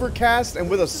said overcast and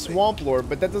with a swamp lore,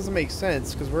 but that doesn't make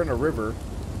sense because we're in a river.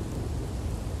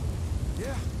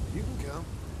 Yeah, you can come.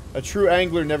 A true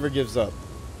angler never gives up.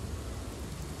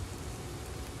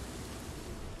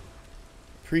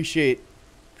 Appreciate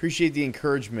the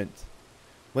encouragement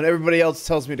when everybody else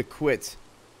tells me to quit.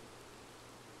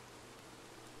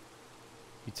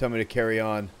 You tell me to carry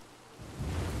on.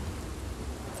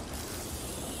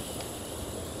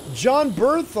 John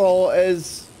Berthal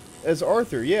as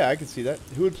Arthur. Yeah, I can see that.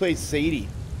 Who would play Sadie?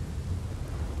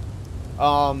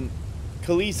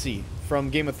 Khaleesi from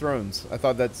Game of Thrones. I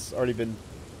thought that's already been...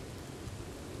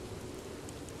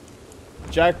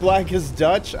 Jack Black is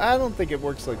Dutch? I don't think it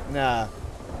works like... Nah.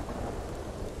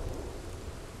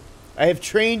 I have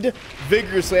trained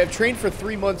vigorously. I've trained for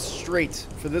 3 months straight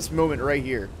for this moment right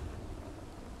here.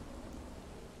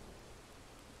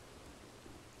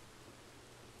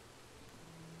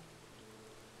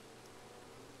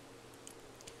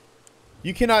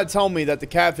 You cannot tell me that the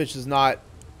catfish is not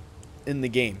in the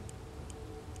game.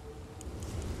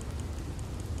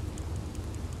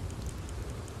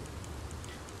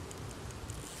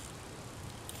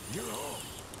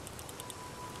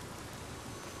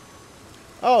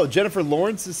 Oh, Jennifer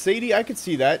Lawrence is Sadie? I could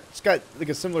see that. It's got like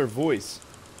a similar voice.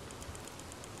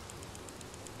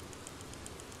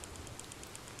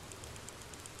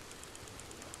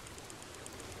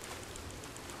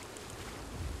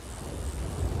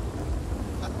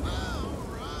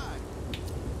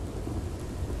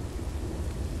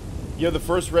 You have the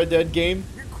first Red Dead game?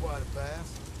 You're quite a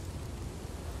fast.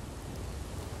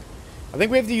 I think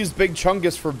we have to use Big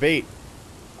Chungus for bait.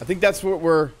 I think that's what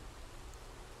we're...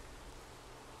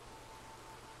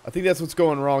 I think that's what's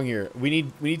going wrong here.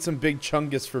 We need some Big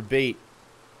Chungus for bait.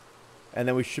 And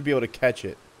then we should be able to catch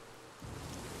it.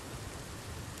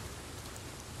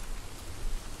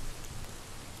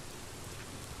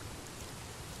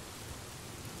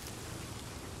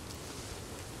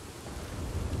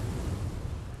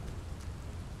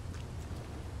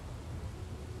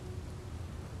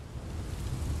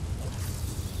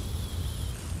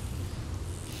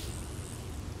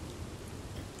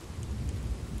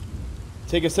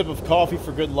 Take a sip of coffee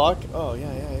for good luck. Oh,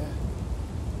 yeah.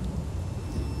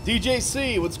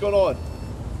 DJC, what's going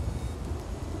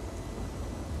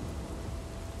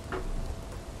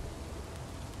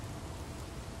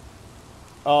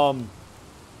on?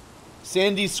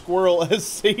 Sandy Squirrel as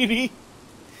Sadie.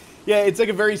 Yeah, it's like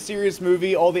a very serious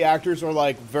movie. All the actors are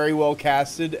like very well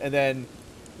casted, and then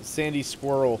Sandy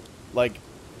Squirrel, like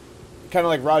kind of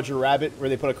like Roger Rabbit, where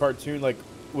they put a cartoon like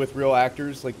with real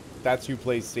actors. Like that's who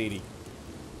plays Sadie.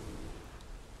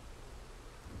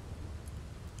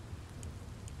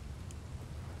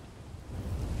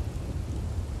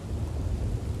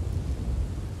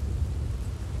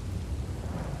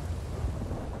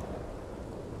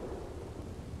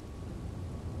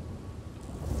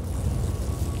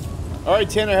 All right,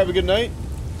 Tanner, have a good night.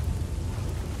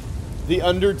 The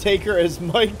Undertaker as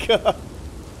Micah.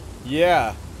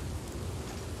 Yeah.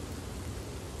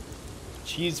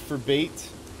 Cheese for bait.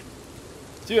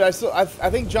 Dude, I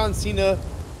think John Cena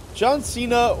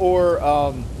or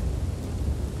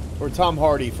Tom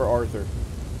Hardy for Arthur.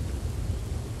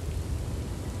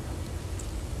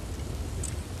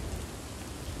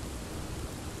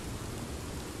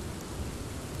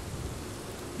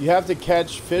 You have to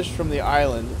catch fish from the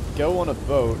island. Go on a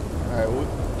boat. Alright, we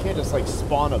can't just like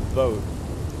spawn a boat.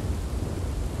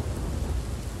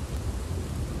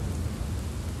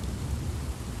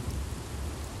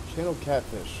 Channel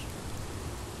Catfish.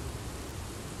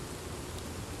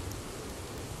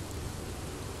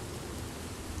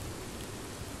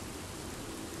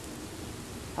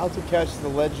 How to catch the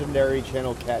legendary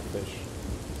channel catfish.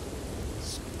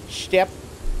 Step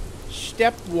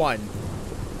 1.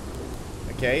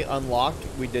 Okay, unlock.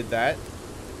 We did that.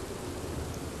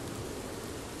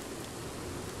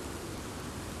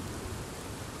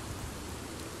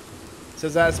 It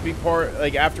says that has to be part,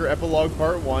 like, after epilogue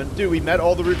part 1. Dude, we met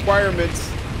all the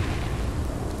requirements.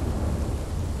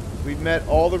 We met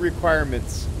all the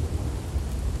requirements.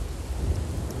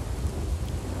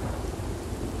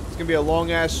 It's gonna be a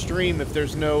long-ass stream if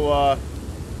there's no,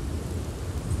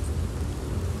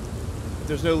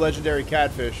 legendary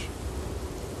catfish.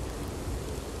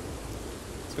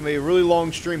 It's going to be a really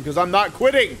long stream because I'm not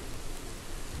quitting.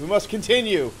 We must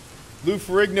continue. Lou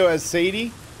Ferrigno as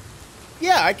Sadie.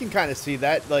 Yeah, I can kind of see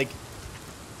that. Like,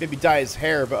 maybe dye his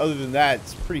hair, but other than that,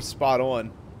 it's pretty spot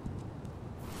on.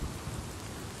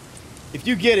 If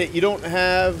you get it, you don't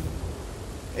have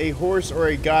a horse or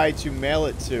a guy to mail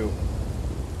it to.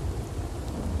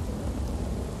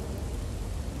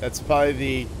 That's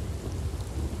probably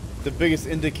the biggest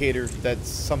indicator that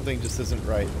something just isn't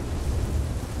right.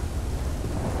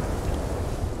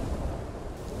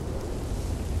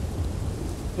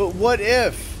 But what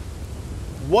if?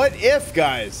 What if,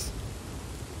 guys?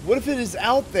 What if it is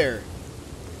out there?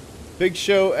 Big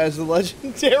Show as the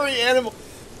legendary animal.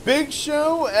 Big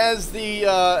Show as the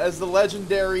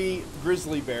legendary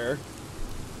grizzly bear.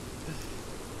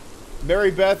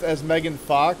 Mary Beth as Megan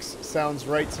Fox sounds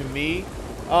right to me.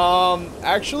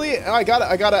 Actually, I got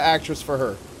an actress for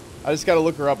her. I just got to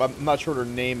look her up. I'm not sure what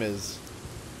her name is.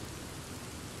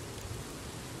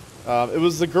 It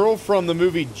was the girl from the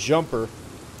movie Jumper.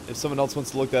 If someone else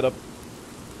wants to look that up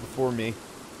before me.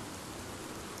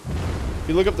 If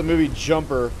you look up the movie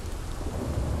Jumper,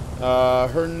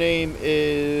 her name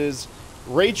is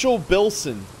Rachel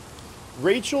Bilson.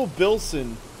 Rachel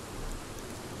Bilson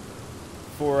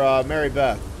for Mary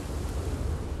Beth.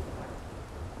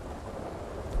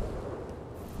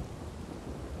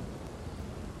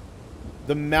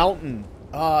 The Mountain.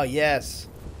 Ah, yes.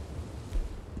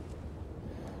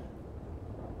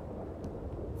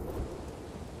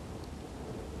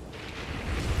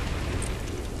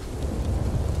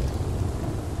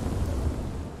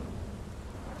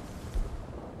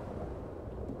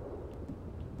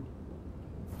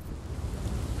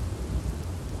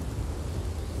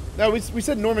 No, we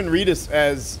said Norman Reedus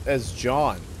as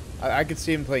John. I could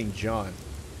see him playing John.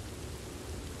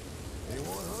 Anyone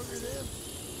hungry then?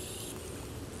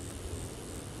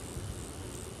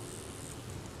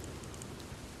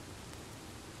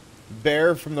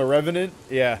 Bear from The Revenant?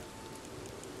 Yeah.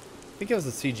 I think it was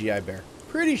a CGI bear.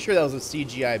 Pretty sure that was a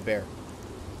CGI bear.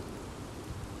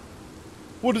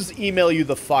 We'll just email you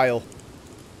the file.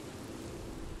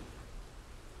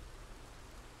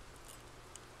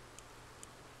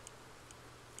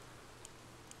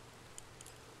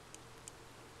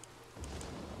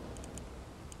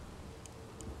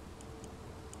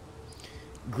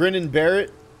 Grin and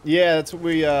Barrett? Yeah, that's what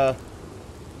we,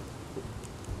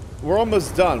 we're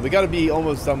almost done. We gotta be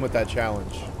almost done with that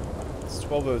challenge. It's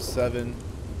 12:07.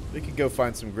 We could go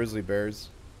find some grizzly bears.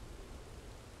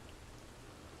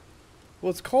 Well,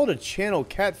 it's called a channel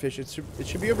catfish. It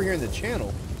should be over here in the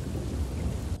channel.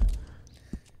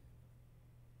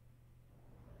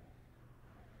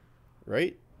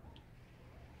 Right?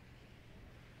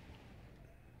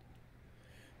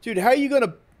 Dude, how are you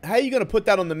gonna put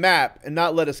that on the map and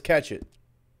not let us catch it?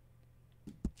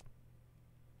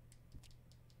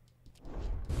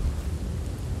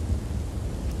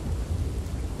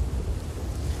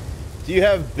 Do you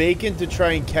have bacon to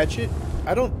try and catch it?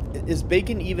 I don't... Is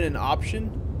bacon even an option?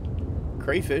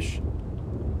 Crayfish.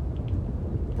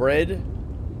 Bread.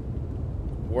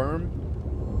 Worm.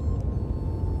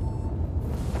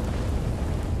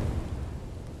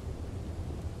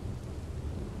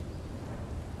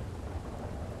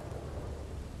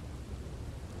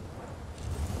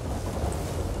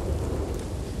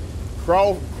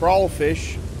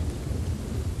 Crawfish.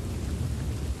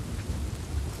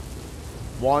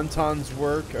 Wontons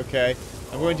work. Okay.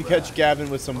 I'm going to catch Gavin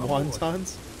with some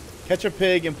wontons. Catch a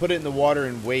pig and put it in the water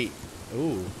and wait.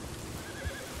 Ooh.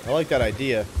 I like that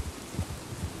idea.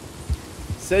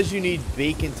 Says you need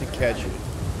bacon to catch it.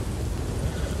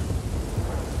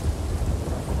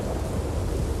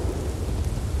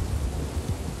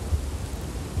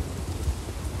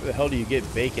 Where the hell do you get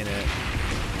bacon at?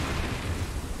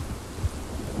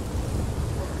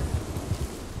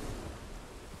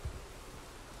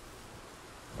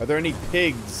 Are there any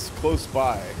pigs close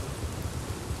by?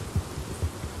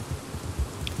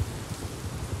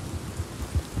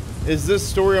 Is this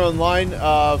story online?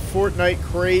 Fortnite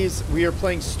craze. We are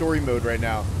playing story mode right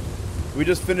now. We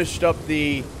just finished up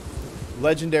the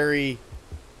legendary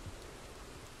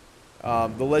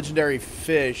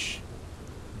fish,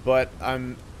 but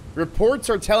reports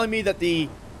are telling me that the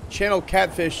channel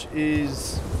Catfish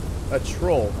is a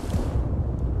troll.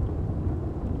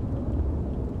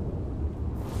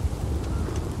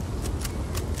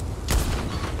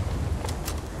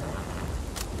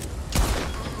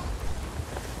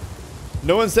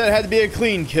 No one said it had to be a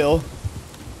clean kill.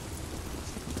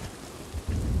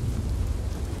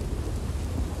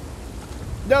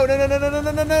 No, no, no, no, no, no,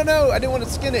 no, no, no, no. I didn't want to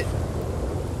skin it.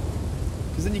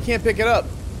 Because then you can't pick it up.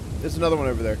 There's another one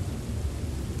over there.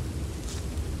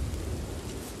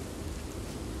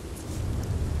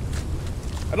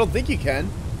 I don't think you can.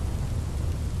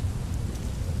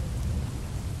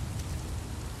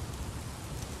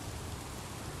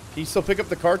 Can you still pick up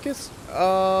the carcass?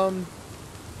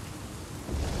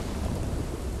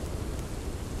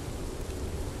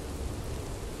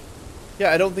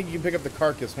 Yeah, I don't think you can pick up the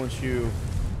carcass once you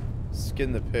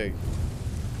skin the pig.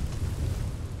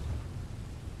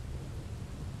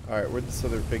 Alright, where'd this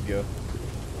other pig go?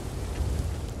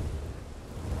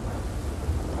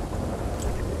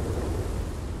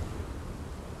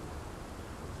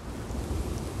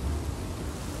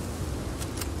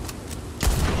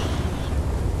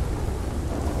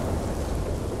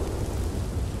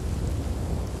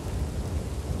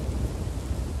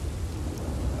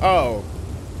 Oh.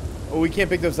 Oh, we can't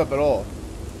pick those up at all.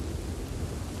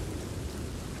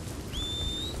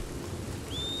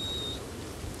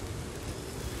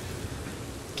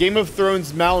 Game of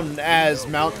Thrones Mountain as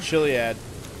Mount Chiliad.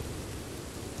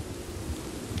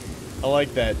 I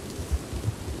like that.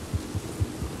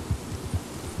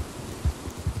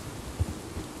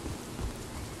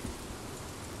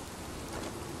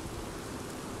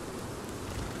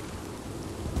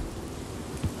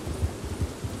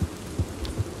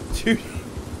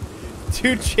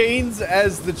 Two Chains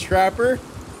as the Trapper.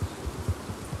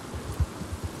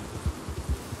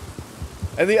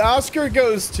 And the Oscar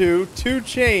goes to 2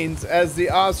 Chains as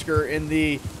the Oscar in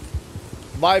the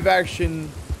live-action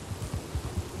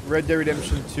Red Dead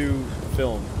Redemption 2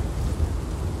 film.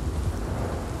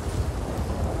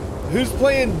 Who's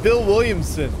playing Bill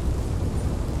Williamson?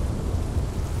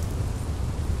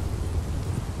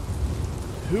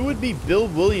 Who would be Bill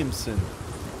Williamson?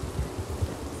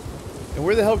 And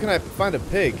where the hell can I find a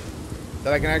pig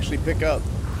that I can actually pick up?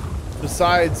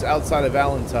 Besides outside of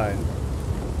Valentine.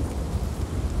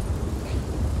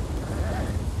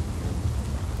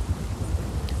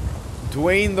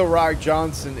 Dwayne "The Rock"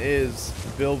 Johnson is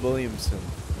Bill Williamson.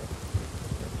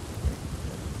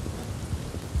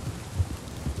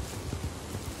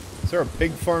 Is there a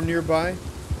pig farm nearby?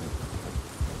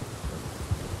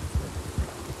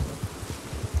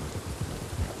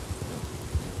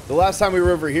 The last time we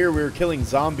were over here, we were killing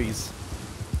zombies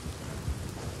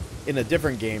in a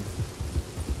different game.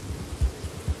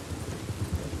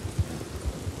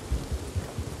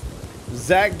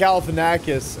 Zach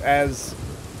Galifianakis as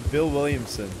Bill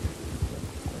Williamson.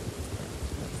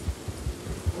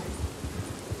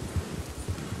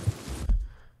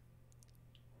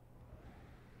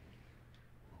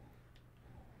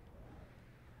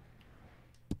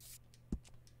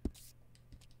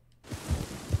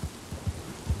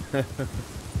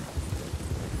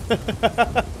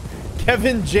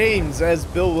 Kevin James as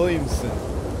Bill Williamson.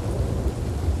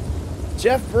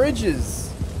 Jeff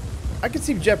Bridges. I could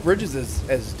see Jeff Bridges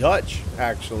as Dutch,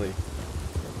 actually.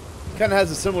 Kind of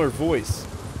has a similar voice.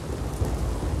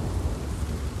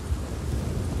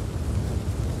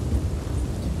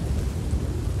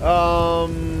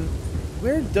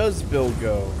 Where does Bill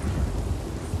go?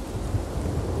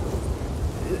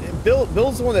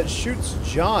 Bill's the one that shoots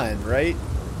John, right?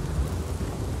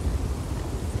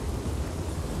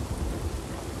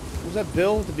 Was that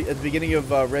Bill at the beginning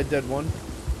of Red Dead 1?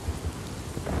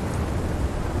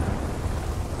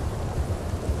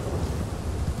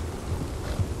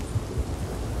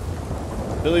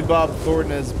 Billy Bob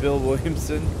Thornton as Bill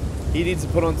Williamson. He needs to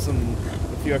put on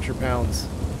a few extra pounds.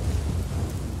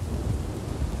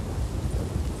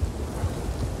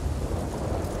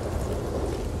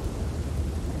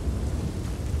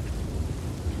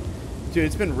 Dude,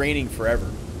 it's been raining forever.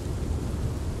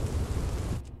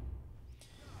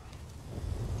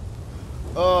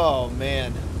 Oh,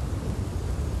 man.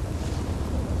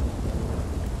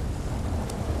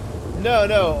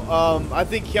 No. I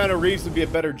think Keanu Reeves would be a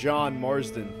better John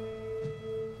Marsden.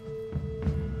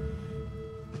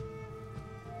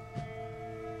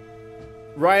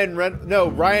 Ryan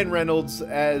Reynolds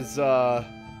as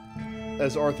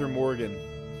Arthur Morgan.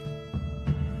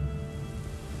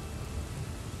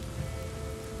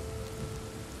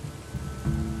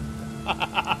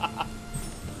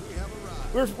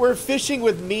 We're fishing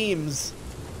with memes.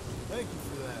 Thank you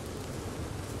for that.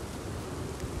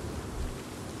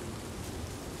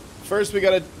 First, we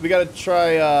gotta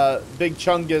try Big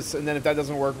Chungus, and then if that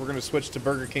doesn't work, we're gonna switch to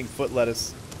Burger King foot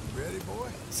lettuce. Ready, boy?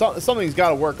 Something's got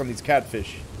to work on these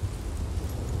catfish.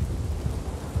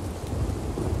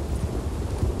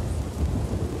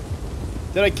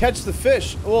 Did I catch the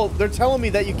fish? Well, they're telling me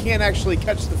that you can't actually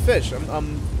catch the fish.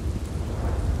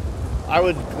 I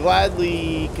would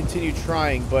gladly continue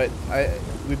trying, but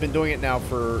we've been doing it now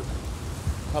for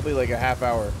probably like a half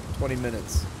hour, 20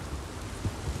 minutes.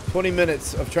 20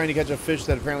 minutes of trying to catch a fish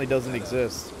that apparently doesn't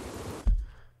exist.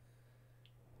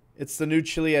 It's the new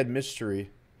Chiliad mystery.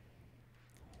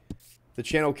 The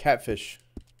channel Catfish.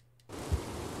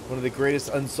 One of the greatest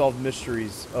unsolved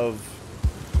mysteries of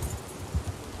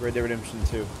Red Dead Redemption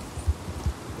 2.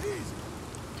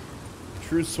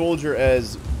 True Soldier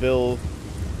as Bill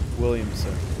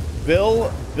Williamson.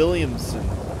 Bill Williamson.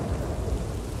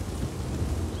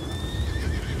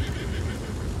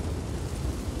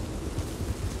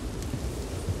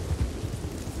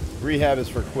 Rehab is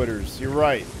for quitters. You're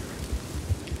right.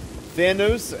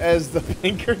 Thanos as the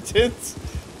Pinkertons.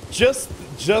 Just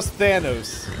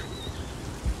Thanos.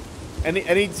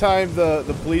 Anytime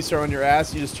the police are on your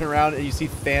ass, you just turn around and you see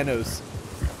Thanos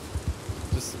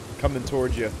just coming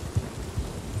towards you.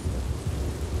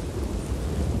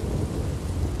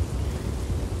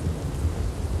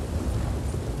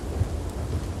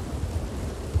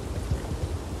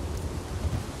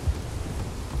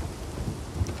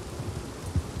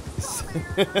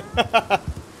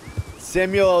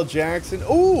 Samuel L. Jackson.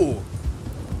 Ooh!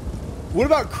 What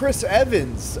about Chris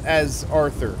Evans as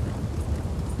Arthur?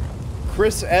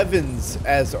 Chris Evans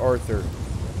as Arthur.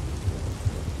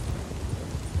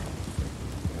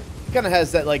 He kind of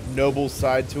has that, like, noble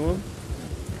side to him.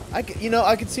 I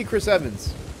could see Chris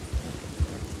Evans.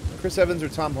 Chris Evans or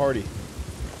Tom Hardy.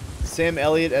 Sam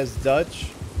Elliott as Dutch.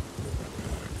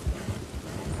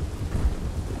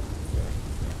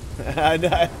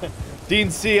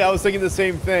 Dean C, I was thinking the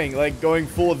same thing, like going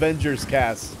full Avengers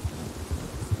cast.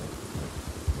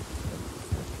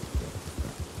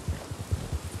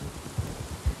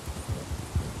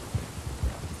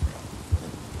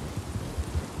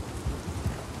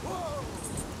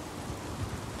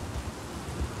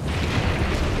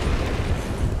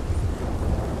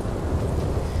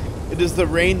 It is the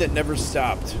rain that never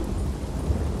stopped.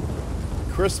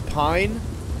 Chris Pine?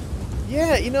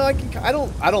 Yeah, you know, I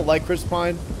don't like Chris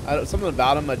Pine. Something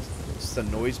about him just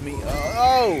annoys me.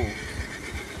 Oh!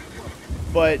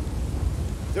 But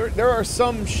there are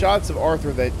some shots of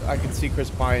Arthur that I can see Chris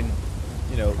Pine,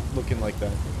 you know, looking like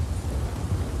that.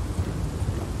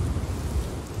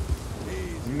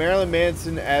 Marilyn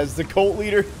Manson as the cult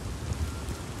leader.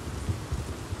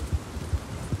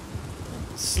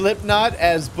 Slipknot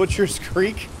as Butcher's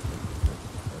Creek.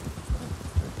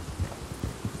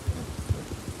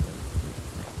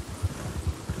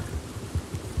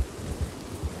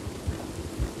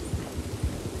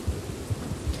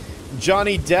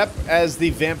 Johnny Depp as the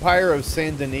Vampire of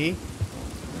Saint Denis.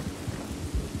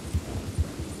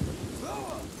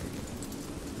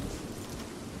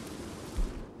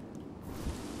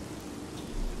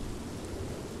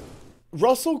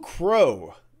 Russell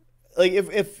Crowe. Like,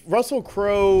 if Russell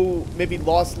Crowe maybe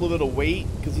lost a little bit of weight,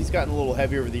 because he's gotten a little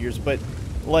heavier over the years, but,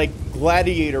 like,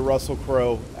 Gladiator Russell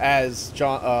Crowe as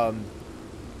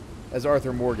as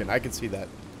Arthur Morgan, I could see that.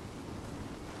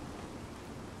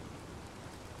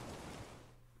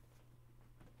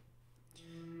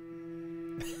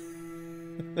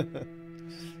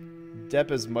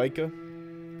 Depp as Micah.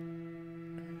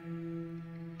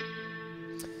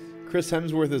 Chris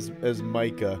Hemsworth as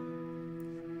Micah.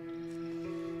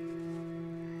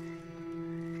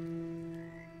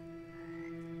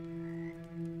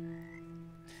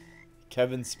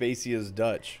 Kevin Spacey as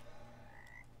Dutch.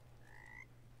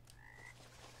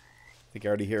 I think I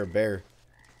already hear a bear.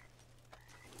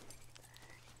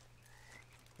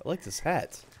 I like this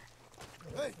hat.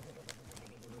 Hey.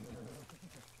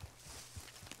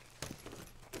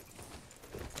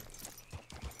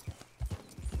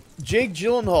 Jake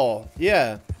Gyllenhaal,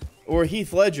 yeah, or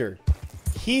Heath Ledger.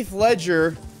 Heath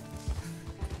Ledger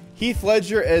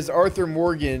as Arthur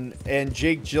Morgan and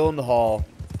Jake Gyllenhaal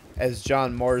as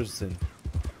John Marsden.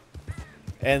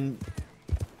 And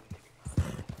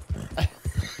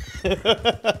and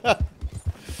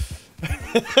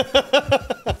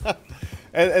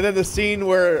then the scene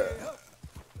where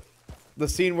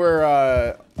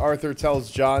Arthur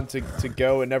tells John to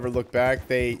go and never look back,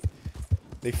 they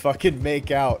fucking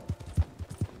make out.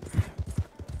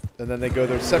 And then they go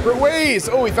their separate ways.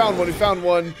 Oh, we found one. We found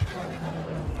one.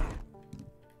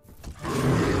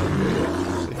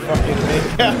 They fucking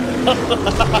make out.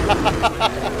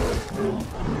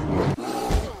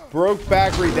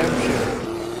 Brokeback Redemption.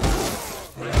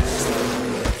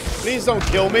 Please don't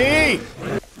kill me.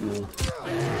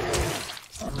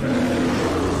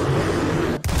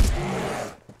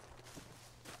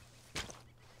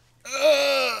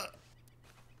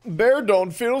 Bear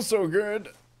don't feel so good.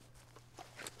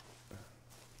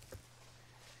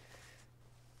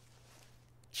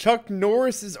 Chuck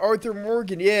Norris is Arthur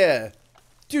Morgan. Yeah.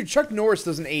 Dude, Chuck Norris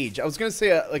doesn't age. I was going to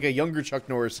say like a younger Chuck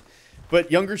Norris,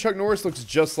 but younger Chuck Norris looks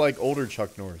just like older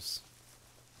Chuck Norris.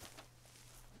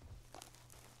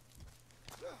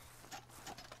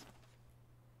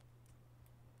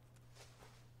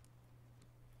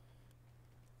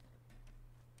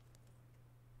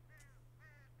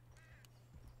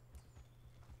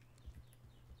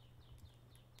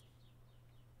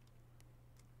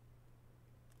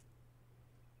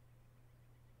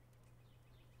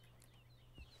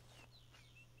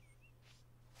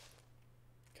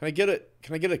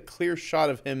 Can I get a clear shot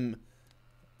of him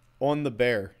on the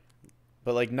bear,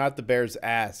 but like not the bear's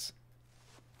ass?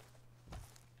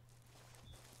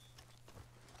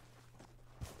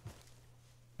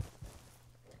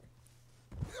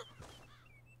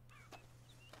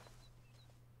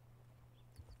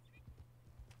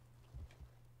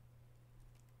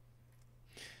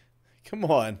 Come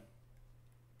on.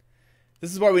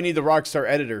 This is why we need the Rockstar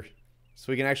editor,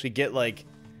 so we can actually get like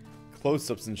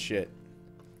close-ups and shit.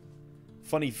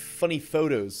 Funny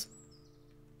photos.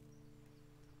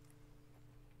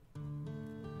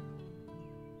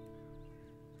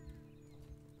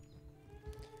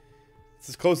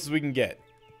 close as we can get.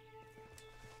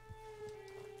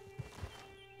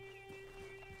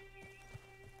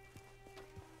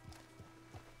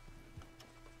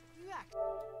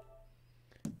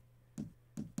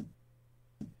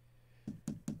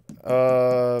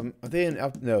 Are they in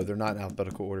no, they're not in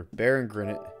alphabetical order. Baron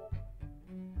Grinnet.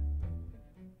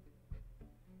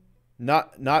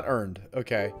 Not earned.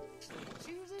 Okay.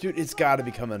 Dude, it's got to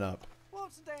be coming up.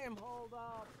 What's the damn hold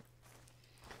up?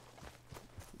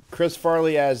 Chris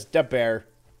Farley as the bear.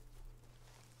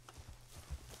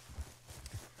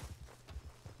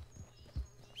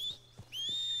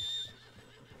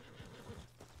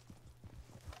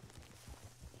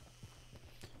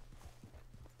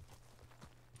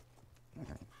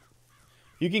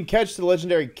 You can catch the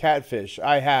legendary catfish.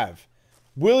 I have.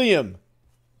 William,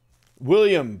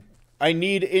 I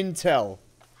need intel.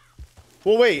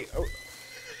 Well, wait.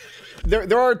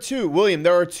 There are two. William,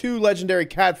 there are two legendary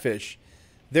catfish.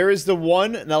 There is the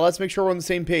one. Now, let's make sure we're on the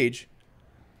same page.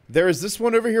 There is this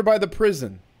one over here by the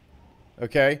prison.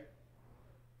 Okay?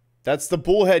 That's the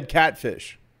bullhead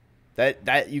catfish.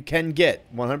 That you can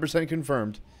get. 100%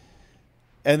 confirmed.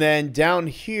 And then down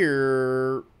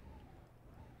here...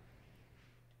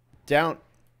 Down...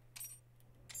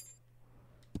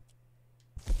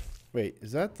 Wait,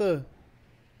 is that the...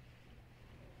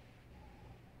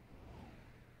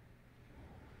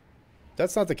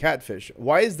 That's not the catfish.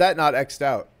 Why is that not X'd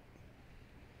out?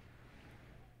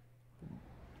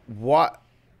 What?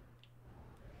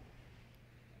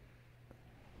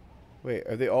 Wait,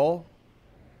 are they all?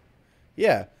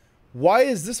 Yeah. Why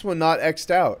is this one not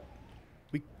X'd out?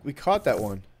 We caught that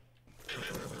one.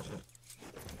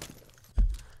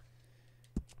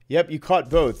 Yep, you caught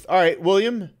both. All right,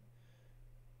 William.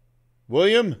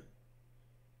 William.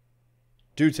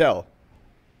 Do tell.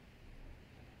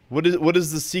 What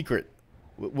is the secret?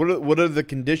 What are the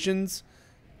conditions?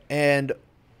 And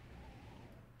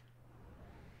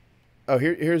oh,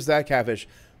 here's that catfish.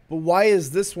 But why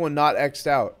is this one not X'd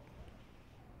out?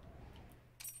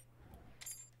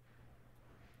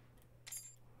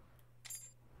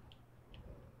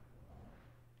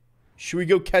 Should we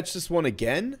go catch this one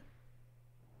again?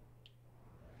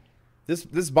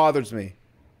 This bothers me.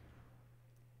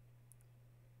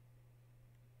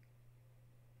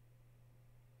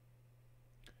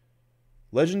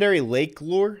 Legendary lake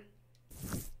lure?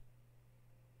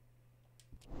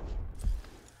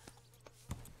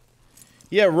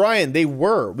 Yeah, Ryan, they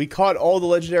were. We caught all the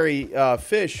legendary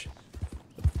fish.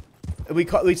 We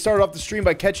started off the stream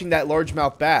by catching that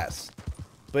largemouth bass.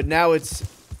 But now it's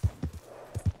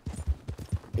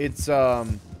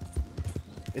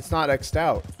not X'd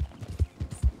out.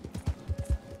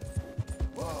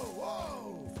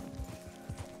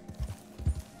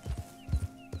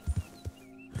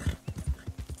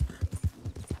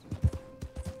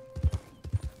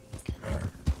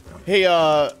 Hey,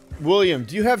 William,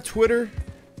 do you have Twitter?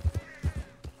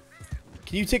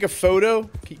 Can you take a photo?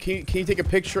 Can you take a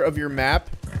picture of your map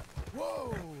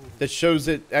that shows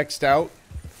it X'd out?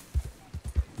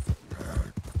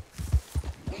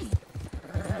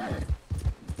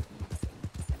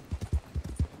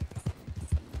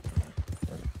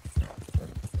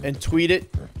 And tweet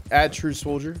it at True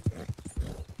Soldier.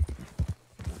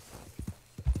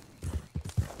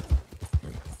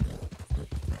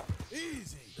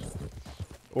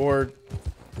 Or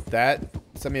that.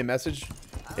 Send me a message.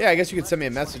 Yeah, I guess you could send me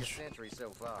a message.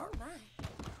 Oh my,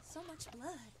 so much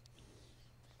blood.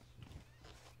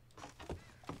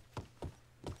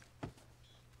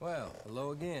 Well,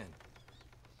 hello again.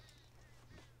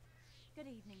 Good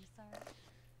evening, sir.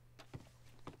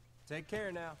 Take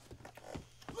care now.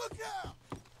 Look out!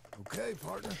 Okay,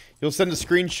 partner. You'll send a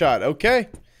screenshot. Okay.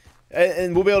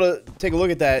 And we'll be able to take a look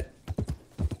at that,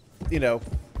 you know,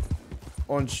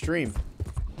 on stream.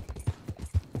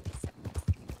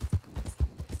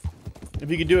 If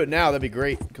you could do it now, that'd be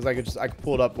great, because I could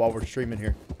pull it up while we're streaming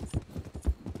here.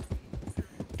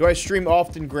 Do I stream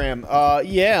often, Graham?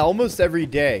 Yeah, almost every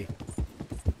day.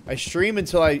 I stream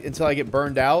until I get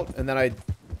burned out, and then I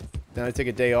take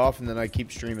a day off, and then I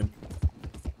keep streaming.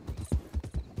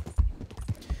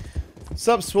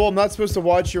 Sup, Swole? I'm not supposed to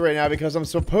watch you right now because I'm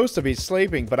supposed to be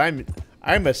sleeping, but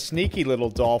I'm a sneaky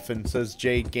little dolphin, says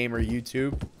J Gamer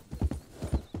YouTube.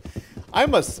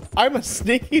 I'm a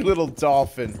sneaky little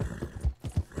dolphin.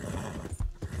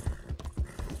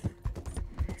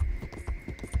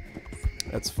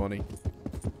 That's funny.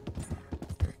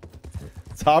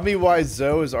 Tommy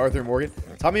Wiseau as Arthur Morgan.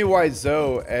 Tommy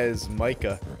Wiseau as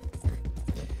Micah.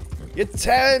 You're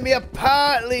tearing me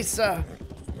apart, Lisa.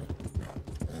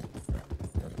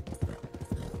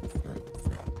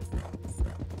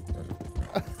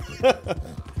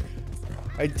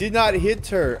 I did not hit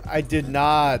her. I did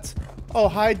not. Oh,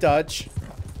 hi, Dutch.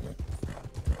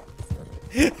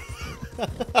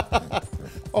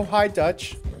 Oh, hi,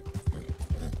 Dutch.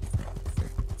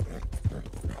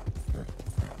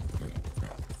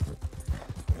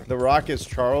 The Rock is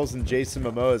Charles and Jason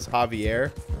Momoa is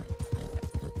Javier.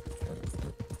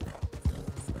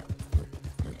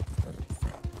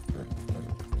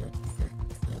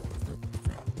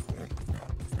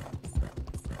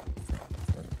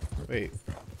 Wait.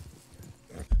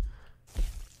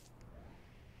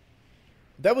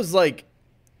 That was like...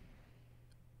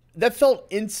 That felt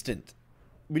instant.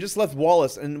 We just left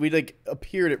Wallace and we like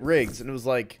appeared at Riggs and it was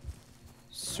like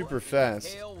super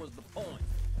fast.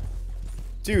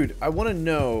 Dude, I want to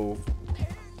know...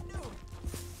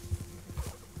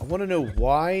 I want to know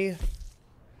why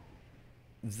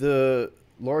the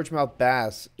largemouth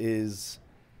bass is...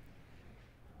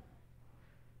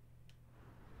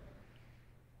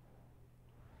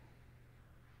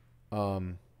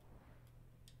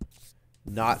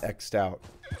 not X'd out.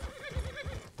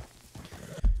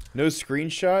 No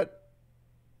screenshot?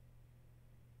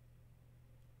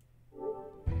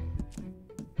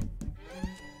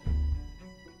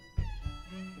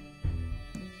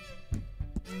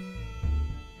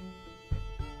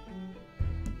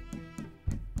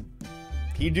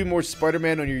 Can you do more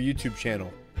Spider-Man on your YouTube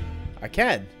channel? I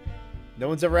can. No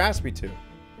one's ever asked me to.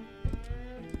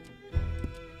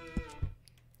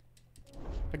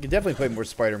 I can definitely play more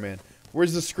Spider-Man.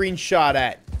 Where's the screenshot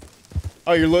at?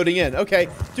 Oh, you're loading in. Okay.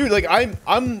 Dude, like I'm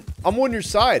on your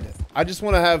side. I just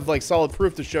want to have like solid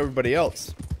proof to show everybody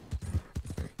else.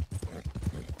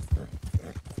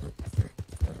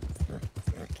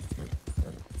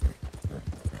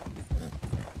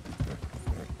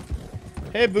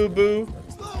 Hey, Boo Boo.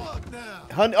 Slow up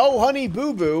now. Honey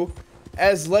Boo Boo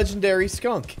as Legendary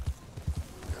Skunk.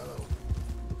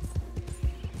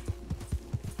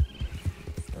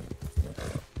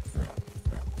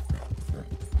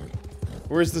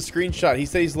 Where's the screenshot? He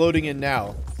said he's loading in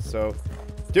now. So,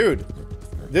 dude,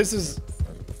 this is...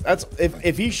 That's...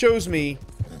 If he shows me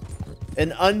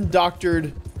an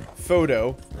undoctored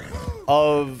photo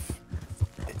of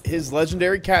his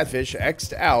legendary catfish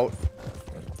X'd out,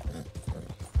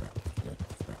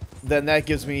 then that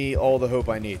gives me all the hope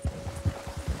I need.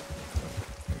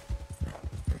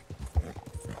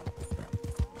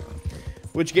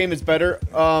 Which game is better?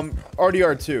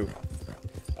 RDR2.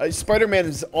 Spider-Man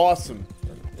is awesome.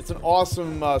 It's an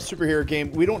awesome superhero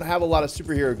game. We don't have a lot of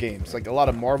superhero games, like a lot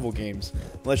of Marvel games,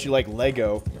 unless you like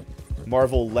Lego.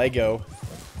 Marvel Lego.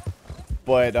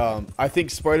 But I think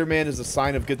Spider-Man is a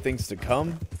sign of good things to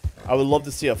come. I would love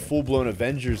to see a full-blown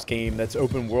Avengers game that's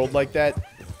open world like that,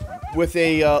 with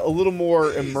a little more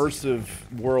immersive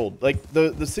world. Like,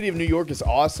 the city of New York is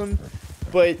awesome,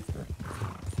 but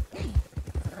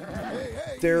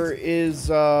there is,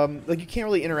 like, you can't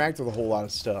really interact with a whole lot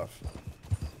of stuff.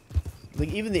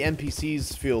 Like, even the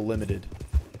NPCs feel limited.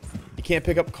 You can't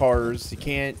pick up cars, you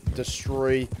can't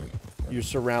destroy your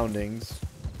surroundings.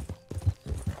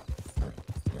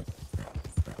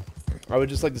 I would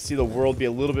just like to see the world be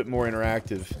a little bit more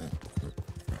interactive.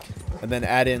 And then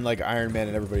add in, like, Iron Man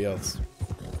and everybody else.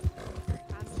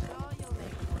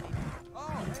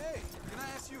 Oh, hey, can I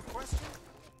ask you a question?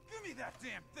 Give me that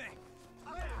damn thing.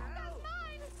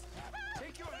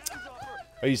 Take your hands off her.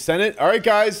 Oh, you sent it? Alright,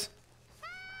 guys.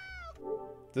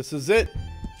 This is it.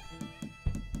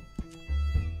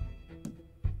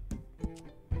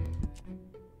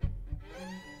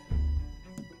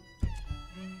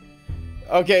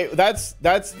 Okay, that's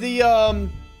the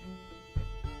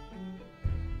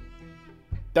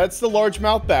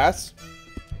largemouth bass.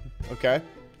 Okay.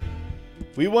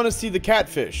 We want to see the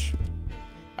catfish.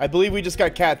 I believe we just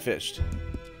got catfished.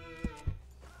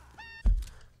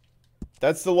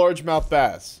 That's the largemouth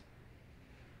bass.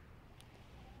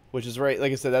 Which is right,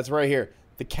 like I said, that's right here.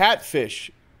 The catfish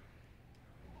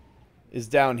is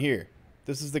down here.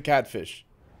 This is the catfish.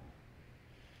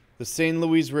 The St.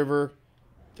 Louis River.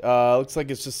 Looks like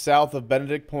it's just south of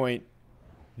Benedict Point.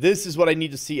 This is what I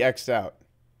need to see X'd out.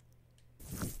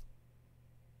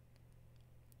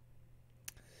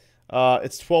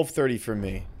 It's 12:30 for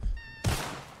me.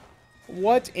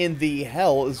 What in the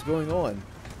hell is going on?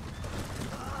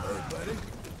 Hey, buddy.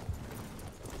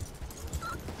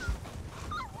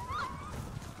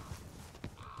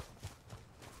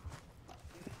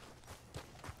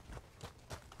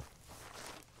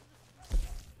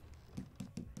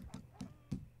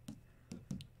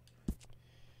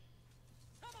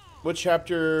 What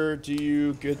chapter do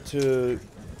you get to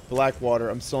Blackwater?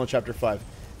 I'm still on chapter 5.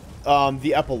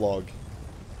 The epilogue.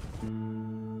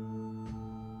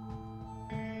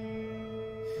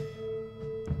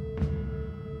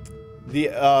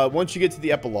 once you get to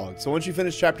the epilogue. So once you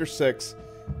finish chapter 6,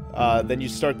 then you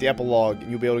start the epilogue,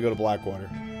 and you'll be able to go to Blackwater.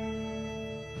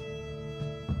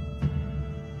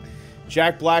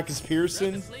 Jack Black is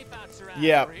Pearson.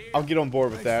 Yeah, I'll get on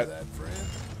board with that.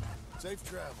 Safe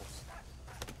travels.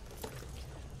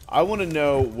 I want to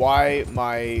know why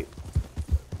my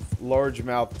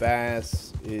largemouth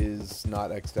bass is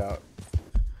not X'd out.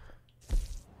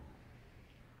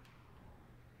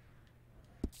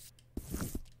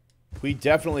 We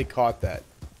definitely caught that.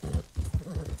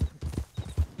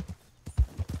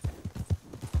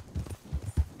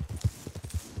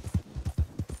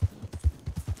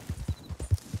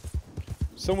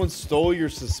 Someone stole your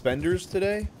suspenders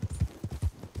today?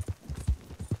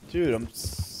 Dude, I'm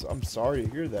sorry to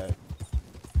hear that.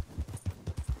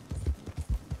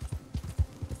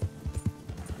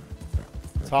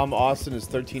 Tom Austin is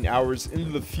 13 hours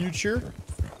into the future.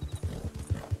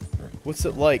 What's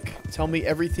it like? Tell me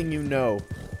everything you know.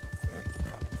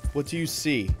 What do you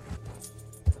see?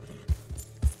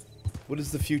 What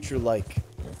is the future like?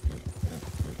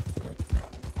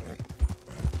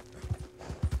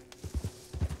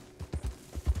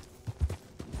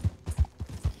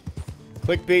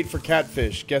 Clickbait for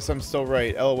catfish. Guess I'm still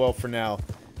right. LOL for now.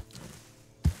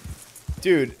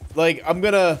 Dude, like, I'm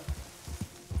gonna...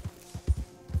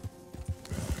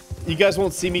 You guys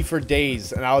won't see me for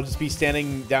days, and I'll just be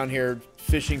standing down here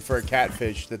fishing for a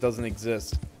catfish that doesn't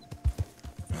exist.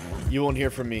 You won't hear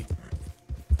from me.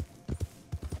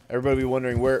 Everybody will be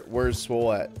wondering, where's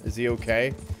Swole at? Is he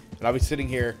okay? And I'll be sitting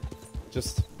here,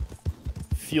 just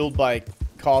fueled by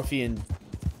coffee and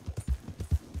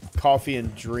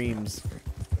dreams.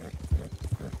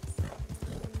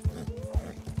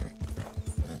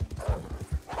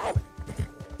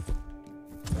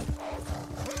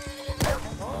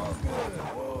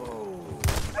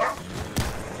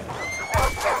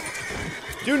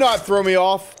 Do not throw me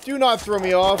off. Do not throw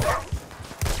me off.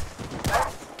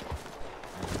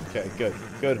 Okay, good.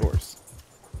 Good horse.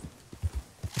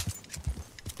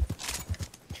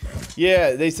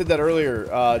 Yeah, they said that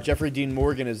earlier. Jeffrey Dean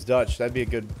Morgan is Dutch. That'd be a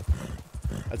good...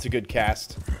 That's a good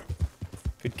cast.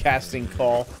 Good casting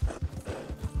call.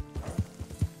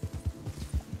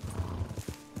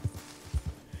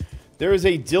 There is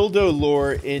a dildo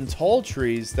lure in tall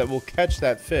trees that will catch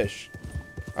that fish.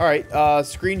 Alright,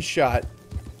 screenshot.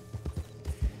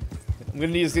 I'm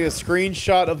gonna need to see a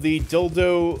screenshot of the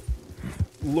dildo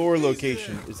lure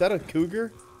location. Is that a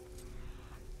cougar?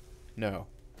 No.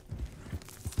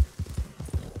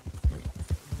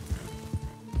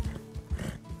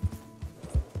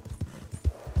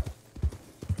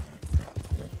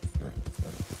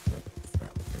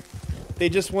 They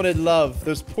just wanted love.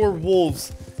 Those poor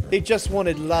wolves. They just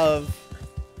wanted love.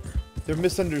 They're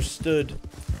misunderstood.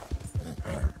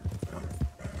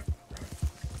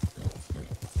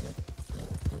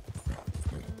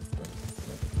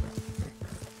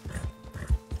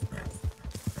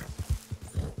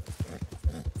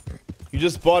 You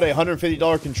just bought a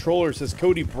 $150 controller, says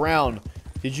Cody Brown.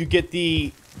 Did you get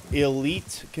the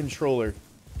Elite controller?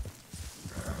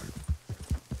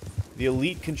 The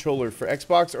Elite controller for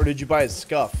Xbox, or did you buy a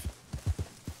Scuff?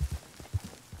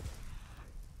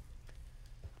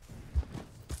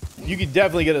 You could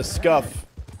definitely get a Scuff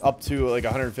up to like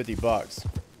 $150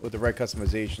 with the right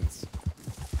customizations.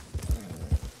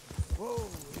 Whoa,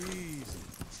 easy.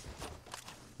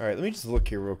 Alright, let me just look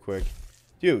here real quick.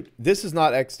 Dude, this is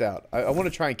not X'd out. I want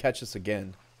to try and catch this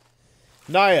again.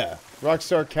 Naya,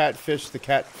 Rockstar Catfish the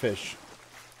catfish.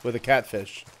 With a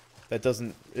catfish that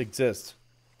doesn't exist.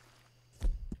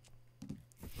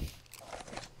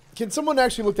 Can someone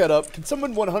actually look that up? Can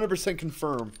someone 100%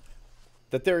 confirm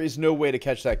that there is no way to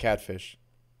catch that catfish?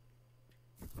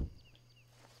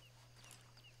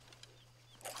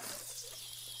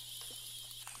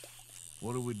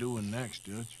 What are we doing next,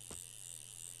 Judge?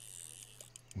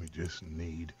 We just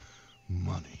need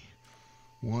money.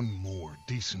 One more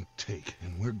decent take,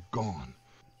 and we're gone.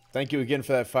 Thank you again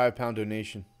for that £5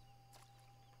 donation.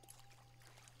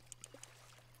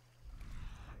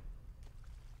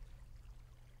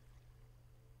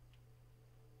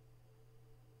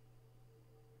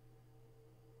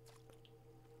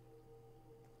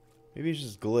 Maybe it's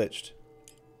just glitched.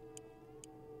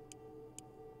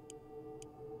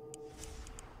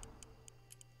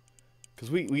 Because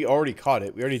we already caught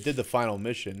it. We already did the final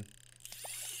mission.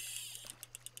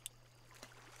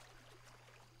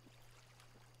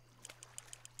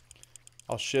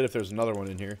 I'll shit if there's another one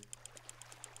in here.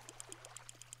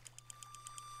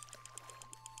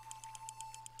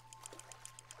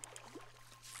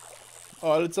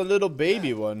 Oh, it's a little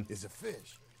baby one. It's a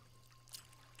fish.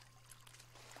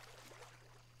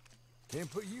 Can't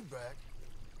put you back.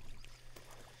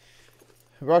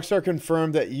 Rockstar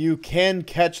confirmed that you can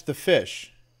catch the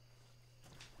fish.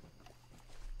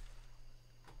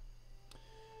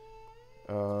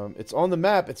 It's on the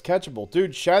map. It's catchable,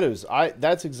 dude. Shadows.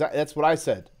 That's what I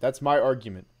said. That's my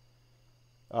argument.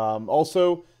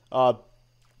 Also,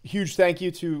 huge thank you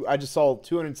to, I just saw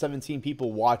 217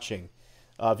 people watching.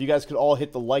 If you guys could all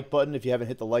hit the like button, if you haven't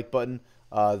hit the like button,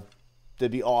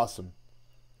 that'd be awesome.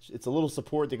 It's a little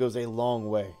support that goes a long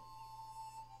way.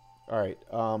 All right.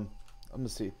 I'm gonna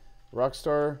see.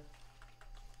 Rockstar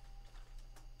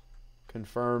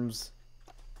confirms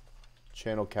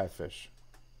channel Catfish.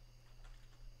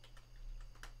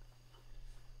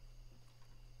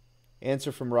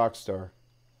 Answer from Rockstar.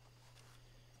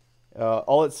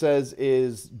 All it says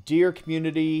is, "Dear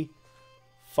community,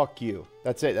 fuck you."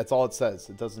 That's it. That's all it says.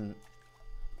 It doesn't.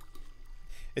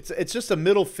 It's just a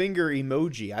middle finger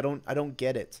emoji. I don't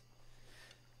get it.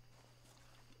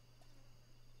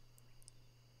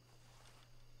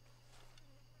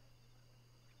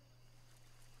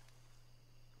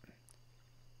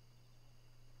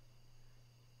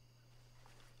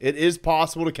 It is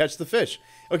possible to catch the fish.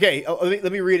 Okay,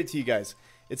 let me read it to you guys.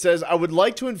 It says, "I would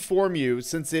like to inform you,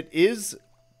 since it is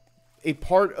a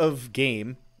part of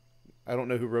game." I don't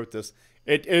know who wrote this.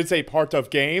 It is a part of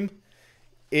game.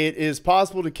 It is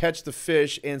possible to catch the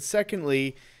fish. And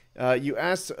secondly, you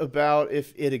asked about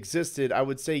if it existed. I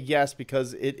would say yes,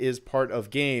 because it is part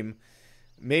of game.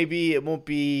 Maybe it won't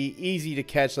be easy to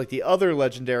catch like the other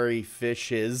legendary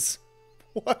fishes.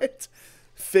 What?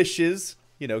 Fishes.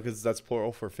 You know, because that's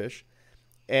plural for fish.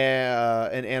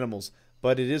 And animals.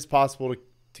 But it is possible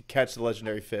to catch the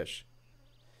legendary fish.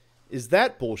 Is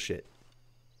that bullshit?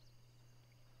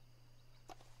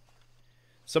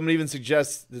 Someone even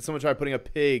suggests that someone try putting a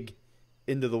pig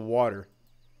into the water.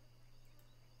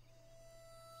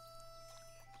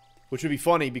 Which would be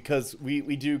funny because we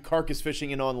do carcass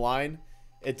fishing in online.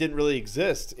 It didn't really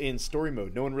exist in story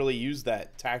mode. No one really used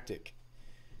that tactic.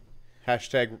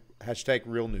 Hashtag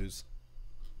real news.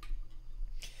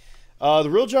 The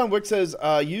real John Wick says,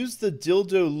 use the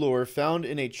dildo lure found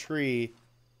in a tree.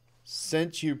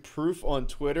 Sent you proof on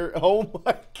Twitter. Oh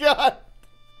my god.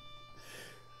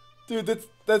 Dude,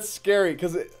 that's scary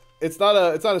because it's not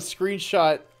a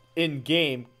screenshot in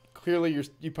game. Clearly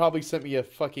you probably sent me a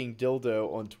fucking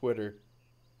dildo on Twitter.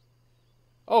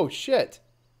 Oh shit.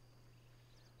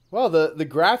 Wow, the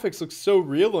graphics look so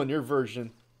real on your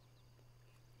version.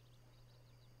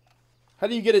 How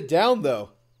do you get it down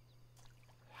though?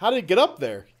 How did it get up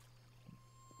there?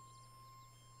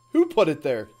 Who put it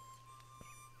there?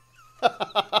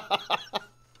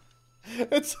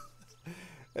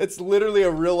 It's literally a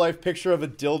real life picture of a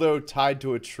dildo tied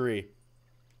to a tree.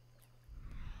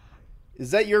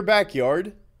 Is that your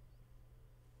backyard?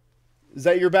 Is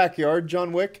that your backyard,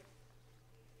 John Wick?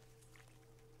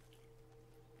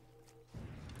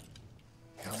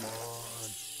 Come on.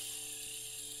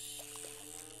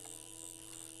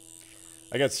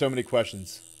 I got so many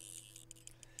questions.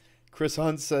 Chris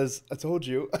Hunt says, I told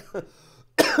you.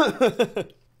 I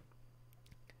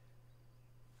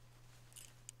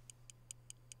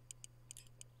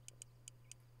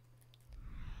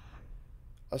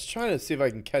was trying to see if I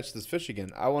can catch this fish again.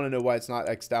 I want to know why it's not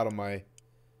X'd out on my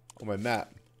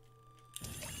map.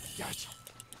 Gotcha.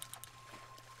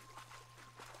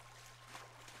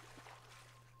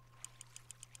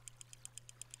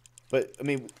 But I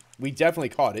mean, we definitely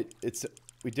caught it.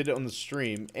 We did it on the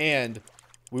stream, and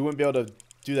we wouldn't be able to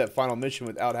do that final mission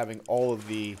without having all of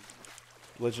the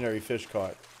legendary fish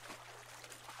caught.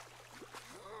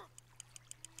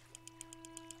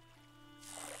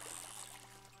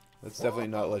 That's definitely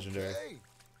not legendary. Okay.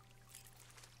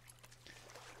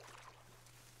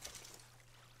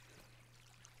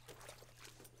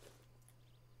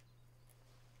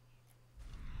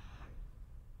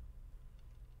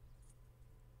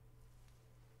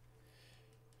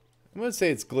 I'm gonna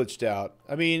say it's glitched out.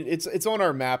 I mean, it's on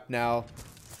our map now.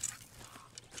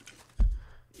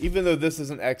 Even though this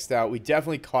isn't X'd out, we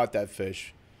definitely caught that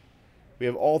fish. We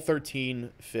have all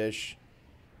 13 fish,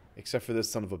 except for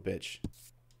this son of a bitch.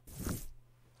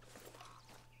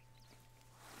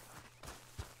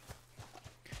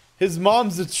 His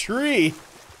mom's a tree.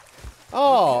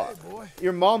 Oh, Okay, boy.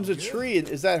 your mom's a Good. tree.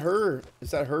 Is that her?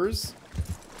 Is that hers?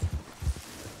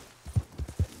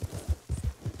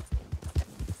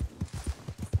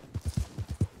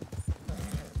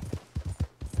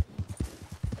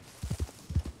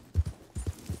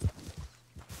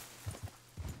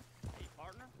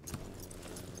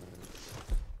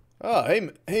 Oh,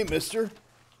 hey, mister.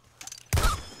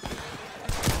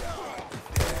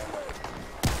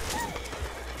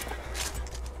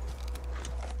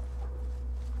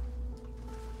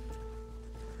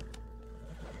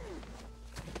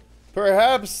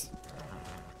 Perhaps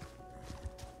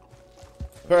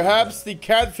the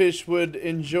catfish would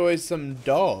enjoy some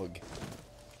dog.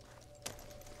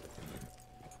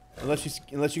 Unless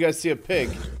you guys see a pig.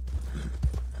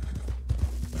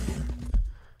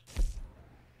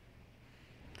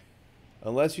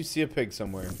 Unless you see a pig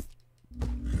somewhere.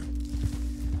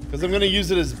 Because I'm gonna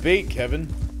use it as bait,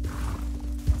 Kevin.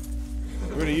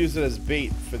 We're gonna use it as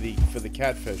bait for the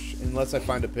catfish, unless I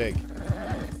find a pig.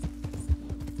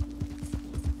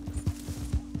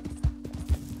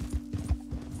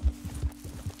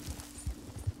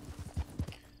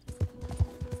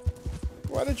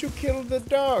 Why did you kill the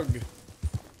dog?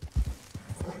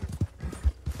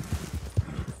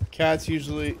 Cats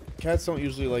don't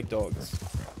usually like dogs.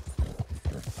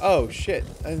 Oh shit,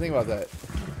 I didn't think about that.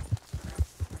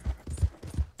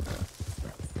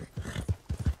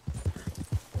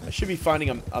 I should be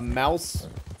finding a mouse.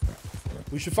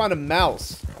 We should find a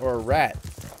mouse or a rat.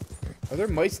 Are there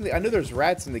mice in the? I know there's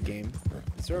rats in the game.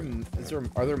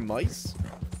 Are there mice?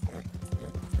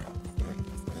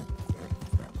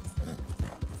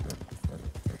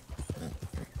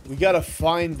 We gotta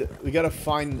find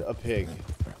a pig.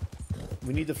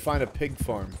 We need to find a pig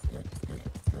farm.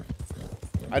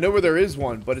 I know where there is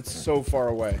one, but it's so far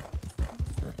away.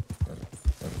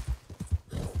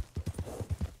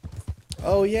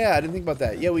 Oh yeah, I didn't think about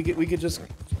that. Yeah, we could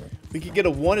get a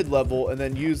wanted level and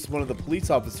then use one of the police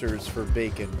officers for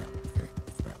bacon.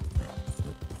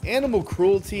 Animal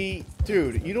cruelty,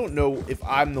 dude. You don't know if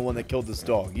I'm the one that killed this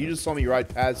dog. You just saw me ride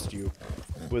past you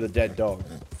with a dead dog.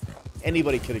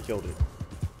 Anybody could have killed it.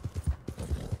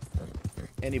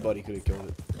 Anybody could have killed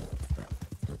it.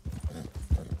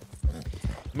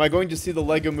 Am I going to see the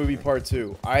Lego Movie Part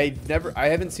 2? I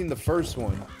haven't seen the first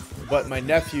one, but my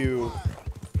nephew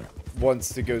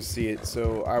wants to go see it,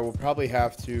 so I will probably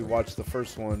have to watch the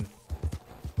first one.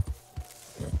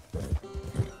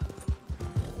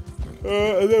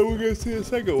 And then we're gonna see the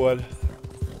second one.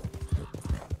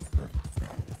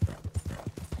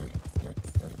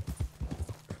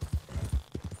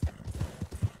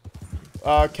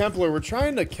 Kempler, we're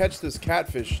trying to catch this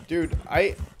catfish. Dude,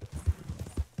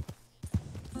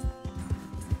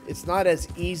 it's not as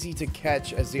easy to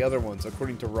catch as the other ones,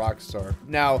 according to Rockstar.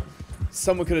 Now,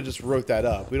 someone could have just wrote that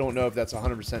up. We don't know if that's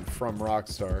 100% from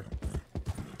Rockstar.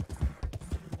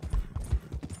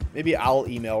 Maybe I'll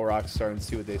email Rockstar and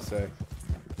see what they say.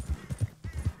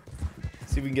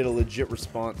 See if we can get a legit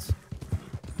response.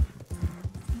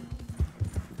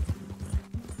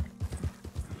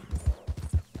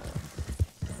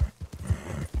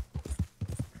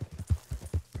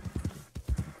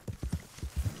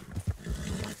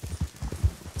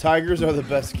 Tigers are the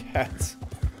best cats.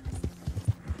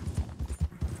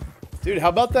 Dude, how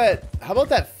about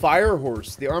that fire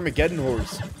horse, the Armageddon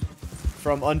horse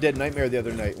from Undead Nightmare the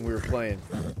other night when we were playing?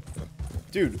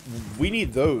 Dude, we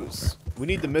need those. We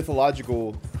need the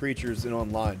mythological creatures in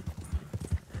online.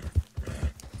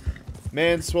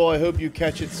 Man, Swole, I hope you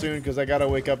catch it soon because I gotta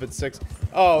wake up at 6.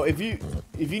 Oh, if you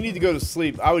need to go to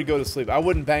sleep, I would go to sleep. I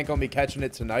wouldn't bank on me catching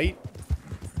it tonight.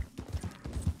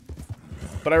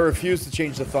 But I refuse to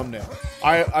change the thumbnail.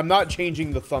 I'm not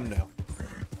changing the thumbnail.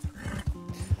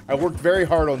 I worked very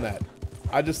hard on that.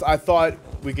 I thought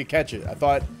we could catch it. I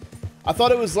thought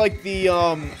it was like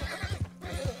the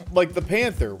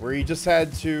Panther, where you just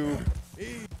had to,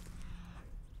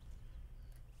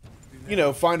 you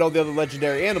know, find all the other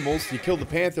legendary animals. You killed the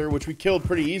Panther, which we killed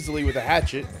pretty easily with a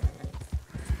hatchet.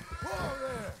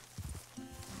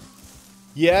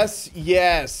 Yes,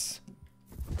 yes.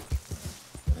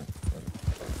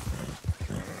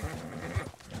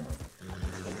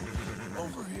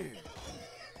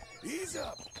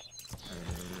 Up.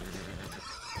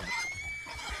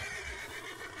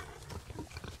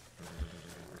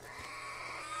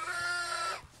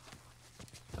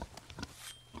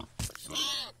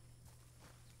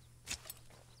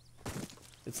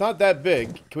 It's not that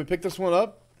big. Can we pick this one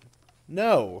up?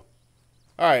 No.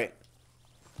 All right.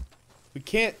 We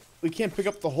can't pick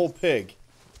up the whole pig.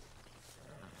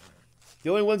 The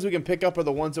only ones we can pick up are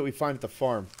the ones that we find at the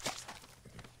farm.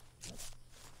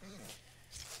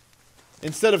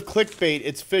 Instead of clickbait,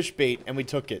 it's fish bait, and we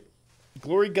took it.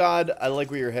 Glory God, I like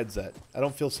where your head's at. I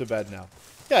don't feel so bad now.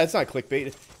 Yeah, it's not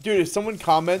clickbait. Dude, if someone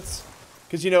comments,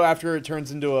 because, you know, after it turns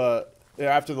into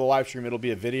after the live stream, it'll be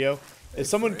a video. If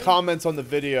someone comments on the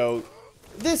video,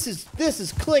 this is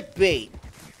clickbait,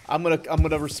 I'm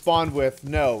gonna respond with,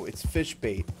 no, it's fish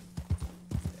bait.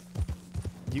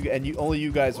 Only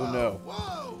you guys will know.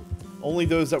 Only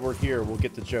those that were here will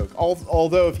get the joke.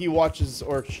 Although if he watches,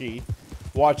 or she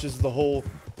watches the whole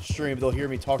stream, they'll hear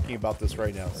me talking about this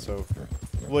right now. So,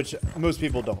 which most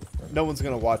people don't. no one's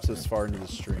gonna watch this far into the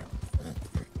stream.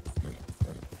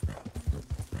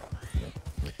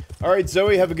 Alright,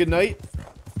 Zoe, have a good night.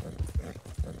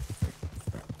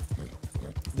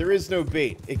 There is no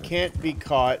bait. It can't be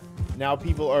caught. Now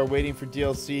people are waiting for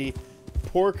DLC.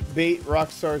 Pork bait,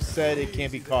 Rockstar said it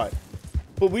can't be caught.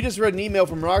 But we just read an email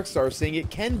from Rockstar saying it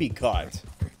can be caught.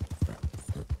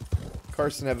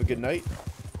 Carson, have a good night.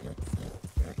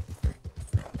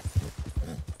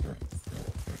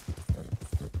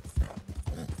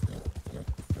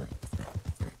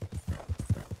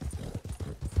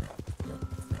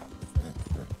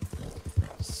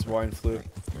 Swine flu.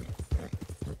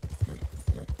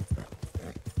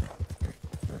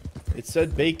 It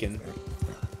said bacon.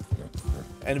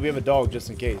 And we have a dog just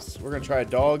in case. We're going to try a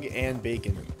dog and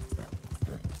bacon.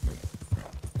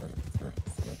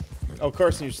 Oh,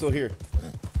 Carson, you're still here.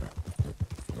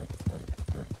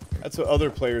 That's what other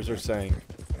players are saying.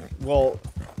 Well,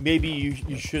 maybe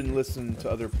you shouldn't listen to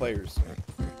other players.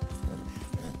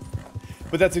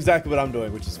 But that's exactly what I'm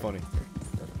doing, which is funny.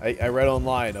 I read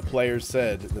online, a player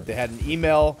said that they had an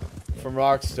email from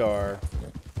Rockstar,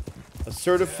 a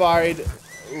certified...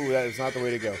 Ooh, that is not the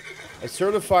way to go. A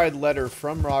certified letter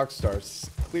from Rockstar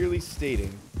clearly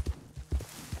stating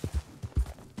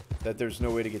that there's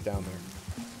no way to get down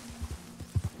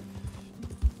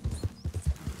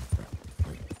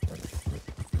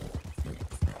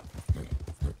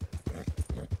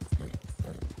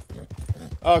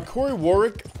there. Corey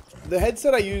Warwick, the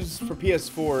headset I use for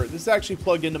PS4, this is actually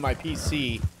plugged into my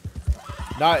PC,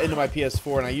 not into my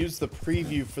PS4, and I use the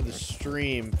preview for the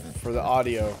stream for the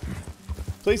audio.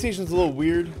 PlayStation's a little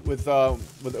weird with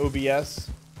OBS.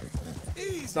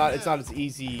 It's not as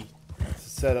easy to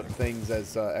set up things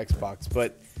as Xbox,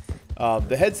 but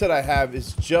the headset I have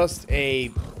is just a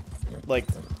like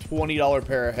 $20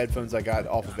 pair of headphones I got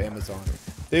off of Amazon.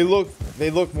 They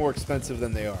look more expensive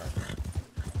than they are.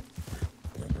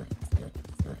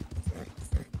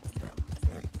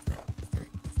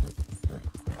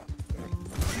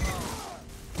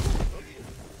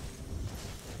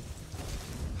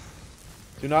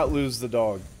 Do not lose the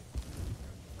dog.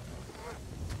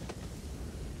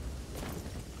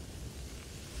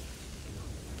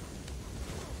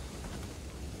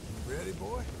 Ready,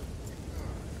 boy?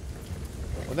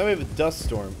 Well, now we have a dust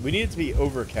storm. We need it to be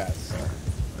overcast.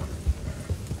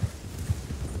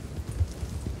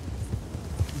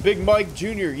 Big Mike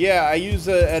Jr. Yeah, I use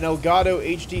an Elgato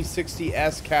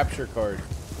HD60S capture card.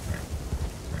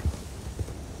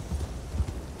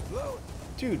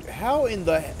 Dude, how in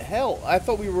the hell? I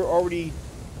thought we were already...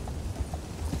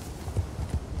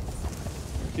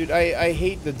 Dude, I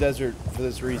hate the desert for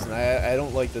this reason. I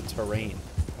don't like the terrain.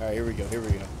 Alright, here we go, here we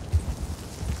go.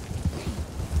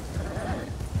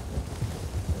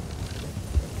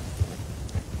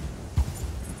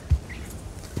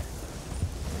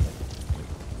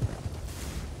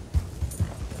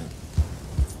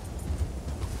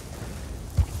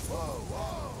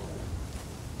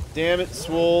 Damn it,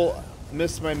 Swole.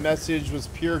 Missed my message, was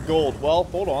pure gold. Well,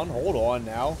 hold on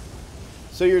now.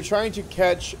 So you're trying to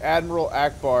catch Admiral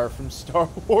Akbar from Star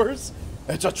Wars?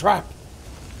 It's a trap!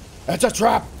 It's a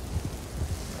trap!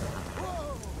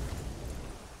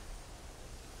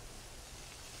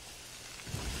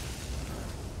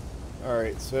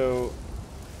 Alright, so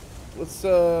let's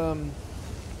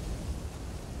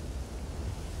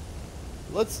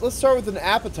start with an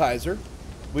appetizer.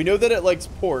 We know that it likes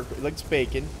pork, it likes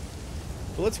bacon.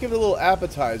 But let's give it a little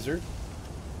appetizer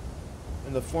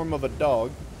in the form of a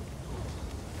dog.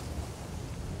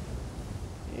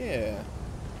 Yeah.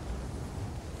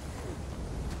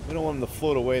 We don't want him to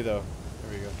float away though.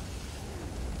 There we go.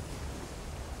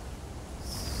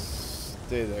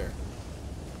 Stay there.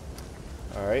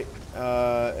 Alright.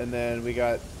 And then we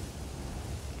got...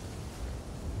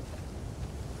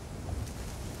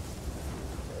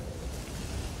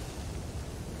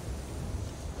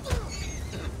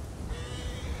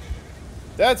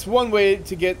 That's one way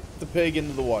to get the pig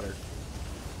into the water.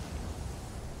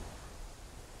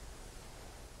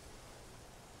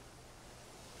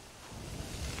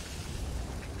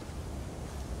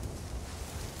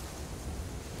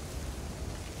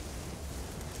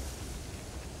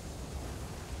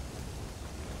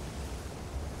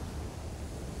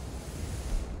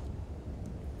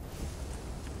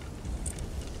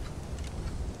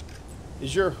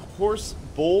 Is your horse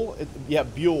bull? Yeah,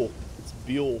 Buell. It's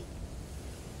Buell.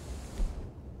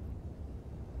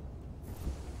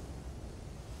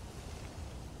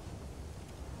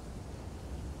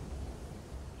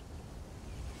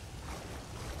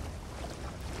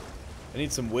 I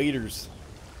need some waiters.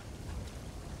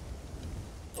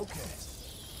 Okay.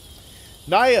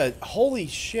 Naya, holy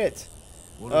shit.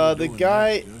 What are we The doing guy...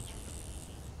 next, Judge?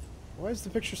 Why is the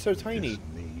picture so tiny? Just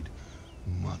need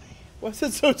money. Why is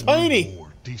it so tiny? One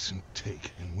more decent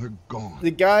take, and we're gone. The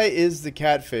guy is the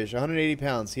catfish, 180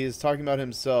 pounds. He is talking about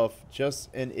himself,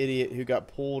 just an idiot who got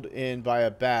pulled in by a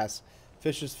bass.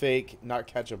 Fish is fake, not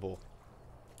catchable.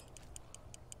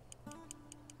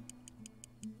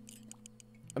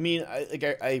 I mean,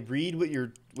 I read what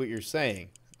you're saying.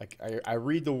 Like I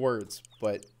read the words,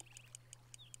 but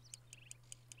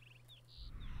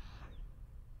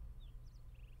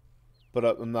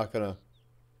I'm not gonna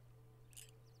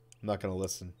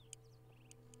listen.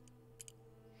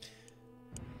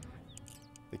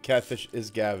 The catfish is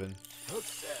Gavin.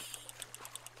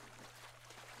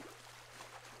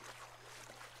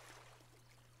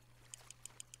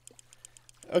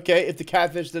 Okay, if the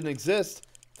catfish didn't exist,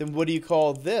 then what do you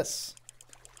call this?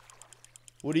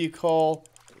 What do you call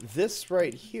this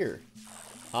right here?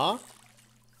 Huh?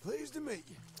 Pleased to meet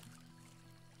you.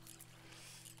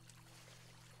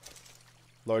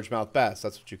 Largemouth bass,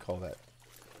 that's what you call that.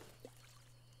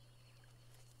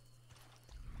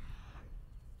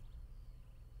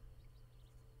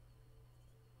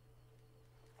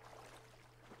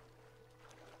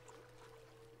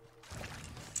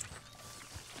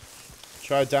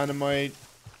 Try dynamite.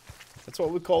 That's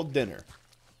what we call dinner.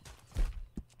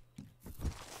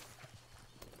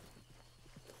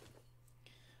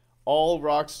 All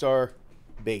Rockstar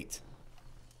bait.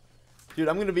 Dude,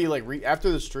 I'm gonna be like, after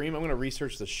the stream, I'm gonna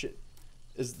research the shit.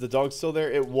 Is the dog still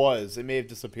there? It was. It may have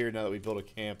disappeared now that we built a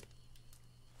camp.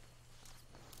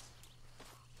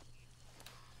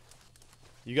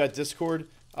 You got Discord?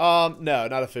 No,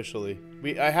 not officially.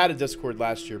 I had a Discord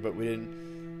last year, but we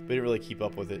didn't really keep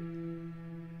up with it.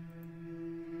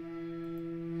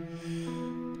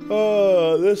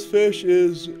 Oh, this fish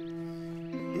is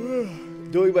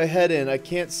doing my head in. I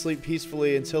can't sleep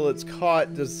peacefully until it's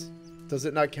caught. Does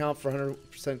it not count for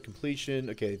 100% completion?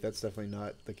 Okay, that's definitely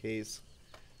not the case.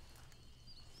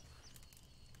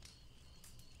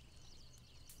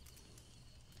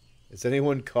 Has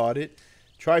anyone caught it?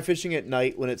 Try fishing at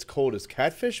night when it's coldest.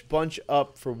 Catfish bunch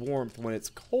up for warmth when it's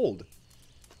cold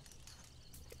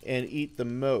and eat the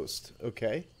most.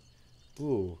 Okay.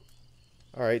 Ooh.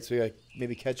 Alright, so we gotta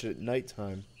maybe catch it at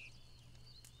nighttime.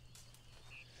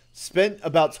 Spent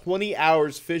about 20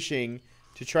 hours fishing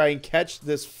to try and catch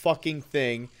this fucking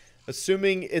thing,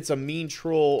 assuming it's a mean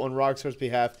troll on Rockstar's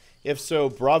behalf. If so,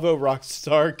 bravo,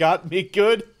 Rockstar. Got me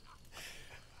good.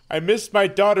 I missed my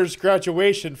daughter's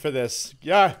graduation for this.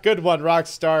 Yeah, good one,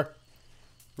 Rockstar.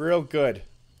 Real good.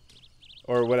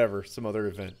 Or whatever, some other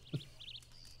event.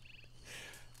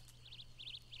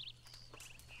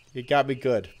 You got me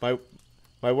good.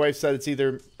 My wife said it's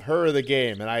either her or the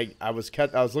game, and I was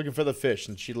looking for the fish,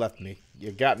 and she left me.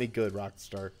 You got me good,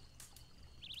 Rockstar.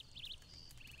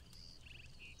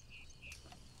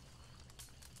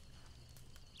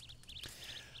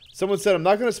 Someone said, I'm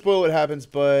not going to spoil what happens,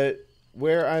 but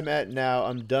where I'm at now,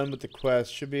 I'm done with the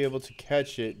quest. Should be able to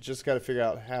catch it. Just got to figure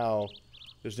out how.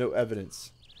 There's no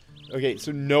evidence. Okay,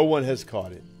 so no one has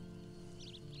caught it.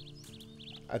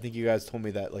 I think you guys told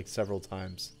me that like several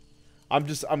times.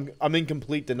 I'm in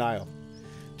complete denial.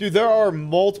 Dude, there are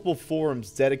multiple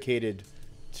forums dedicated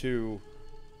to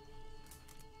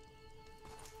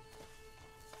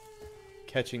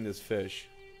catching this fish.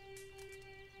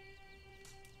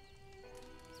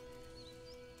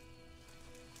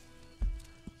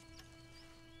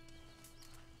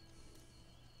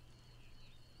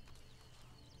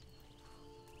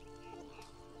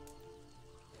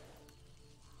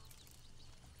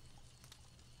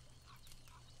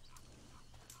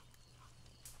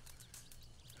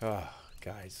 Ah,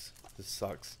 guys, this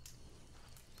sucks.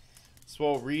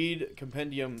 So I'll read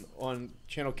compendium on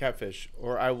Channel Catfish,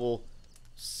 or I will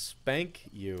spank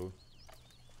you.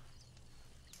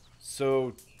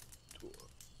 So,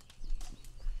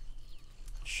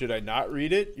 should I not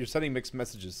read it? You're sending mixed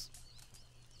messages.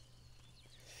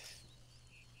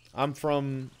 I'm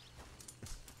from...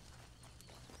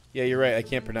 Yeah, you're right. I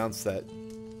can't pronounce that.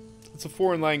 It's a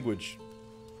foreign language.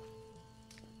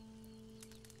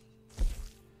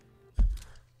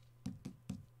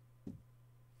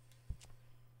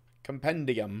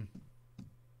 Compendium.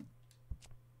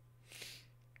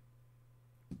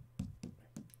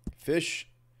 Fish.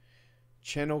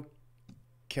 Channel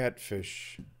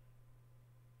Catfish.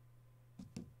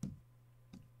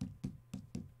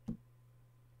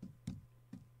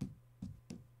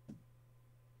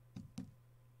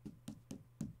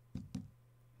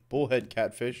 Bullhead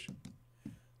Catfish.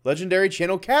 Legendary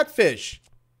Channel Catfish.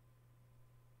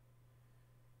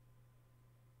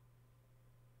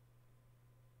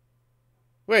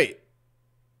 Wait.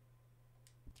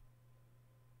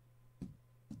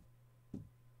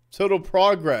 Total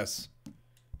progress.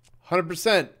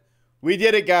 100%. We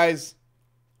did it, guys.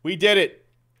 We did it.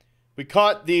 We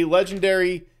caught the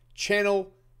legendary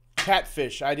channel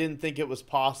catfish. I didn't think it was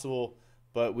possible,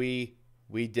 but we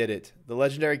did it. The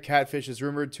legendary catfish is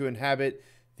rumored to inhabit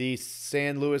the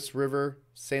San Luis River.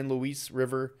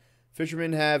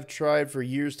 Fishermen have tried for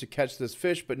years to catch this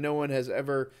fish, but no one has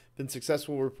ever been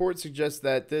successful. Reports suggest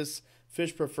that this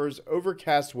fish prefers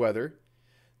overcast weather.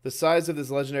 The size of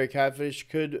this legendary catfish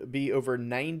could be over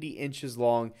 90 inches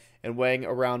long and weighing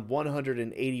around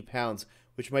 180 pounds,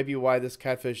 which might be why this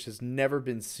catfish has never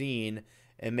been seen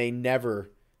and may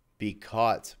never be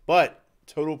caught. But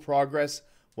total progress,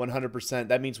 100%.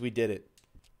 That means we did it.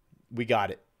 We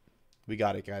got it. We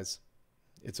got it, guys.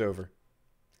 It's over.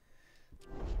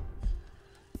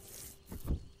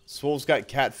 Swole's got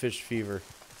catfish fever.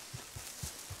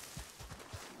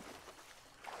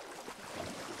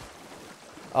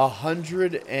 Oh,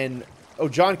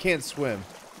 John can't swim.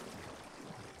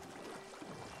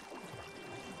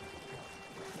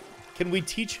 Can we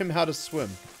teach him how to swim?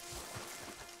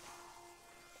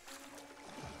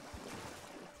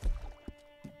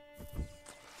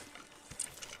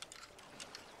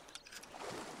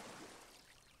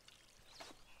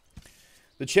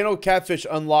 The channel catfish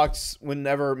unlocks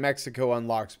whenever Mexico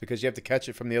unlocks because you have to catch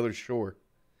it from the other shore.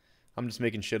 I'm just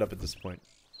making shit up at this point.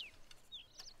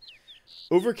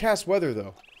 Overcast weather,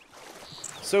 though.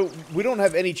 So, we don't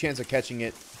have any chance of catching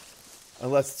it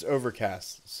unless it's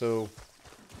overcast. So,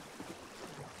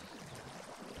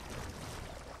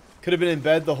 could have been in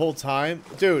bed the whole time.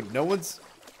 Dude, no one's...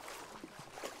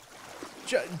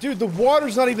 Dude, the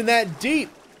water's not even that deep.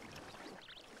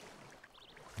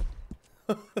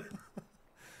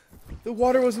 The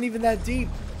water wasn't even that deep.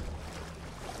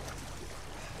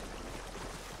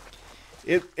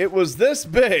 It was this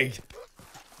big.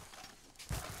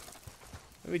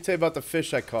 Let me tell you about the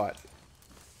fish I caught.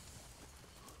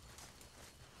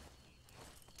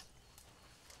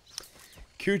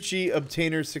 Coochie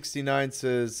Obtainer 69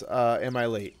 says, am I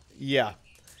late? Yeah.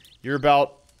 You're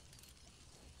about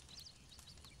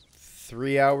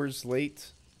 3 hours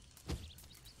late.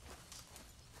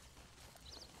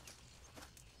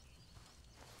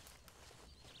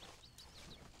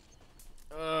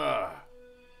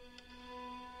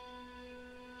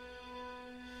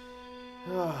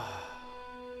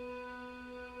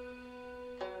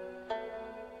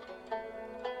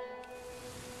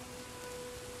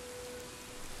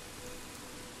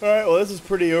 Alright, well, this is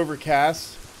pretty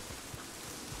overcast.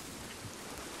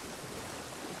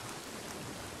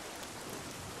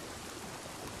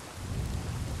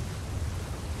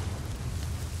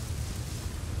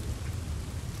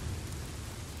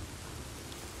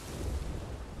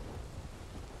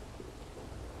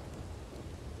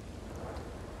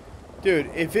 Dude,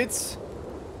 if it's...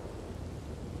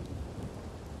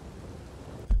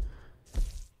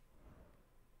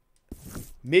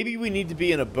 Maybe we need to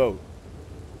be in a boat.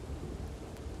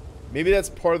 Maybe that's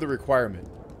part of the requirement.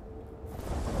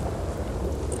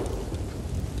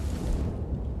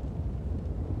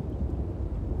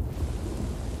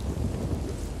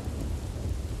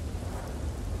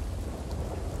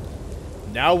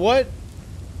 Now what?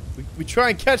 We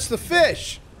try and catch the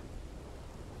fish.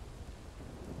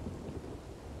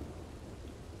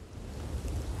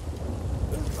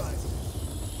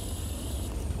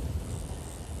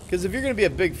 Because if you're going to be a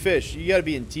big fish, you got to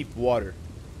be in deep water.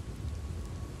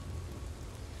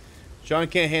 John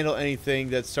can't handle anything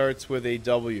that starts with a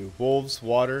W. Wolves,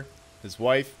 water, his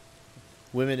wife,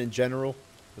 women in general.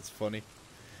 That's funny.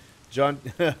 John,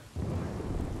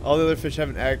 all the other fish have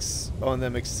an X on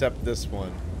them except this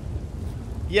one.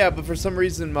 Yeah, but for some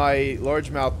reason my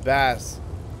largemouth bass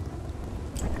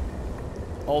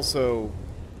also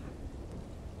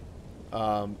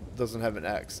doesn't have an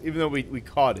X, even though we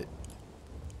caught it.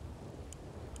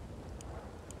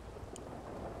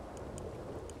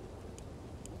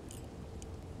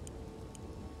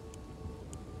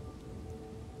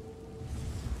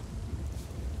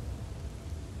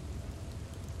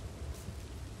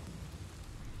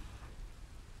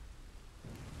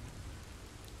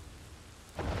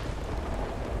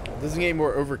 Doesn't get any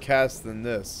more overcast than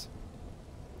this.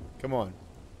 Come on.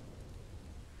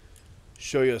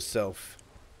 Show yourself.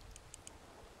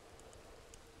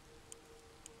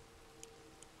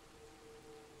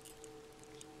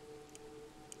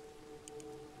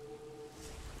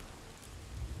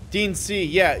 Dean C,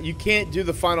 yeah, you can't do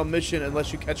the final mission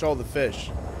unless you catch all the fish,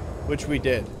 which we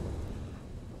did.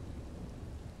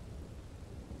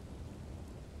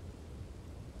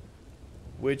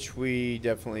 Which we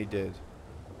definitely did.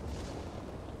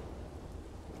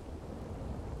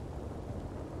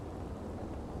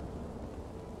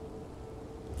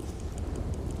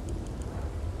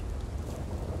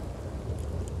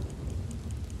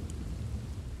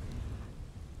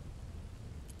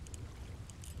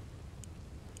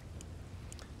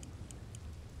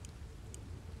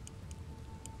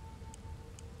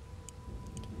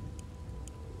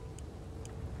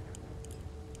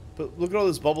 But look at all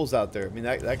those bubbles out there. I mean,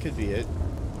 that could be it.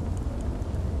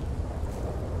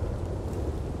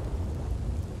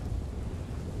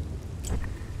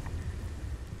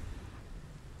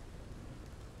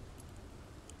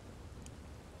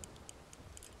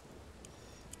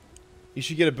 You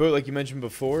should get a boat like you mentioned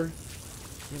before.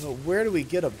 You know, where do we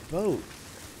get a boat?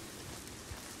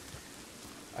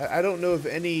 I don't know of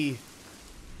any...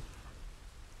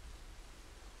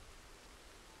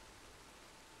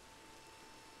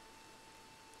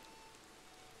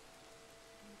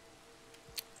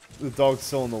 The dog's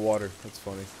still in the water. That's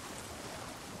funny.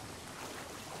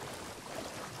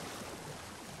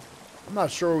 I'm not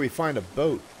sure where we find a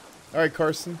boat. Alright,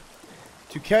 Carson.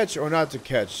 To catch or not to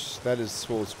catch? That is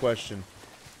Swole's question.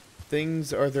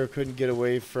 Things Arthur couldn't get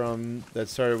away from that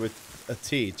started with a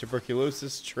T.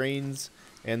 Tuberculosis, trains,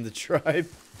 and the tribe.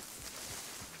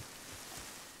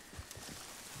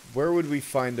 Where would we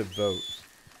find a boat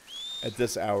at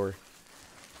this hour?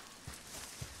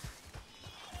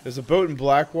 There's a boat in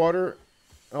Blackwater.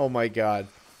 Oh my god.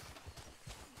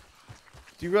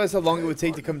 Do you realize how long it would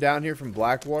take to come down here from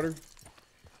Blackwater?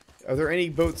 Are there any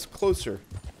boats closer?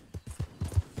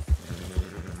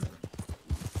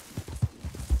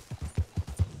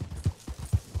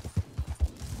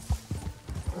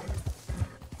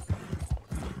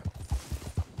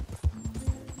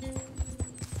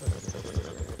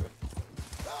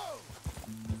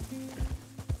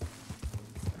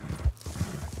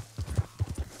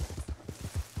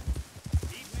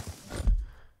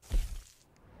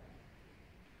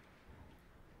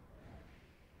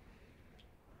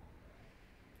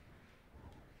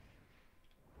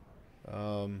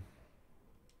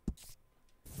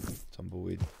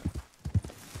 Tumbleweed.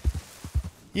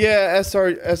 Yeah,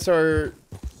 SRZJU.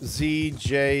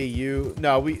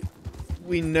 No,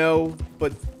 we know,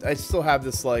 but I still have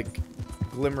this like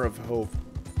glimmer of hope.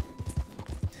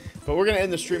 But we're gonna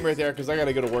end the stream right there because I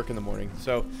gotta go to work in the morning.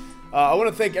 So I want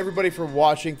to thank everybody for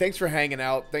watching. Thanks for hanging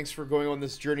out. Thanks for going on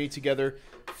this journey together,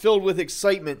 filled with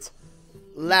excitement,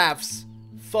 laughs,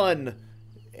 fun,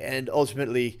 and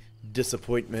ultimately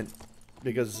disappointment,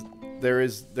 because there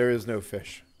is no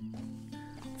fish.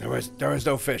 There was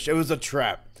no fish. It was a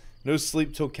trap. No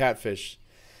sleep till catfish.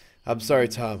 I'm sorry,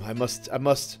 Tom. I must tap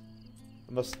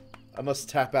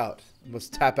out. I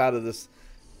must tap out of this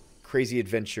crazy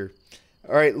adventure.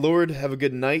 All right, Lord, have a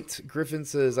good night. Griffin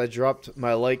says, I dropped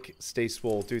my like. Stay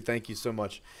swole. Dude, thank you so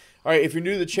much. All right, if you're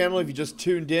new to the channel, if you just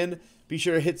tuned in, be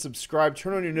sure to hit subscribe.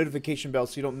 Turn on your notification bell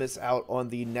so you don't miss out on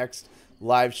the next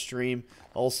live stream.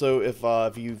 Also, if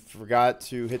you forgot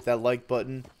to hit that like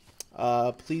button,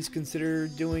 please consider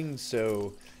doing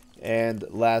so. And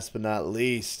last but not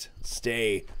least,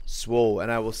 stay swole.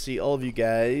 And I will see all of you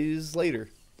guys later.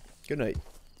 Good night.